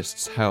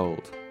artists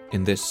held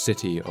in this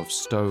city of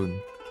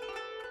stone.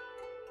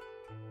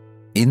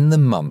 In the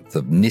month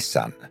of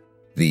Nisan,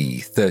 the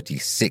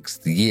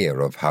 36th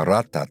year of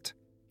Haratat,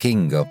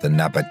 king of the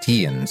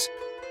Nabateans,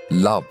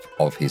 love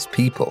of his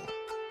people,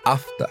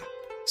 Afta,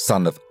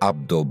 son of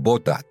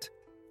Abdo-Bodat,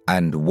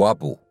 and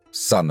Wabu,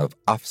 son of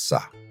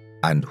Afsa,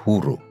 and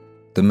Huru,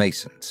 the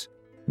masons,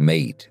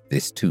 made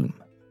this tomb.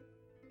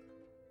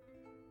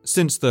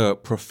 Since the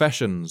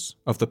professions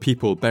of the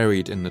people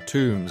buried in the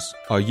tombs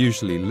are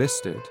usually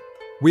listed,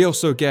 we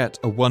also get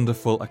a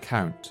wonderful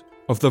account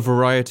of the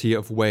variety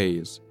of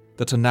ways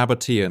that a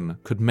Nabatean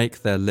could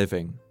make their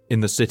living in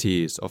the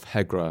cities of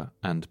Hegra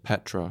and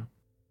Petra.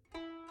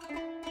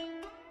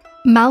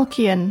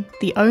 Malkian,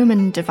 the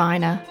omen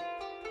diviner.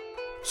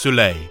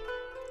 Sulay,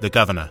 the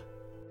governor.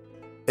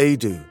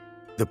 Adu,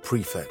 the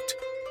prefect.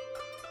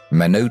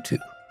 Manotu,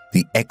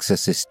 the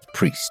exorcist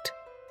priest.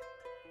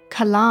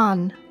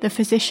 Kalan, the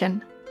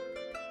physician.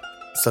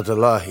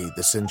 Sadalahi,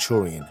 the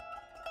centurion.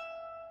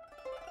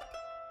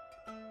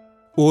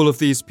 All of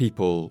these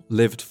people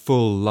lived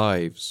full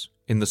lives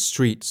in the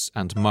streets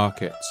and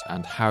markets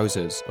and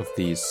houses of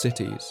these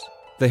cities.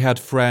 They had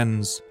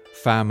friends,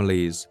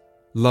 families,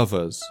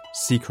 lovers,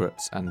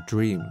 secrets and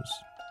dreams.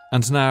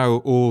 And now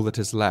all that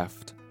is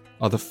left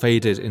are the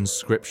faded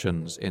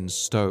inscriptions in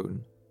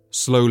stone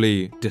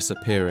slowly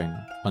disappearing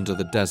under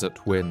the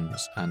desert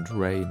winds and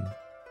rain.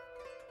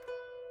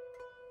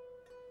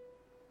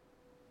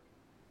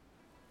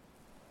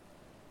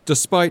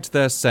 Despite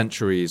their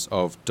centuries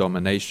of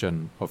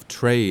domination of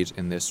trade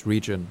in this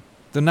region,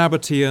 the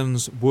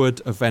Nabateans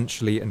would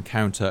eventually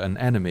encounter an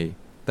enemy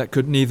that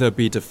could neither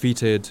be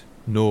defeated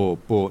nor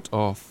bought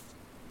off.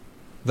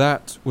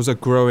 That was a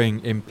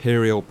growing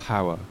imperial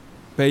power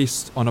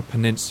based on a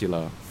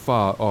peninsula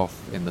far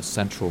off in the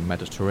central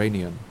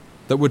Mediterranean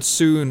that would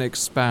soon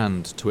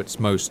expand to its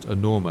most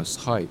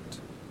enormous height,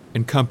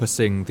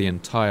 encompassing the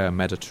entire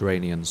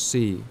Mediterranean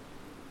Sea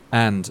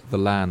and the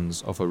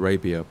lands of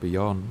Arabia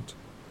beyond.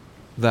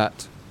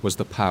 That was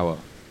the power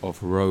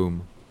of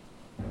Rome.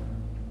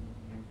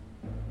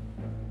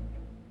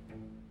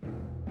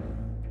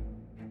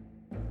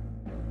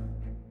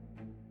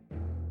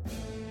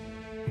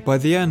 By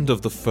the end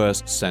of the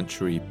 1st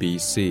century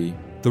BC,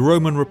 the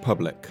Roman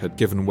Republic had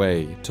given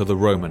way to the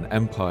Roman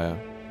Empire,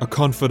 a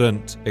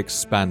confident,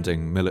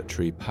 expanding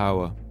military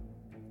power.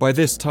 By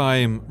this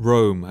time,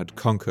 Rome had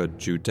conquered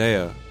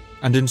Judea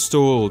and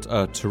installed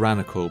a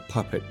tyrannical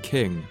puppet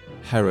king,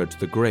 Herod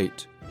the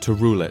Great, to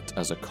rule it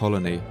as a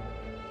colony.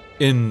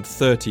 In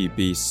 30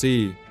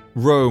 BC,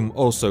 Rome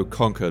also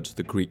conquered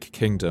the Greek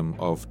kingdom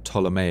of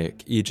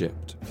Ptolemaic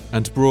Egypt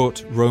and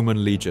brought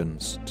Roman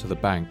legions to the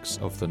banks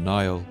of the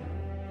Nile.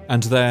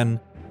 And then,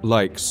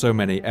 like so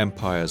many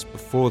empires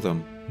before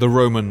them, the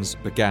Romans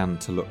began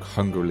to look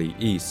hungrily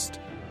east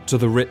to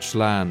the rich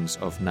lands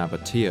of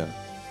Nabatea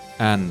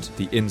and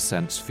the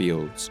incense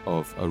fields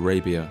of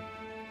Arabia.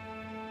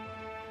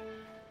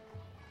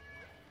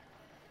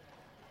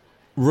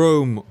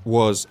 Rome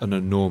was an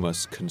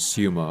enormous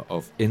consumer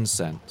of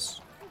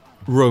incense.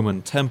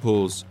 Roman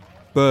temples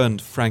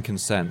burned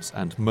frankincense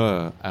and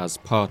myrrh as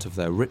part of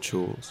their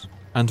rituals,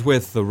 and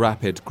with the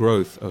rapid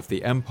growth of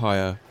the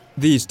empire,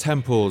 these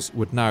temples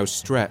would now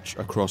stretch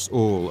across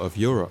all of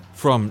Europe,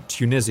 from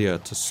Tunisia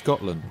to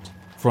Scotland,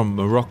 from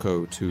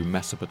Morocco to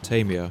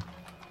Mesopotamia.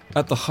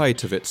 At the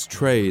height of its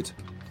trade,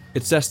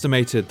 it's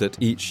estimated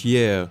that each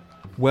year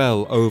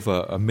well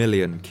over 1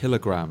 million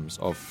kilograms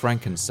of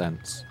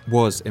frankincense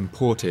was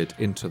imported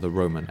into the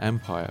Roman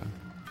Empire.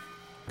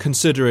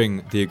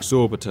 Considering the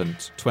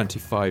exorbitant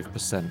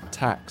 25%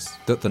 tax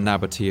that the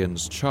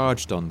Nabateans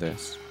charged on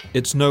this,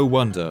 it's no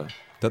wonder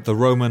that the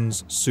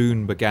Romans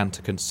soon began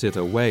to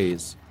consider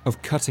ways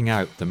of cutting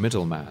out the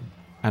middleman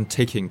and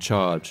taking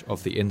charge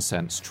of the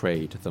incense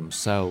trade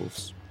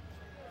themselves.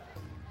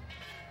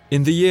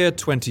 In the year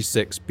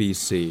 26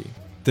 BC,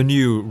 the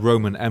new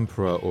Roman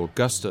Emperor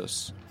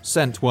Augustus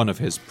sent one of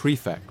his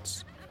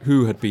prefects,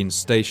 who had been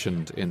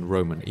stationed in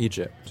Roman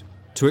Egypt,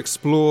 to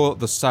explore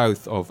the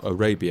south of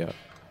Arabia,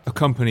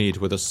 accompanied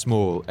with a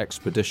small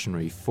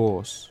expeditionary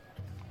force,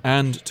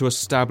 and to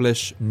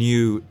establish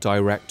new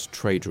direct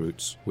trade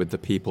routes with the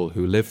people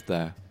who lived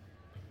there.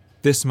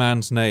 This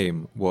man's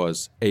name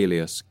was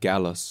Aelius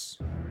Gallus.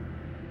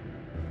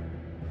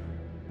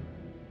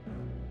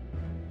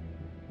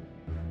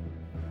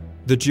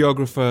 The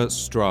geographer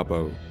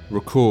Strabo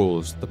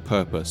recalls the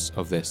purpose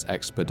of this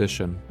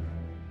expedition.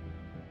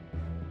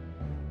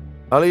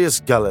 Aelius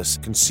Gallus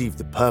conceived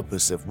the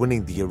purpose of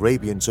winning the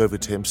Arabians over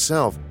to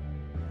himself,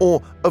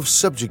 or of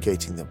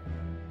subjugating them.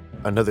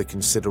 Another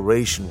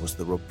consideration was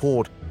the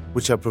report,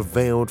 which had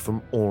prevailed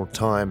from all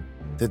time,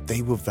 that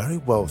they were very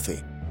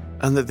wealthy,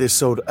 and that they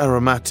sold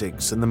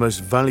aromatics and the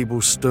most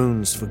valuable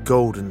stones for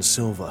gold and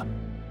silver,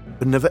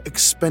 but never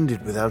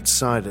expended with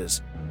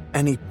outsiders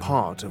any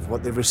part of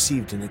what they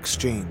received in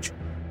exchange,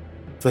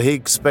 for he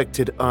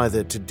expected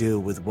either to deal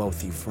with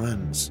wealthy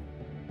friends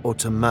or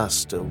to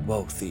master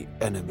wealthy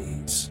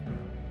enemies.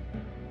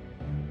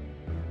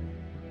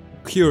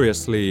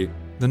 Curiously,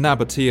 the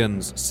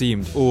Nabateans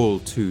seemed all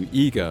too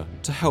eager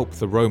to help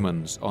the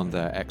Romans on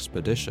their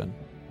expedition.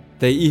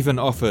 They even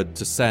offered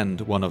to send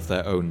one of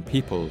their own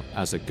people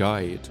as a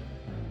guide.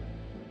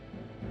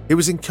 He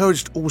was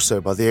encouraged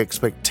also by the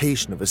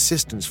expectation of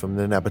assistance from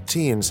the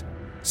Nabateans,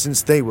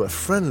 since they were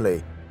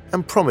friendly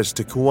and promised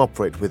to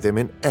cooperate with him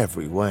in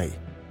every way.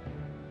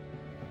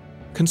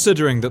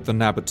 Considering that the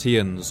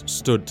Nabateans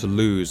stood to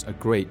lose a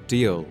great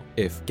deal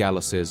if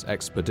Gallus's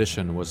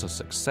expedition was a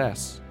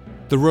success,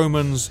 the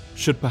Romans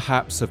should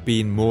perhaps have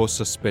been more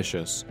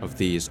suspicious of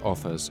these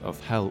offers of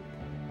help.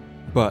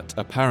 But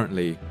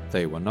apparently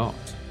they were not.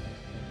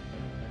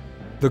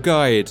 The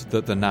guide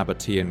that the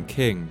Nabatean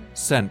king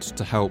sent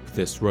to help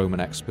this Roman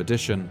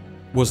expedition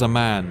was a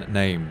man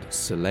named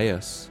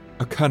Sylleus,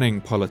 a cunning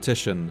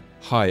politician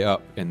high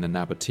up in the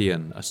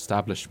Nabatean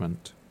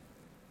establishment.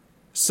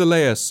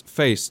 Sylleus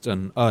faced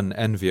an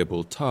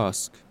unenviable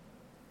task.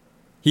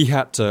 He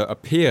had to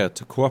appear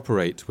to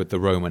cooperate with the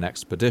Roman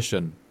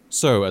expedition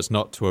so as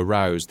not to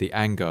arouse the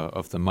anger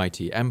of the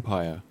mighty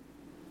empire,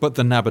 but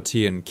the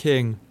Nabatean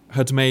king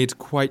had made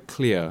quite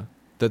clear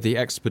that the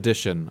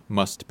expedition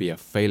must be a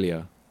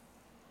failure.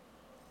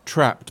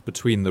 Trapped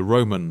between the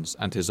Romans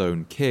and his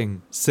own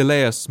king,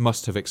 Sylleus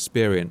must have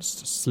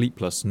experienced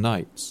sleepless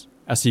nights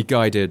as he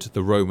guided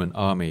the Roman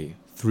army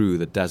through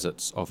the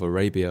deserts of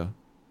Arabia.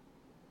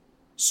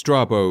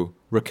 Strabo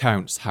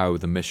recounts how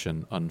the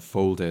mission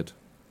unfolded.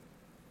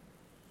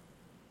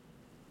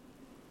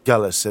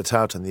 Gallus set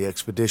out on the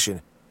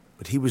expedition,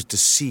 but he was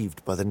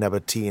deceived by the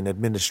Nabatean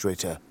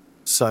administrator,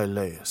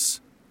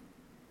 Silaeus,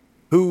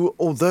 who,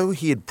 although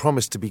he had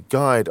promised to be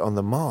guide on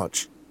the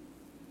march,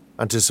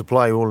 and to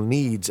supply all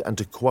needs and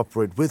to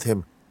cooperate with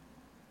him,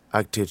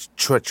 acted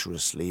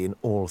treacherously in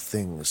all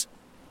things,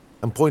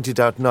 and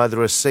pointed out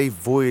neither a safe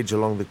voyage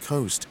along the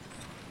coast,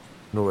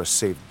 nor a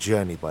safe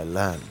journey by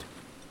land,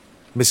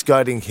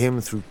 misguiding him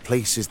through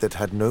places that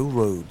had no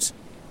roads,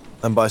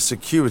 and by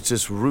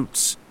circuitous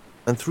routes,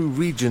 and through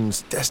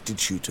regions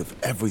destitute of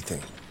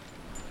everything,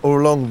 or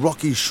along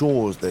rocky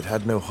shores that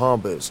had no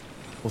harbours,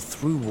 or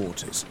through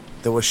waters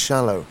that were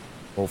shallow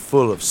or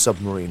full of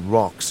submarine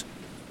rocks,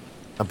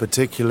 and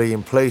particularly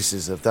in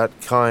places of that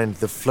kind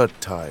the flood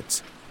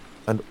tides,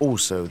 and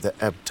also the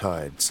ebb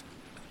tides,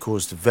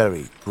 caused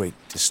very great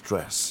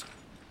distress.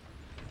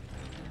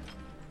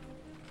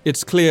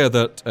 It's clear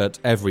that at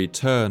every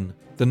turn,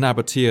 the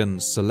Nabatean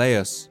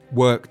Silaeus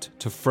worked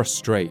to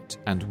frustrate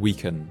and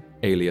weaken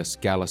Aelius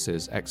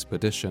Gallus's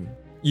expedition,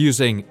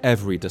 using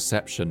every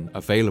deception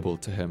available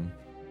to him.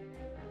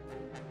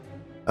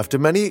 After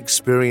many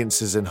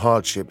experiences and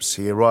hardships,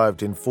 he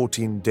arrived in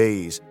 14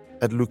 days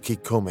at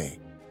Leucicome,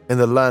 in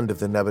the land of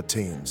the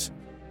Nabateans,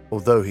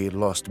 although he had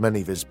lost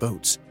many of his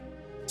boats,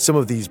 some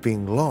of these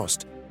being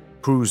lost,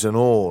 crews and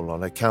all,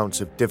 on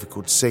account of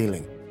difficult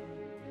sailing,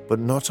 but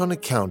not on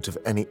account of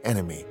any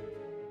enemy.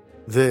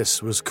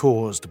 This was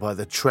caused by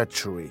the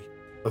treachery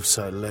of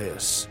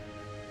Silaeus,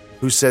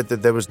 who said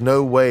that there was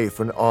no way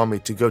for an army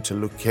to go to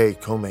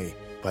Leucicome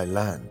by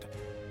land.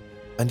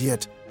 And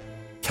yet,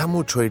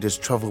 camel traders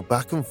travel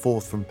back and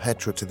forth from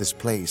Petra to this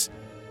place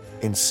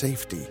in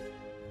safety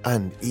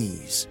and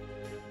ease.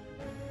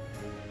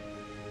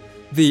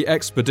 The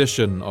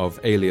expedition of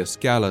Aelius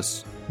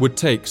Gallus would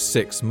take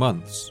 6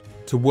 months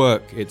to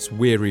work its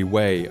weary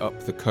way up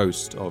the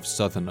coast of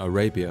southern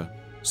Arabia,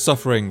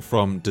 suffering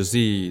from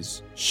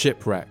disease,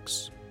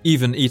 shipwrecks,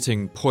 even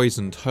eating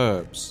poisoned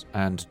herbs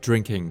and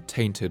drinking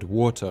tainted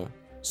water,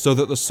 so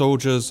that the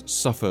soldiers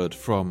suffered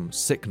from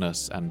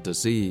sickness and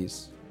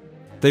disease.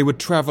 They would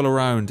travel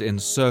around in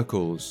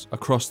circles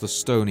across the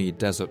stony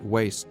desert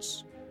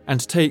wastes and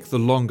take the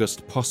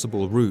longest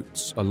possible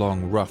routes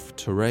along rough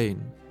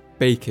terrain,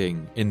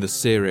 baking in the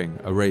searing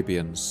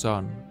Arabian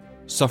sun,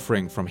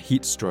 suffering from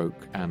heat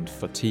stroke and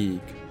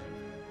fatigue.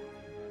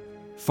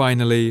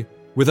 Finally,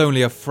 with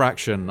only a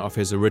fraction of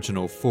his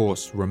original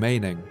force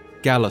remaining,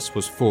 Gallus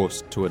was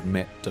forced to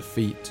admit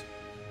defeat.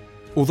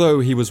 Although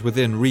he was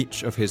within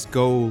reach of his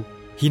goal,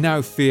 he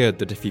now feared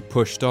that if he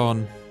pushed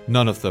on,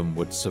 none of them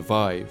would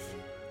survive,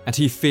 and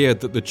he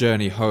feared that the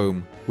journey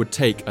home would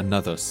take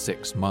another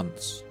 6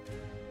 months.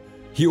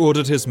 He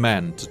ordered his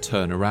men to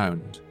turn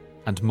around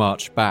and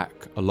march back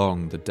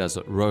along the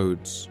desert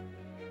roads,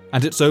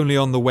 and it's only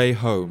on the way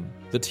home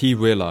that he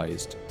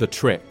realized the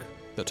trick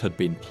that had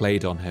been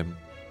played on him.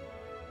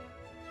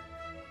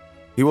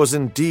 He was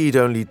indeed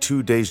only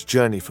 2 days'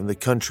 journey from the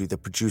country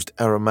that produced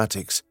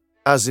aromatics,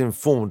 as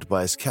informed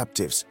by his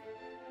captives,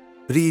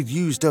 but he had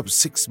used up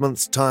 6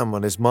 months' time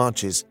on his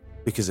marches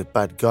because of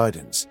bad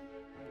guidance,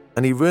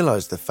 and he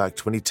realized the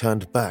fact when he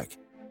turned back,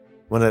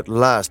 when at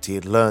last he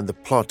had learned the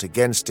plot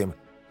against him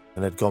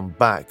and had gone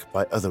back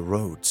by other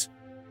roads.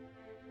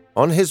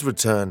 On his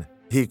return,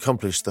 he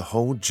accomplished the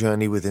whole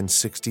journey within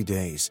 60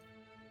 days.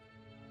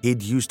 He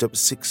had used up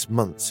 6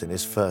 months in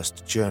his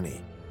first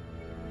journey.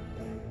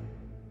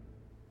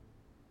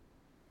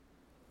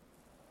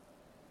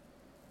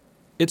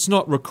 It's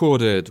not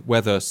recorded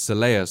whether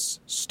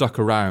Silaeus stuck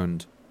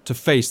around to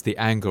face the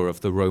anger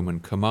of the Roman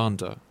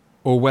commander,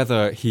 or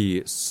whether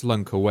he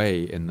slunk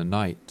away in the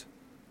night.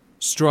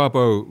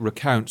 Strabo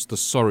recounts the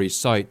sorry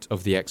sight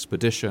of the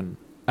expedition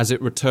as it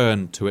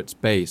returned to its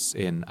base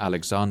in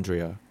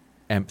Alexandria,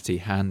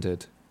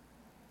 empty-handed.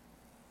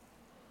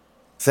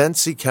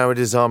 Thence he carried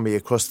his army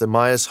across the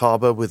Myus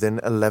harbour within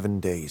 11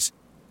 days,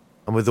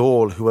 and with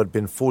all who had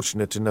been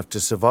fortunate enough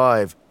to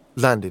survive,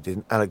 landed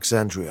in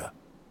Alexandria.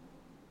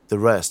 The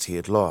rest he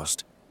had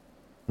lost,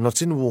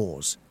 not in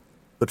wars,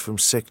 but from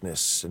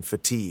sickness and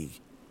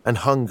fatigue, and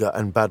hunger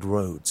and bad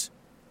roads.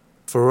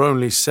 For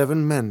only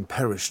 7 men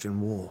perished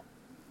in war.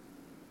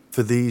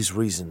 For these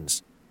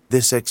reasons,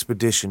 this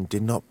expedition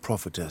did not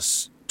profit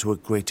us to a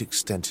great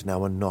extent in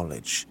our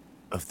knowledge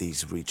of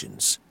these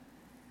regions.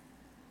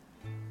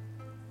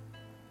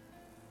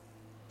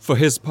 For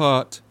his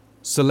part,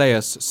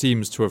 Silaeus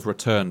seems to have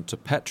returned to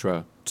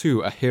Petra to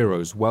a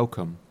hero's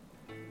welcome.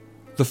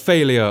 The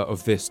failure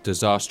of this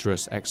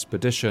disastrous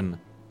expedition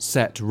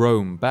set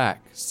Rome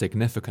back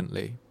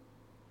significantly.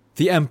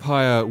 The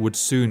empire would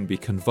soon be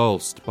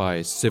convulsed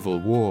by civil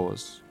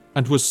wars,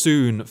 and was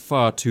soon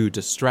far too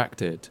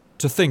distracted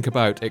to think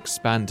about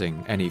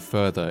expanding any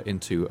further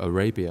into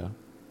Arabia.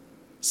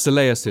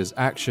 Silaeus's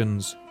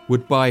actions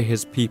would buy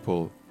his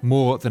people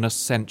more than a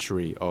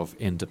century of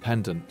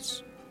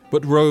independence,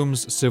 but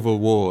Rome's civil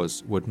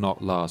wars would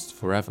not last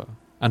forever,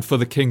 and for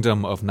the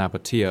kingdom of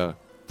Nabatea,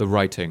 the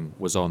writing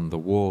was on the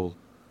wall.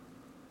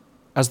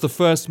 As the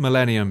first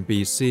millennium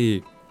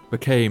BC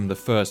became the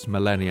first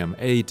millennium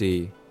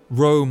AD,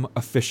 Rome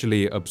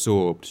officially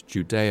absorbed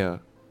Judea,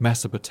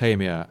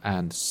 Mesopotamia,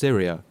 and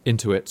Syria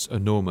into its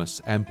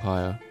enormous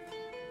empire.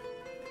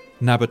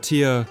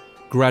 Nabatea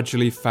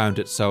gradually found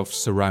itself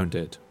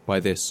surrounded by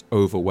this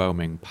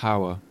overwhelming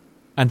power,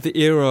 and the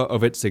era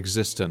of its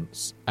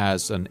existence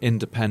as an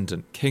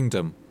independent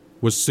kingdom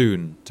was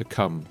soon to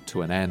come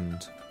to an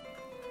end.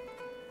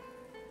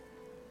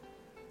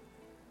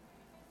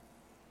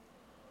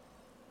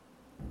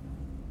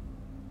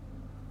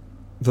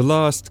 The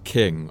last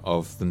king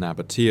of the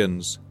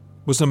Nabateans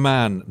was a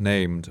man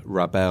named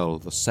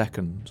Rabel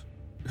II,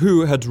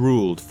 who had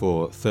ruled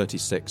for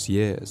 36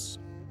 years.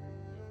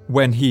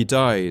 When he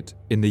died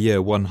in the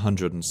year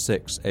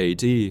 106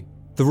 AD, the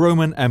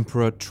Roman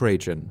Emperor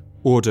Trajan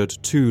ordered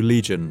 2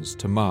 legions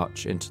to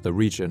march into the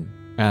region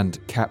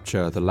and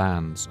capture the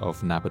lands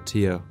of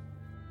Nabatea.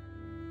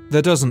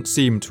 There doesn't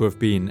seem to have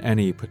been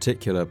any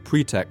particular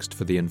pretext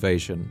for the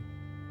invasion.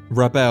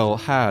 Rabel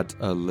had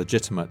a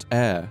legitimate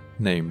heir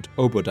named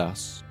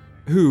Obodas,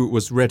 who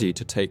was ready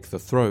to take the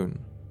throne,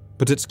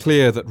 but it's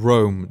clear that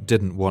Rome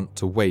didn't want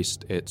to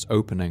waste its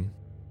opening.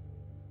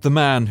 The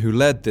man who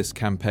led this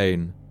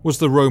campaign was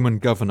the Roman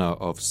governor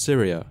of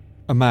Syria,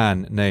 a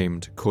man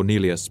named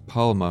Cornelius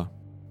Palma.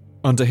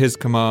 Under his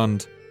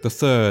command, the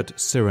 3rd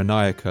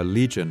Cyrenaica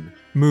Legion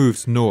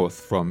moved north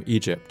from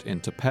Egypt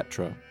into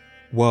Petra,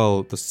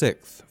 while the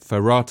 6th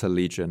Ferrata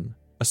Legion,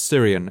 a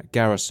Syrian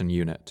garrison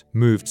unit,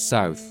 moved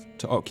south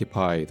to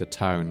occupy the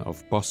town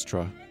of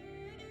Bostra.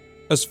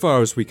 As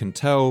far as we can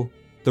tell,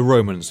 the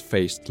Romans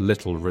faced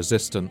little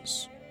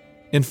resistance.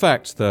 In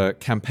fact, the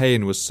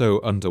campaign was so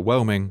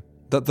underwhelming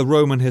that the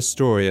Roman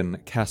historian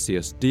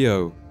Cassius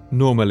Dio,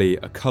 normally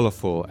a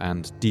colourful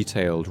and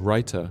detailed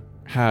writer,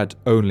 had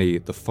only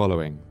the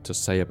following to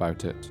say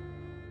about it.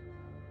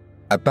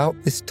 About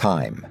this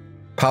time,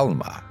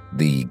 Palma,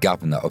 the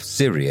governor of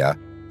Syria,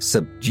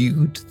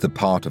 subdued the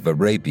part of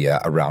Arabia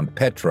around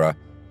Petra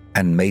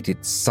and made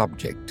it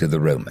subject to the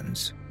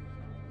Romans.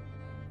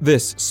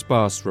 This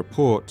sparse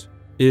report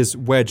is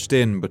wedged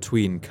in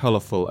between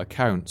colourful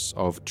accounts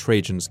of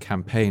Trajan's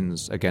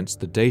campaigns against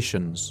the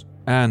Dacians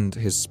and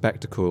his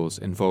spectacles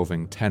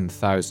involving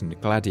 10,000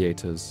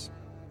 gladiators.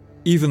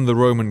 Even the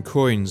Roman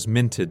coins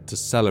minted to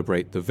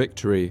celebrate the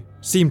victory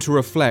seem to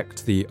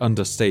reflect the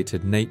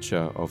understated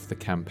nature of the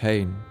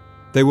campaign.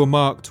 They were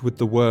marked with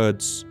the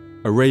words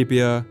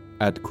Arabia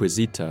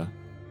adquisita,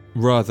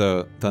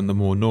 rather than the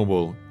more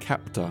normal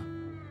capta.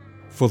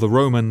 For the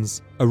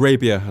Romans,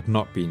 Arabia had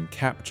not been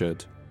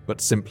captured,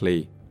 but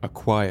simply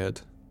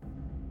acquired.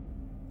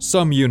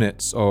 Some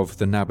units of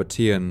the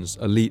Nabateans'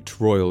 elite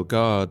royal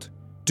guard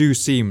do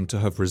seem to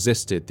have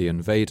resisted the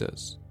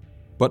invaders,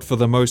 but for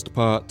the most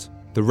part,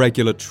 the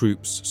regular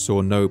troops saw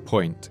no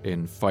point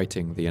in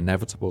fighting the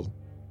inevitable.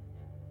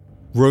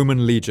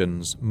 Roman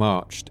legions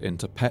marched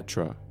into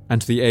Petra,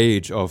 and the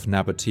age of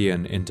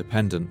Nabatean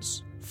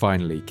independence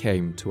finally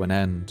came to an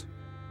end.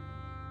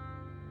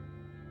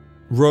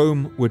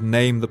 Rome would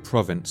name the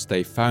province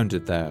they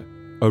founded there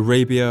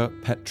Arabia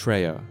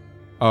Petraea,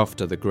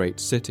 after the great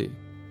city,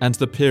 and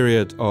the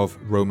period of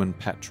Roman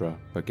Petra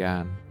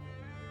began.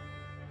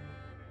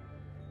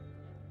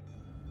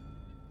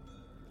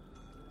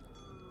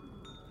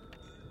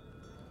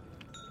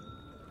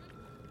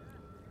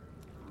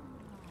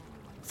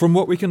 From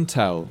what we can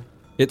tell,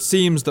 it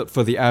seems that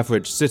for the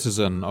average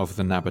citizen of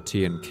the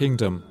Nabatean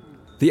kingdom,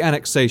 the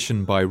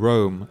annexation by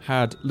Rome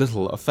had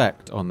little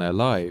effect on their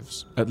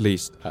lives, at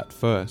least at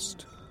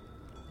first.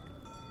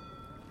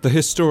 The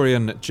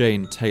historian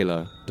Jane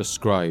Taylor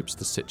describes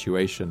the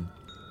situation.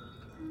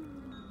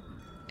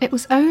 It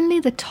was only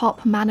the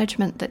top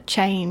management that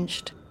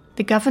changed,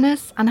 the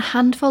governors and a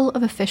handful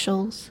of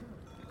officials.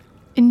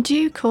 In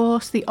due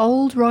course, the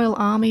old royal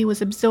army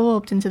was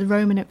absorbed into the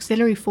Roman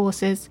auxiliary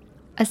forces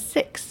as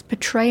 6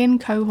 Petraean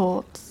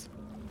cohorts,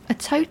 a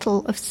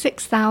total of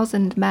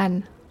 6,000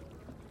 men.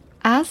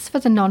 As for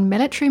the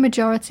non-military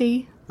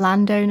majority,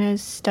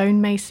 landowners,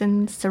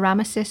 stonemasons,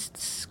 ceramicists,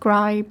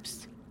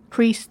 scribes,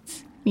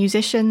 priests,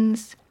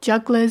 musicians,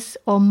 jugglers,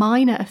 or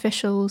minor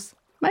officials,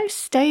 most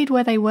stayed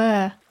where they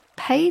were,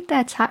 paid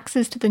their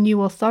taxes to the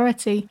new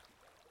authority,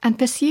 and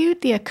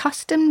pursued the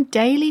accustomed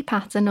daily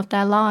pattern of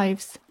their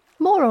lives,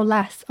 more or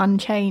less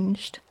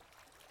unchanged.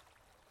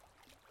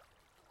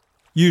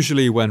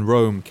 Usually when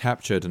Rome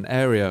captured an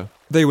area,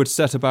 they would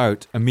set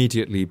about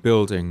immediately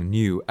building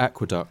new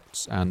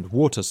aqueducts and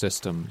water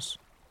systems.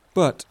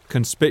 But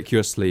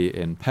conspicuously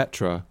in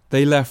Petra,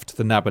 they left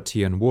the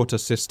Nabatean water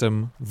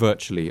system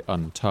virtually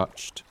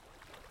untouched.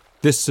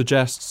 This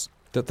suggests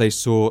that they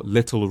saw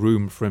little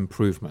room for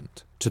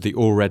improvement to the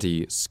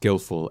already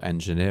skillful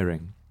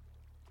engineering.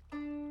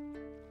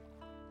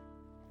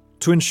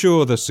 To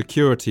ensure the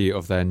security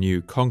of their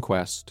new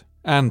conquest,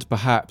 and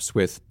perhaps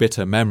with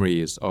bitter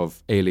memories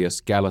of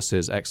Aelius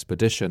Gallus's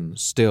expedition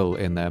still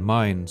in their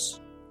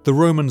minds, the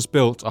Romans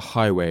built a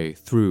highway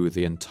through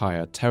the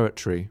entire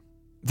territory.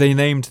 They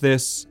named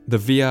this the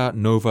Via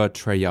Nova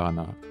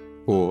Traiana,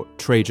 or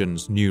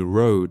Trajan's New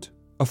Road,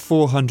 a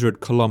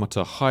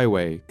 400-kilometre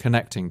highway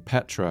connecting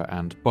Petra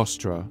and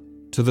Bostra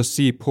to the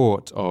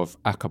seaport of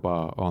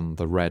Aqaba on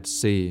the Red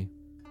Sea.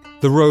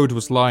 The road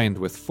was lined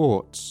with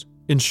forts,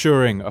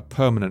 ensuring a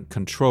permanent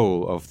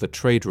control of the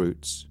trade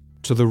routes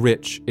to the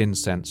rich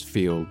incense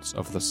fields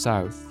of the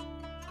south,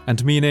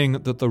 and meaning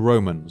that the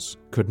Romans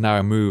could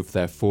now move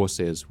their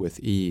forces with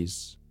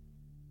ease.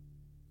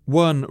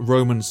 One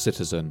Roman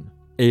citizen,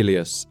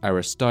 Aelius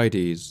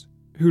Aristides,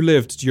 who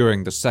lived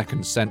during the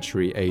 2nd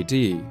century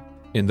AD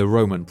in the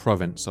Roman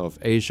province of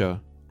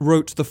Asia,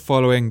 wrote the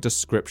following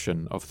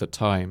description of the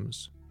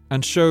times,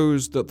 and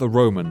shows that the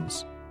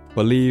Romans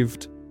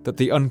believed that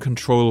the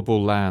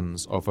uncontrollable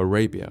lands of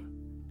Arabia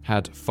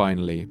had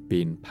finally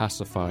been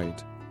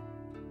pacified.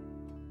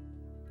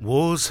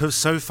 Wars have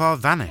so far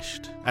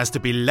vanished as to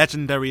be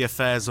legendary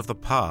affairs of the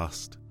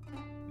past.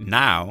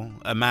 Now,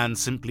 a man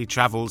simply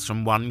travels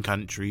from one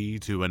country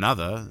to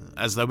another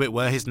as though it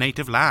were his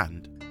native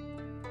land.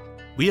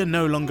 We are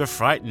no longer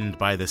frightened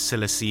by the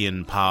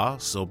Cilician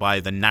Pass or by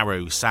the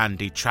narrow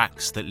sandy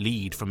tracks that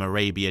lead from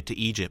Arabia to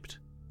Egypt.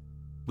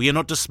 We are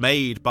not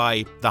dismayed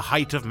by the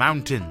height of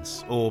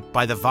mountains, or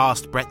by the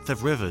vast breadth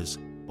of rivers,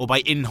 or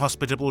by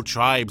inhospitable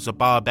tribes or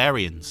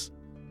barbarians.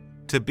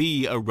 To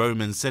be a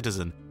Roman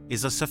citizen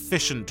is a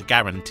sufficient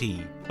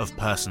guarantee of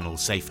personal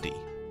safety.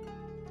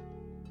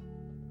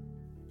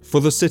 For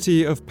the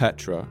city of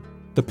Petra,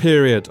 the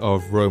period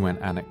of Roman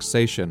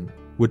annexation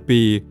would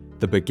be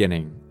the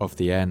beginning of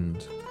the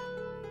end.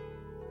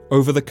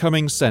 Over the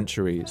coming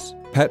centuries,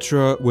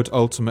 Petra would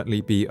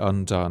ultimately be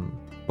undone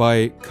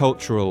by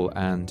cultural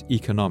and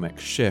economic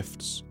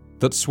shifts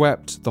that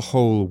swept the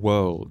whole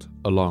world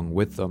along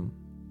with them.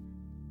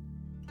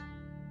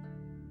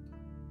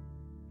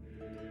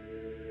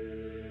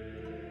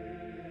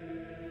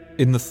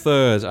 In the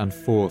 3rd and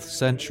 4th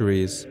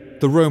centuries,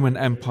 the Roman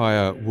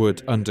Empire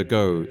would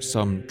undergo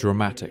some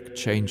dramatic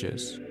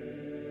changes.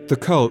 The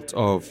cult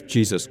of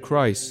Jesus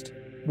Christ,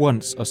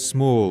 once a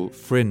small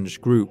fringe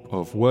group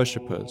of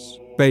worshippers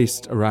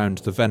based around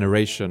the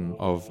veneration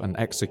of an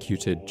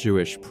executed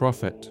Jewish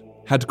prophet,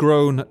 had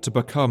grown to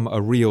become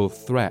a real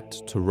threat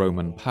to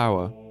Roman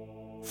power.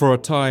 For a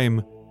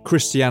time,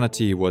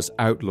 Christianity was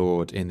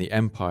outlawed in the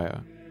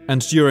empire,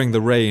 and during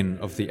the reign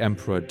of the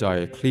Emperor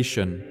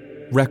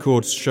Diocletian,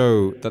 records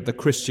show that the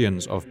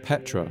Christians of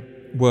Petra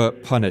were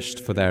punished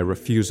for their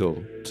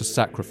refusal to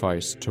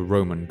sacrifice to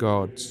Roman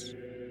gods.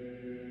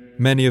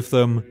 Many of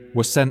them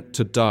were sent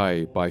to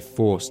die by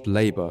forced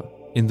labour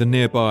in the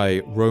nearby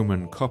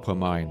Roman copper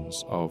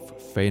mines of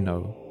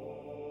Phano.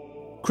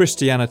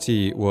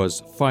 Christianity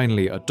was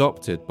finally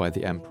adopted by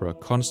the Emperor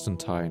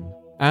Constantine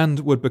and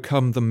would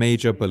become the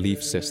major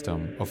belief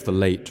system of the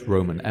late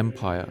Roman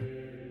Empire.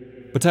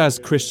 But as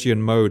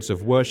Christian modes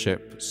of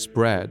worship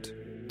spread,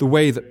 the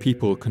way that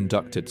people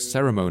conducted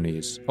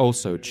ceremonies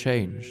also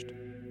changed,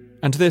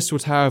 and this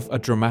would have a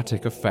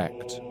dramatic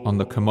effect on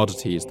the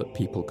commodities that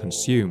people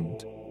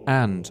consumed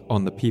and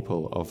on the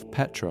people of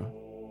Petra.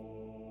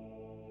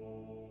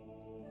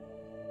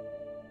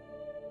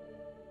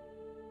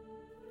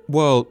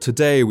 While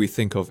today we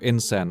think of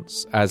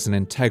incense as an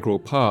integral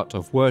part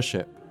of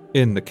worship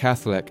in the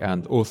Catholic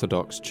and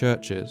Orthodox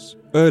churches,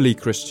 early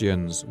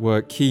Christians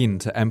were keen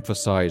to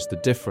emphasize the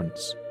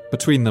difference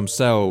between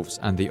themselves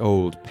and the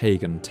old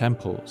pagan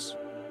temples.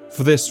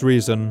 For this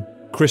reason,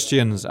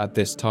 Christians at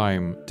this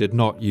time did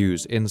not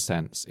use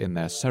incense in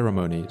their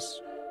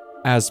ceremonies.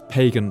 As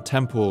pagan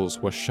temples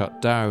were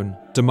shut down,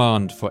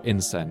 demand for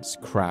incense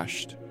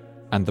crashed,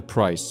 and the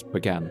price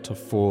began to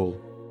fall.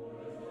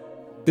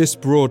 This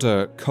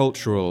broader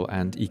cultural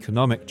and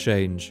economic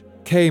change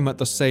came at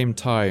the same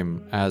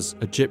time as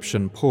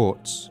Egyptian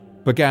ports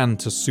began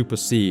to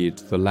supersede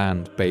the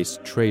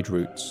land-based trade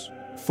routes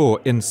for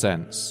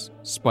incense,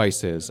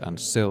 spices, and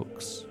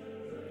silks.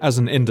 As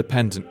an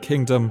independent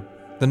kingdom,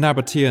 the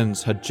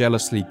Nabateans had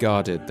jealously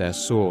guarded their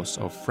source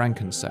of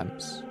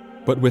frankincense.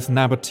 But with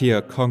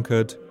Nabatea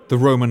conquered, the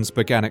Romans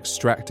began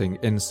extracting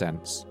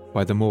incense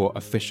by the more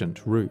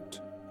efficient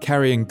route,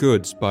 carrying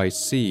goods by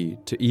sea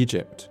to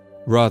Egypt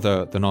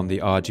rather than on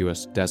the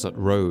arduous desert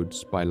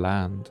roads by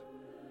land.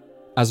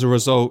 As a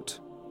result,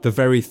 the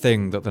very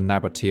thing that the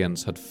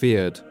Nabateans had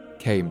feared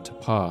came to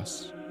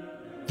pass.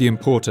 The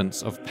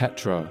importance of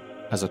Petra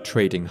as a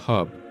trading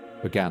hub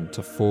began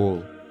to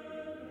fall.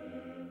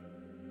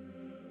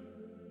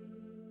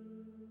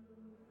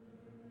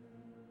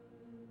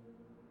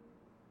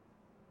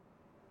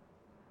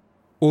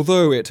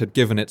 Although it had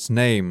given its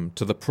name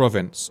to the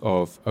province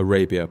of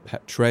Arabia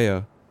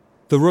Petraea,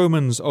 the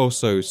Romans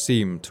also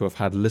seem to have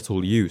had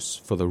little use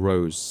for the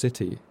Rose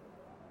City.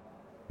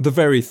 The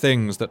very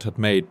things that had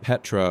made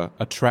Petra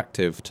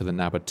attractive to the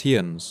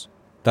Nabateans,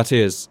 that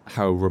is,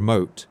 how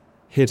remote,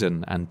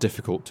 hidden, and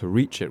difficult to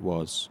reach it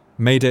was,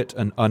 made it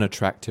an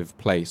unattractive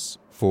place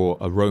for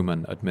a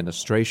Roman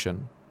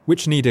administration,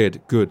 which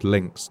needed good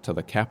links to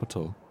the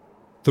capital.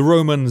 The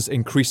Romans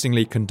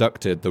increasingly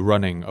conducted the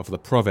running of the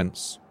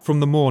province from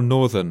the more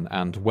northern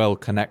and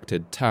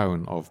well-connected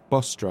town of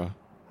Bostra,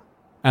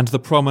 and the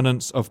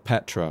prominence of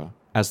Petra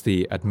as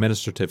the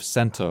administrative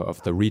centre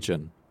of the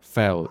region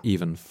fell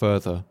even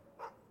further.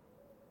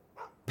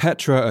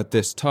 Petra at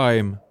this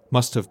time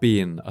must have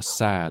been a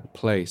sad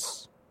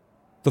place.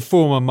 The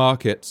former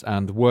markets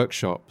and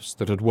workshops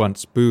that had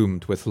once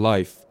boomed with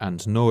life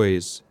and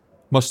noise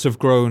must have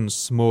grown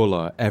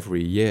smaller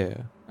every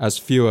year as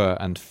fewer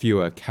and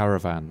fewer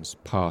caravans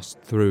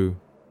passed through.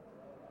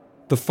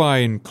 The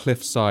fine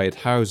cliffside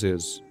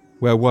houses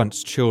where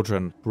once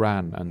children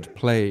ran and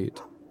played,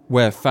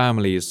 where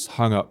families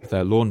hung up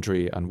their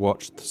laundry and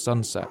watched the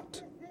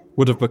sunset,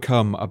 would have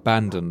become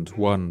abandoned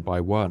one by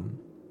one,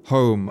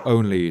 home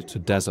only to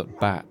desert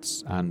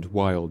bats and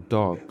wild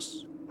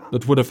dogs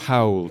that would have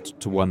howled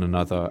to one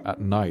another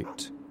at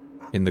night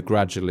in the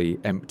gradually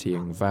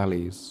emptying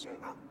valleys.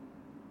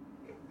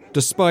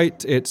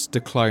 Despite its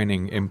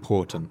declining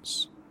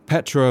importance,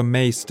 Petra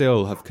may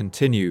still have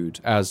continued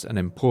as an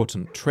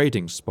important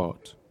trading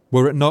spot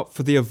were it not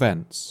for the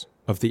events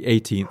of the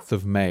 18th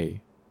of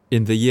May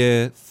in the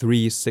year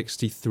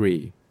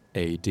 363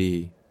 AD.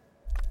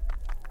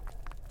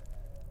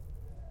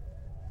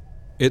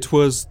 It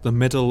was the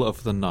middle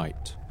of the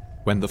night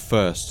when the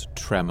first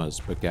tremors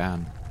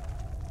began,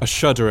 a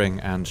shuddering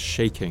and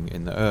shaking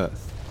in the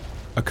earth,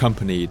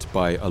 accompanied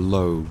by a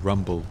low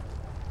rumble.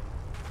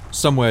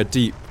 Somewhere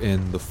deep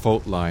in the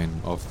fault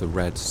line of the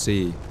Red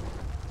Sea,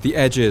 the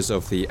edges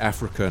of the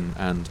African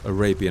and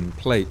Arabian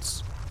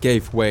plates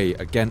gave way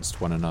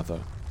against one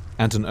another,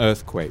 and an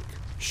earthquake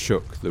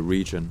shook the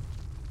region.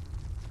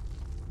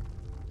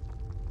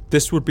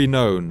 This would be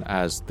known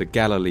as the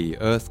Galilee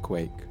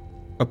earthquake,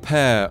 a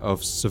pair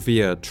of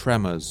severe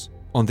tremors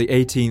on the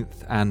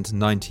 18th and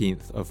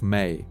 19th of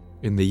May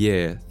in the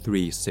year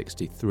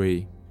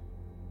 363.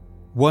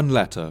 One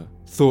letter,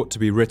 thought to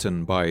be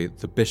written by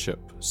the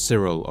Bishop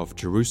Cyril of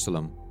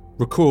Jerusalem,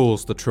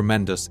 recalls the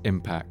tremendous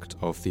impact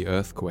of the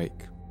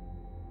earthquake.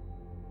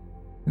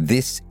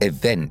 This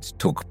event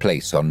took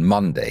place on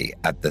Monday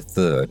at the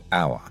 3rd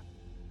hour,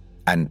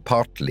 and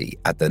partly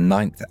at the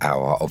 9th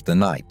hour of the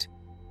night.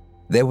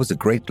 There was a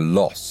great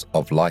loss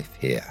of life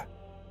here.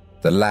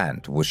 The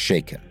land was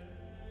shaken,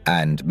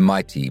 and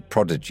mighty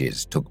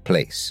prodigies took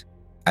place,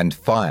 and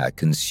fire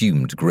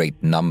consumed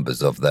great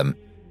numbers of them.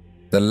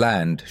 The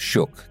land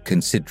shook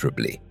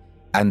considerably,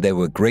 and there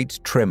were great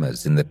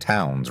tremors in the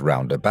towns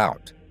round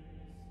about.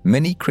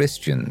 Many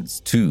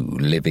Christians, too,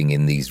 living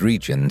in these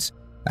regions,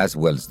 as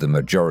well as the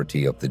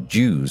majority of the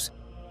Jews,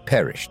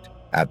 perished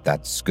at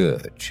that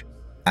scourge,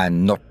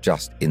 and not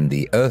just in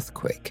the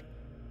earthquake,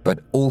 but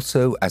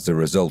also as a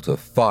result of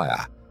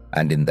fire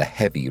and in the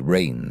heavy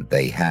rain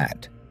they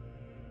had.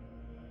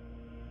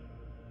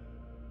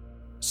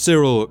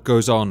 Cyril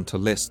goes on to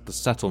list the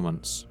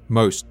settlements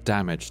most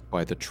damaged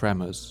by the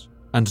tremors,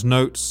 and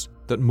notes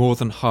that more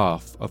than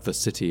half of the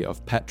city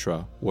of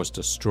Petra was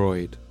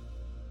destroyed.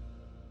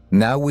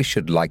 Now we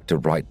should like to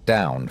write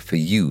down for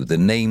you the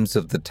names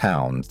of the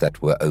towns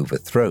that were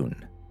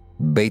overthrown.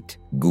 Beit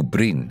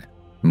Gubrin,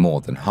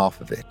 more than half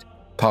of it,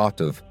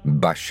 part of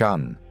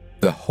Bashan,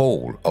 the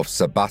whole of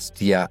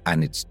Sebastia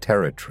and its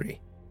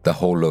territory, the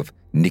whole of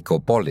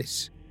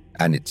Nicopolis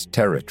and its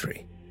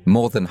territory,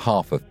 more than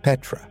half of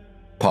Petra,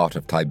 part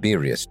of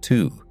Tiberias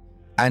too,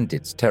 and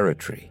its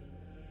territory.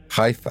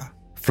 Haifa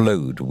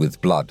flowed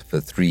with blood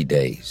for 3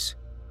 days.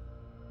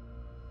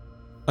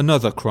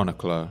 Another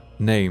chronicler,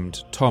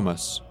 named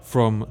Thomas,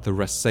 from the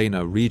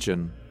Resena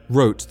region,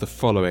 wrote the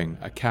following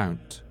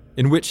account,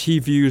 in which he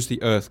views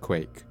the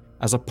earthquake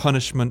as a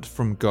punishment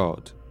from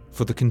God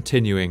for the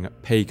continuing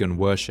pagan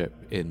worship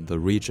in the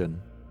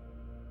region.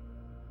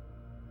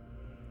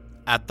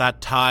 At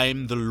that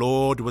time the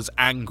Lord was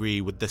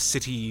angry with the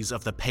cities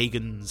of the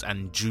pagans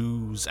and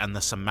Jews and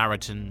the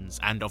Samaritans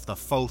and of the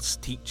false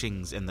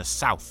teachings in the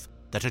south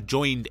that had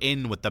joined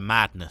in with the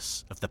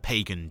madness of the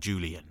pagan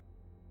Julian.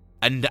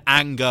 And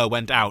anger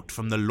went out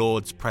from the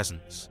Lord's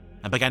presence,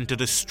 and began to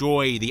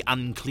destroy the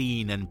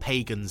unclean and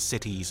pagan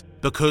cities,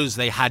 because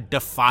they had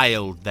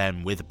defiled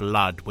them with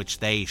blood which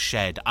they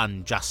shed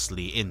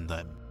unjustly in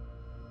them.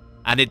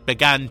 And it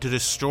began to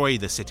destroy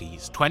the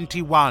cities,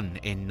 21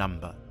 in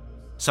number,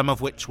 some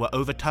of which were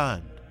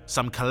overturned,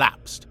 some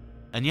collapsed,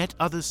 and yet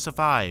others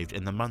survived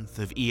in the month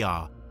of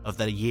Iyar of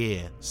the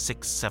year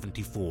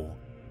 674,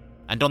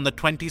 and on the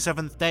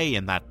 27th day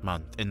in that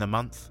month, in the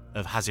month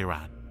of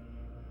Haziran.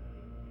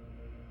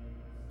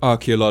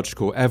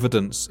 Archaeological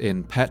evidence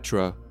in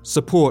Petra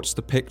supports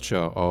the picture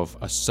of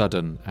a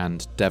sudden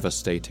and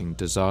devastating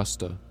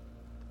disaster.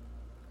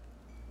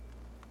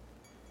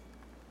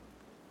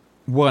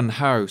 One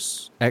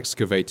house,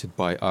 excavated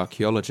by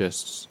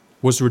archaeologists,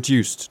 was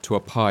reduced to a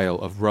pile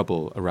of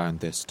rubble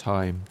around this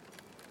time.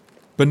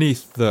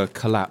 Beneath the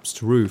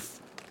collapsed roof,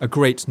 a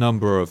great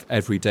number of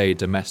everyday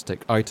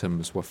domestic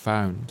items were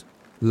found: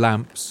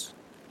 lamps,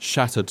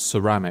 shattered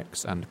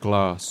ceramics and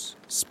glass,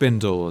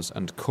 spindles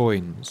and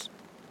coins,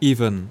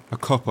 even a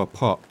copper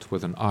pot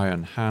with an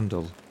iron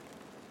handle.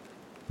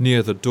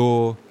 Near the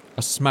door,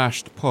 a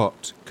smashed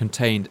pot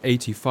contained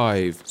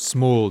 85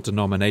 small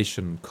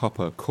denomination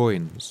copper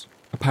coins,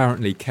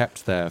 apparently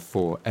kept there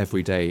for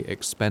everyday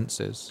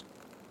expenses.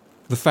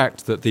 The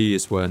fact that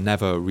these were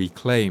never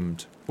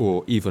reclaimed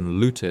or even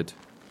looted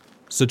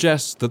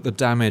suggests that the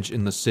damage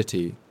in the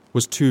city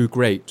was too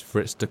great for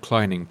its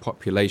declining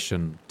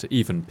population to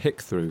even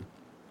pick through,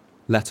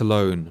 let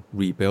alone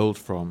rebuild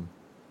from.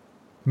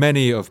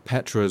 Many of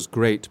Petra's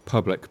great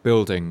public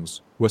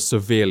buildings were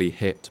severely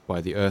hit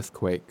by the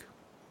earthquake.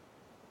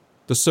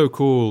 The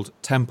so-called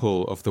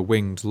Temple of the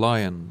Winged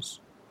Lions,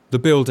 the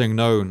building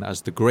known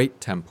as the Great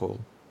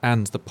Temple,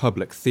 and the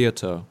public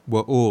theatre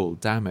were all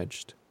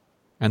damaged,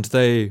 and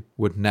they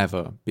would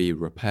never be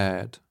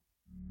repaired.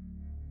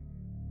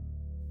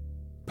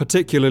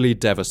 Particularly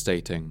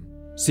devastating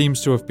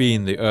seems to have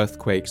been the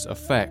earthquake's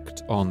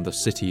effect on the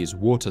city's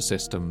water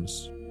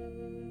systems.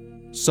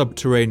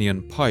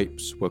 Subterranean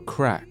pipes were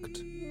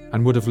cracked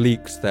and would have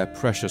leaked their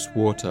precious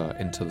water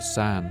into the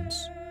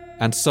sands,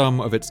 and some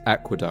of its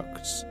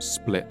aqueducts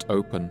split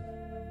open.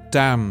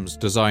 Dams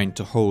designed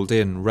to hold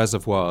in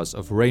reservoirs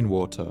of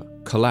rainwater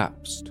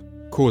collapsed,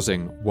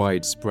 causing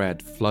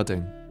widespread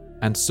flooding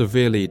and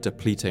severely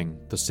depleting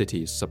the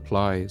city's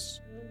supplies.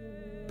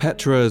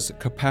 Petra's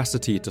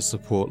capacity to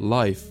support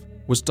life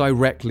was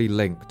directly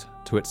linked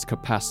to its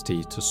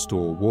capacity to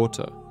store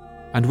water,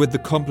 and with the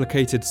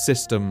complicated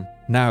system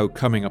now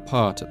coming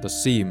apart at the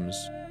seams,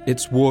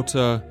 its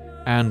water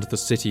and the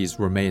city's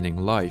remaining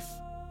life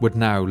would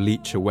now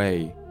leach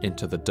away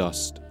into the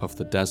dust of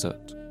the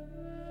desert.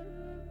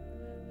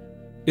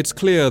 It's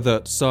clear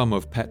that some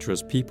of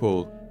Petra's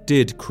people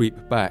did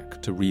creep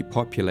back to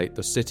repopulate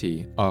the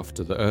city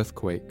after the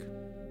earthquake.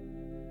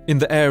 In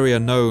the area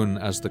known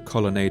as the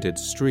Colonnaded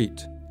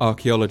Street,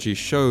 archaeology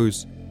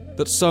shows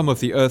that some of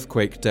the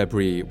earthquake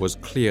debris was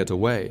cleared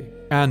away,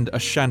 and a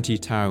shanty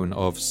town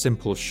of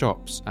simple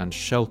shops and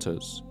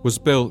shelters was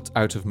built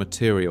out of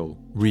material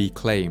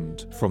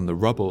reclaimed from the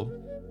rubble.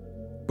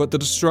 But the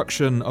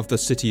destruction of the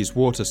city's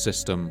water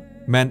system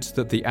meant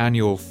that the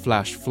annual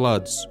flash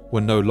floods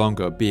were no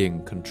longer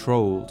being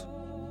controlled.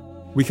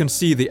 We can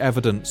see the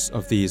evidence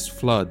of these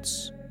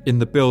floods in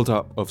the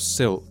build-up of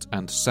silt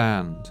and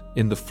sand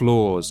in the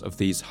floors of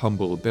these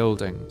humble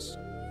buildings,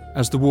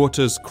 as the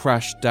waters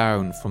crashed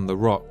down from the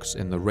rocks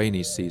in the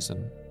rainy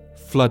season,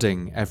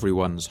 flooding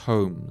everyone's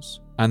homes,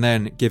 and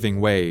then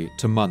giving way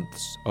to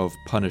months of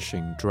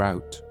punishing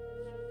drought.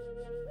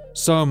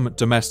 Some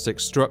domestic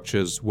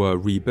structures were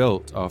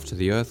rebuilt after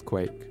the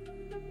earthquake,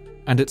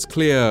 and it's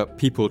clear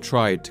people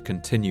tried to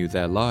continue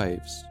their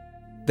lives.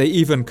 They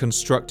even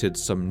constructed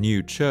some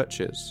new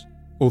churches,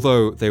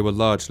 although they were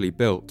largely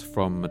built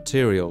from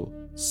material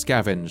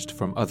scavenged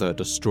from other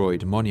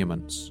destroyed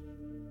monuments.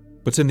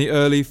 But in the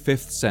early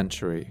 5th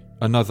century,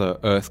 another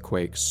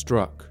earthquake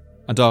struck,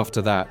 and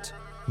after that,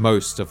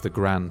 most of the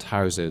grand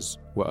houses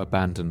were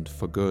abandoned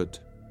for good.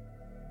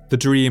 The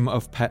dream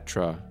of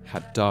Petra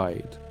had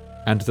died,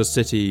 and the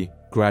city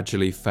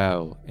gradually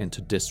fell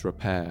into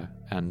disrepair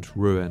and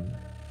ruin.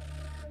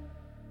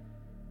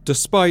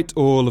 Despite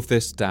all of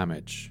this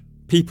damage,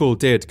 people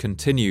did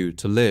continue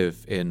to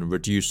live in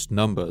reduced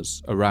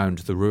numbers around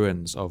the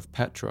ruins of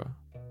Petra,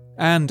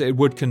 and it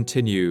would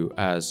continue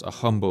as a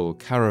humble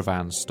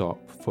caravan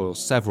stop for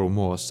several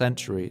more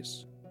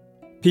centuries.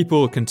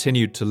 People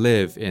continued to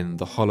live in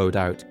the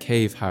hollowed-out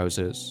cave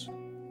houses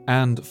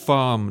and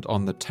farmed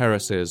on the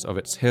terraces of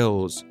its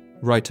hills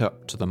right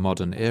up to the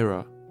modern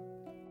era.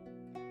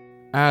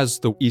 As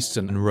the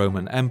Eastern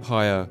Roman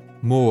Empire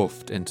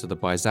morphed into the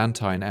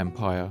Byzantine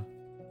Empire,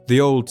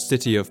 the old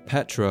city of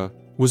Petra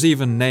was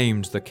even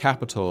named the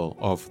capital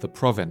of the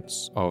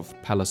province of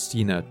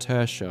Palestina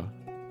Tertia,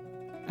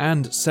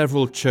 and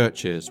several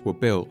churches were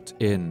built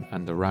in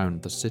and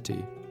around the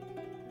city.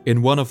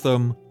 In one of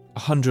them,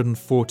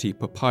 140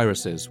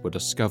 papyruses were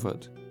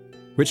discovered,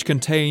 which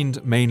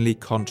contained mainly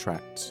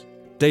contracts,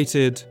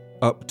 dated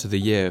up to the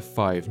year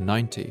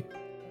 590,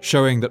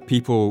 showing that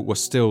people were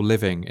still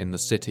living in the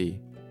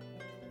city.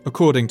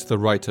 According to the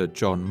writer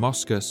John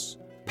Moschus,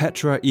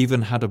 Petra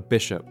even had a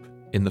bishop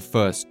in the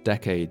first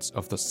decades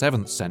of the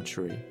 7th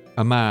century,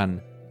 a man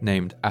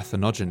named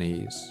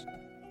Athenogenes.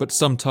 But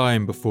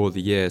sometime before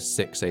the year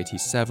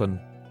 687,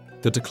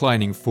 the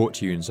declining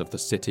fortunes of the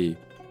city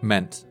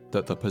meant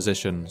that the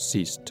position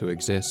ceased to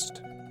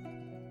exist.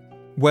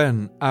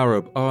 When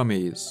Arab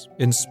armies,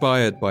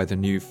 inspired by the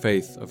new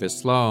faith of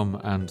Islam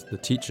and the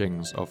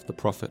teachings of the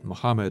Prophet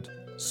Muhammad,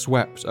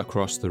 swept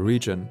across the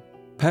region,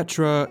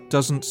 Petra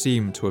doesn't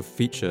seem to have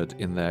featured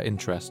in their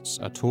interests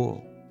at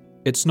all.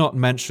 It's not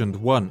mentioned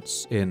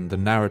once in the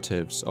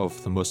narratives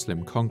of the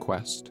Muslim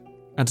conquest,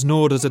 and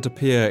nor does it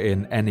appear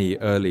in any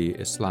early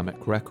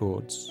Islamic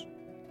records.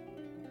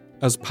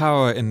 As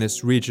power in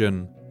this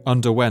region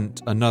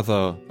underwent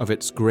another of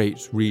its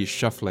great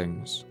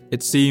reshufflings,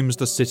 it seems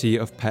the city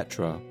of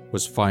Petra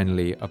was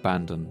finally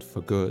abandoned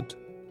for good.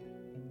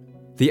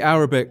 The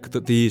Arabic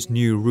that these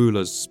new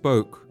rulers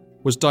spoke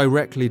was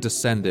directly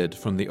descended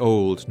from the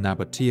old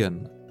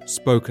Nabatean,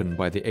 spoken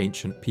by the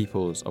ancient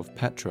peoples of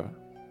Petra.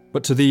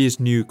 But to these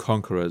new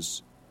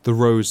conquerors, the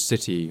Rose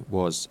City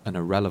was an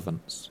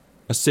irrelevance,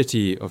 a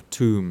city of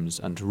tombs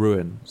and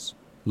ruins,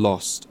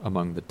 lost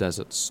among the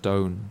desert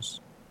stones.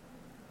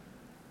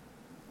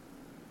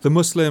 The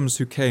Muslims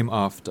who came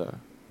after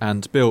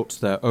and built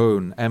their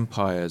own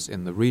empires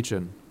in the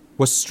region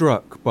was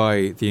struck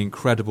by the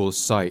incredible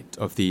sight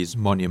of these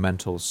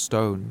monumental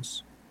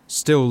stones,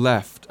 still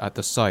left at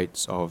the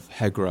sites of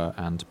Hegra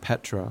and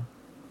Petra.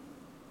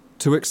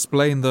 To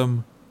explain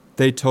them,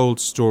 they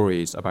told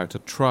stories about a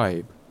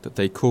tribe that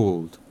they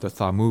called the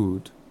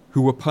Thamud,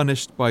 who were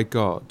punished by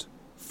God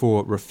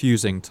for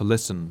refusing to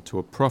listen to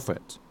a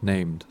prophet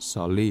named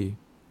Salih.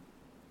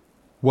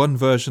 One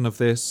version of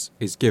this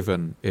is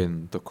given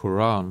in the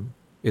Quran,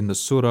 in the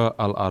Surah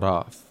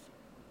Al-Araf,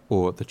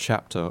 or the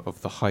chapter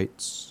of the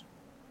heights.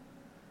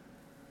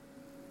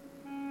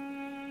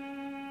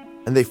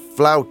 And they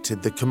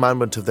flouted the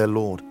commandment of their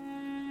Lord,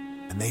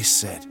 and they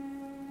said,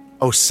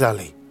 O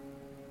Salih,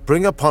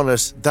 bring upon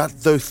us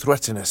that thou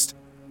threatenest,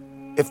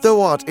 if thou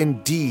art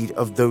indeed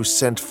of those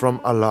sent from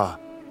Allah.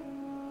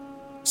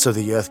 So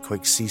the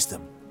earthquake seized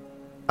them,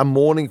 and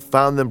morning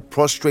found them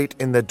prostrate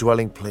in their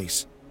dwelling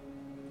place.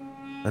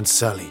 And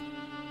Salih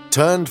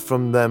turned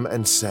from them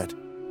and said,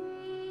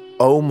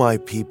 O my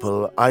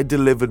people, I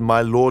delivered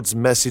my Lord's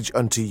message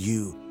unto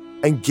you,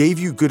 and gave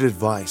you good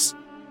advice,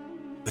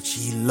 but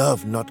ye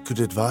love not good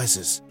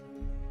advisers.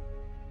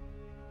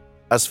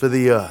 As for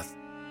the earth,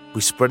 we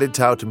spread it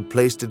out and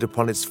placed it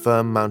upon its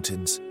firm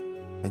mountains,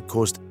 and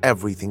caused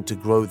everything to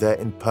grow there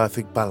in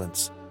perfect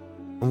balance.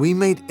 And we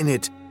made in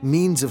it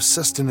means of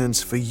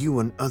sustenance for you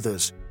and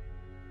others.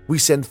 We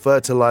send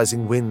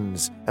fertilizing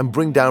winds and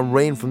bring down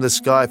rain from the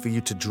sky for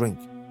you to drink.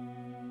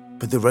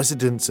 But the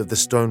residents of the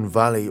Stone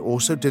Valley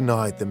also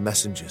denied the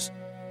messengers.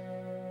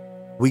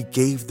 We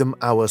gave them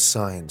our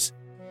signs,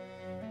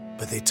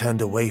 but they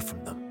turned away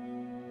from them.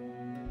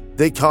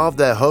 They carved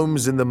their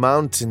homes in the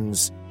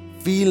mountains,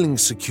 feeling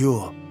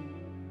secure.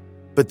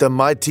 But the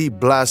mighty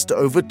blast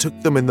overtook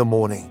them in the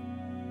morning,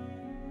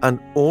 and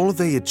all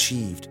they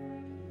achieved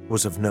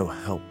was of no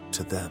help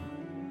to them.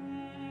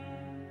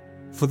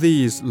 For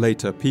these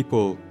later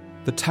people,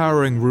 the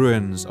towering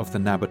ruins of the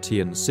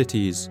Nabatean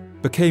cities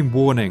became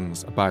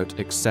warnings about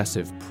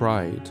excessive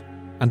pride,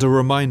 and a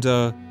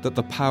reminder that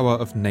the power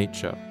of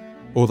nature,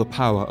 or the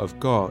power of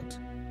God,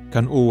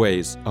 can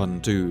always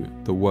undo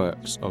the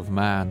works of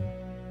man.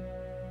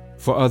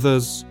 For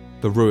others,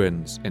 the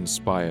ruins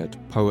inspired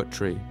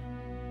poetry.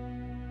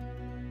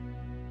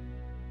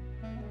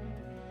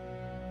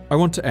 I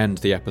want to end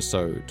the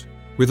episode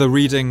with a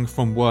reading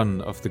from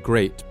one of the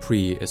great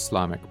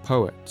pre-Islamic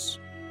poets,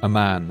 a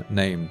man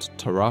named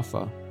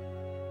Tarafa.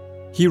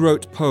 He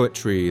wrote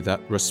poetry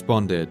that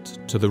responded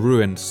to the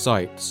ruined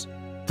sites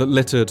that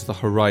littered the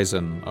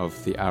horizon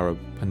of the Arab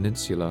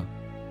Peninsula,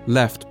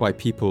 left by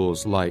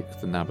peoples like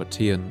the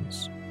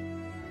Nabateans.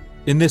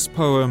 In this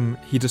poem,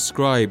 he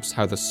describes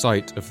how the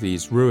sight of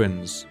these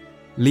ruins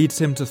leads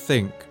him to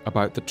think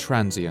about the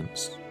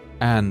transience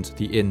and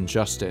the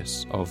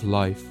injustice of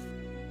life.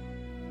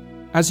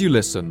 As you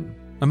listen,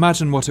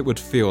 imagine what it would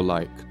feel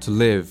like to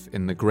live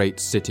in the great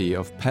city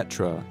of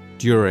Petra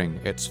during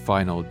its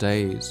final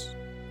days,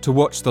 to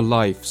watch the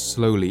life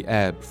slowly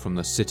ebb from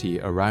the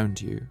city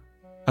around you,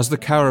 as the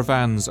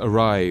caravans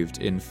arrived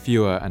in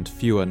fewer and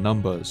fewer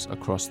numbers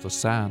across the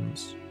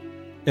sands.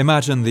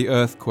 Imagine the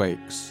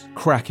earthquakes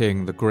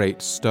cracking the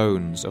great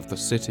stones of the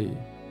city,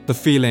 the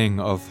feeling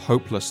of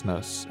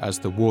hopelessness as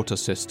the water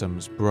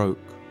systems broke,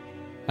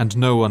 and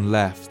no one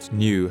left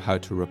knew how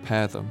to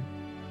repair them,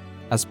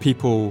 as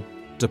people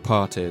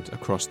departed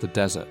across the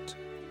desert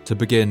to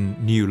begin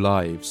new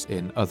lives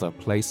in other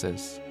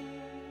places.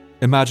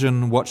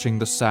 Imagine watching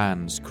the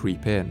sands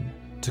creep in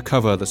to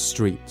cover the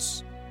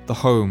streets, the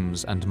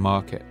homes and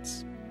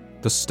markets,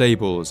 the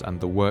stables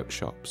and the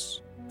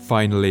workshops,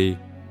 finally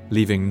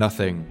leaving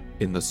nothing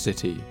in the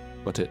city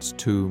but its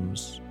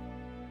tombs.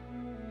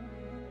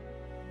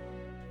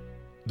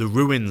 The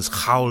ruins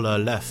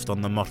Khawla left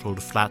on the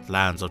mottled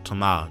flatlands of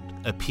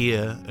Tamad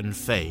appear and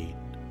fade,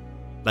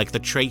 like the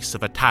trace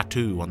of a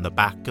tattoo on the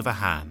back of a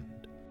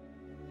hand.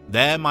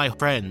 There my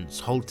friends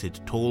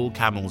halted tall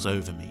camels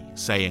over me,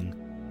 saying,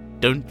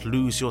 "Don't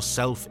lose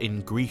yourself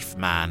in grief,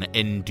 man,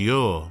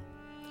 endure."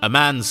 A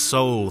man's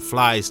soul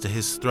flies to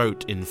his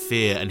throat in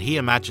fear, and he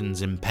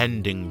imagines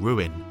impending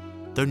ruin,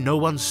 though no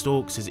one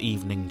stalks his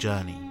evening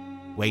journey,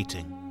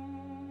 waiting.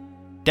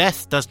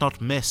 Death does not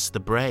miss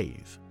the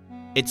brave.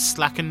 Its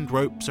slackened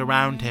ropes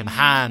around him,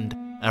 hand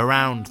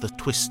around the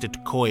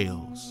twisted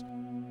coils.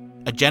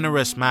 A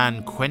generous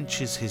man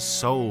quenches his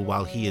soul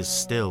while he is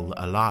still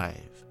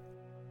alive.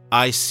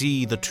 I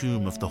see the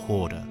tomb of the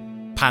hoarder,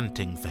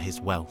 panting for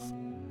his wealth,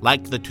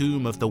 like the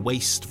tomb of the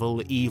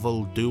wasteful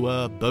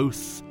evil-doer,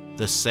 both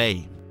the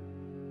same.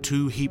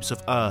 Two heaps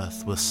of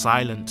earth with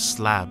silent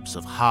slabs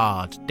of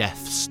hard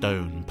death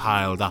stone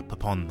piled up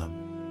upon them.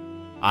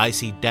 I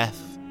see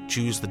death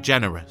choose the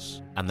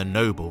generous and the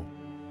noble,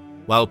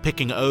 while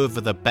picking over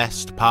the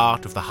best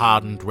part of the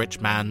hardened rich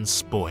man's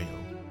spoil.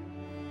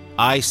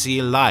 I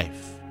see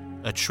life,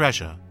 a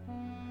treasure,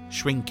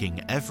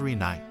 shrinking every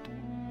night,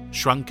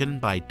 shrunken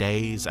by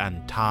days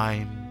and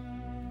time,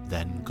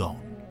 then gone.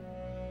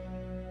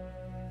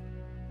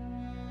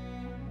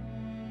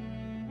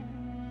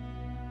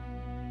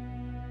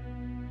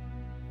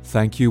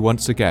 Thank you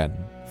once again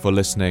for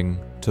listening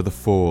to the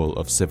Fall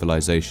of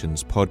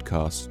Civilizations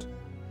podcast.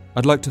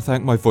 I'd like to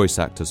thank my voice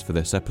actors for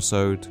this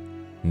episode: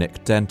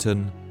 Nick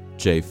Denton,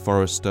 Jay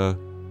Forrester,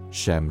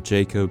 Shem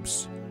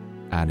Jacobs,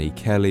 Annie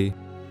Kelly,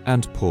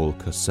 and Paul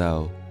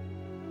Cassell.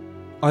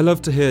 I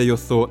love to hear your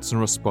thoughts and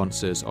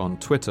responses on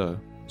Twitter,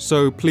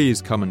 so please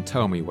come and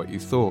tell me what you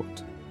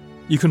thought.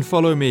 You can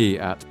follow me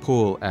at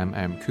Paul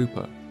M.M.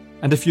 Cooper,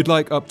 and if you'd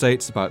like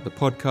updates about the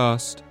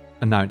podcast,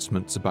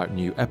 announcements about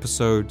new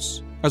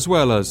episodes, as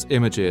well as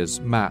images,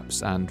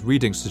 maps, and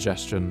reading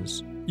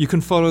suggestions, you can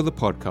follow the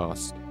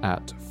podcast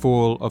at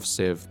Fall of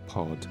Civ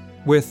Pod,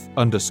 with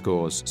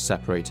underscores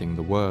separating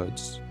the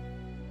words.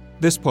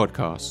 This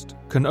podcast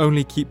can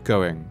only keep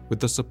going with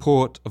the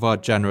support of our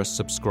generous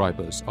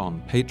subscribers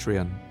on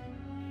Patreon.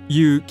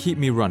 You keep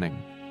me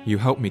running, you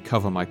help me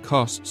cover my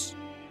costs,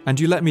 and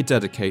you let me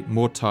dedicate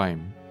more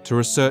time to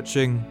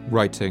researching,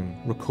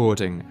 writing,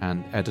 recording,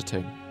 and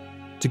editing,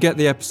 to get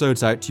the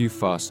episodes out to you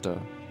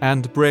faster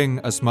and bring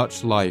as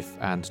much life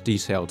and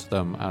detail to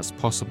them as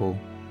possible.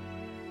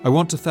 I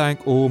want to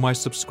thank all my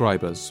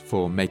subscribers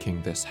for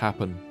making this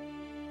happen.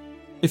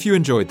 If you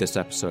enjoyed this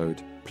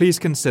episode, please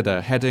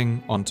consider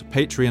heading onto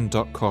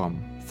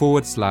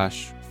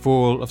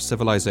patreon.com/Fall of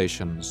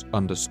Civilizations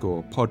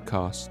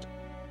 _podcast,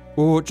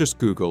 or just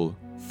Google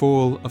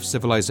Fall of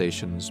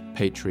Civilizations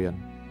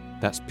Patreon.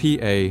 That's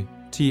Patreon.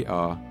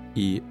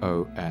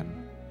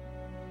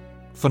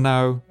 For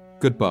now,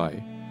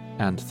 goodbye,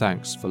 and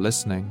thanks for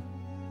listening.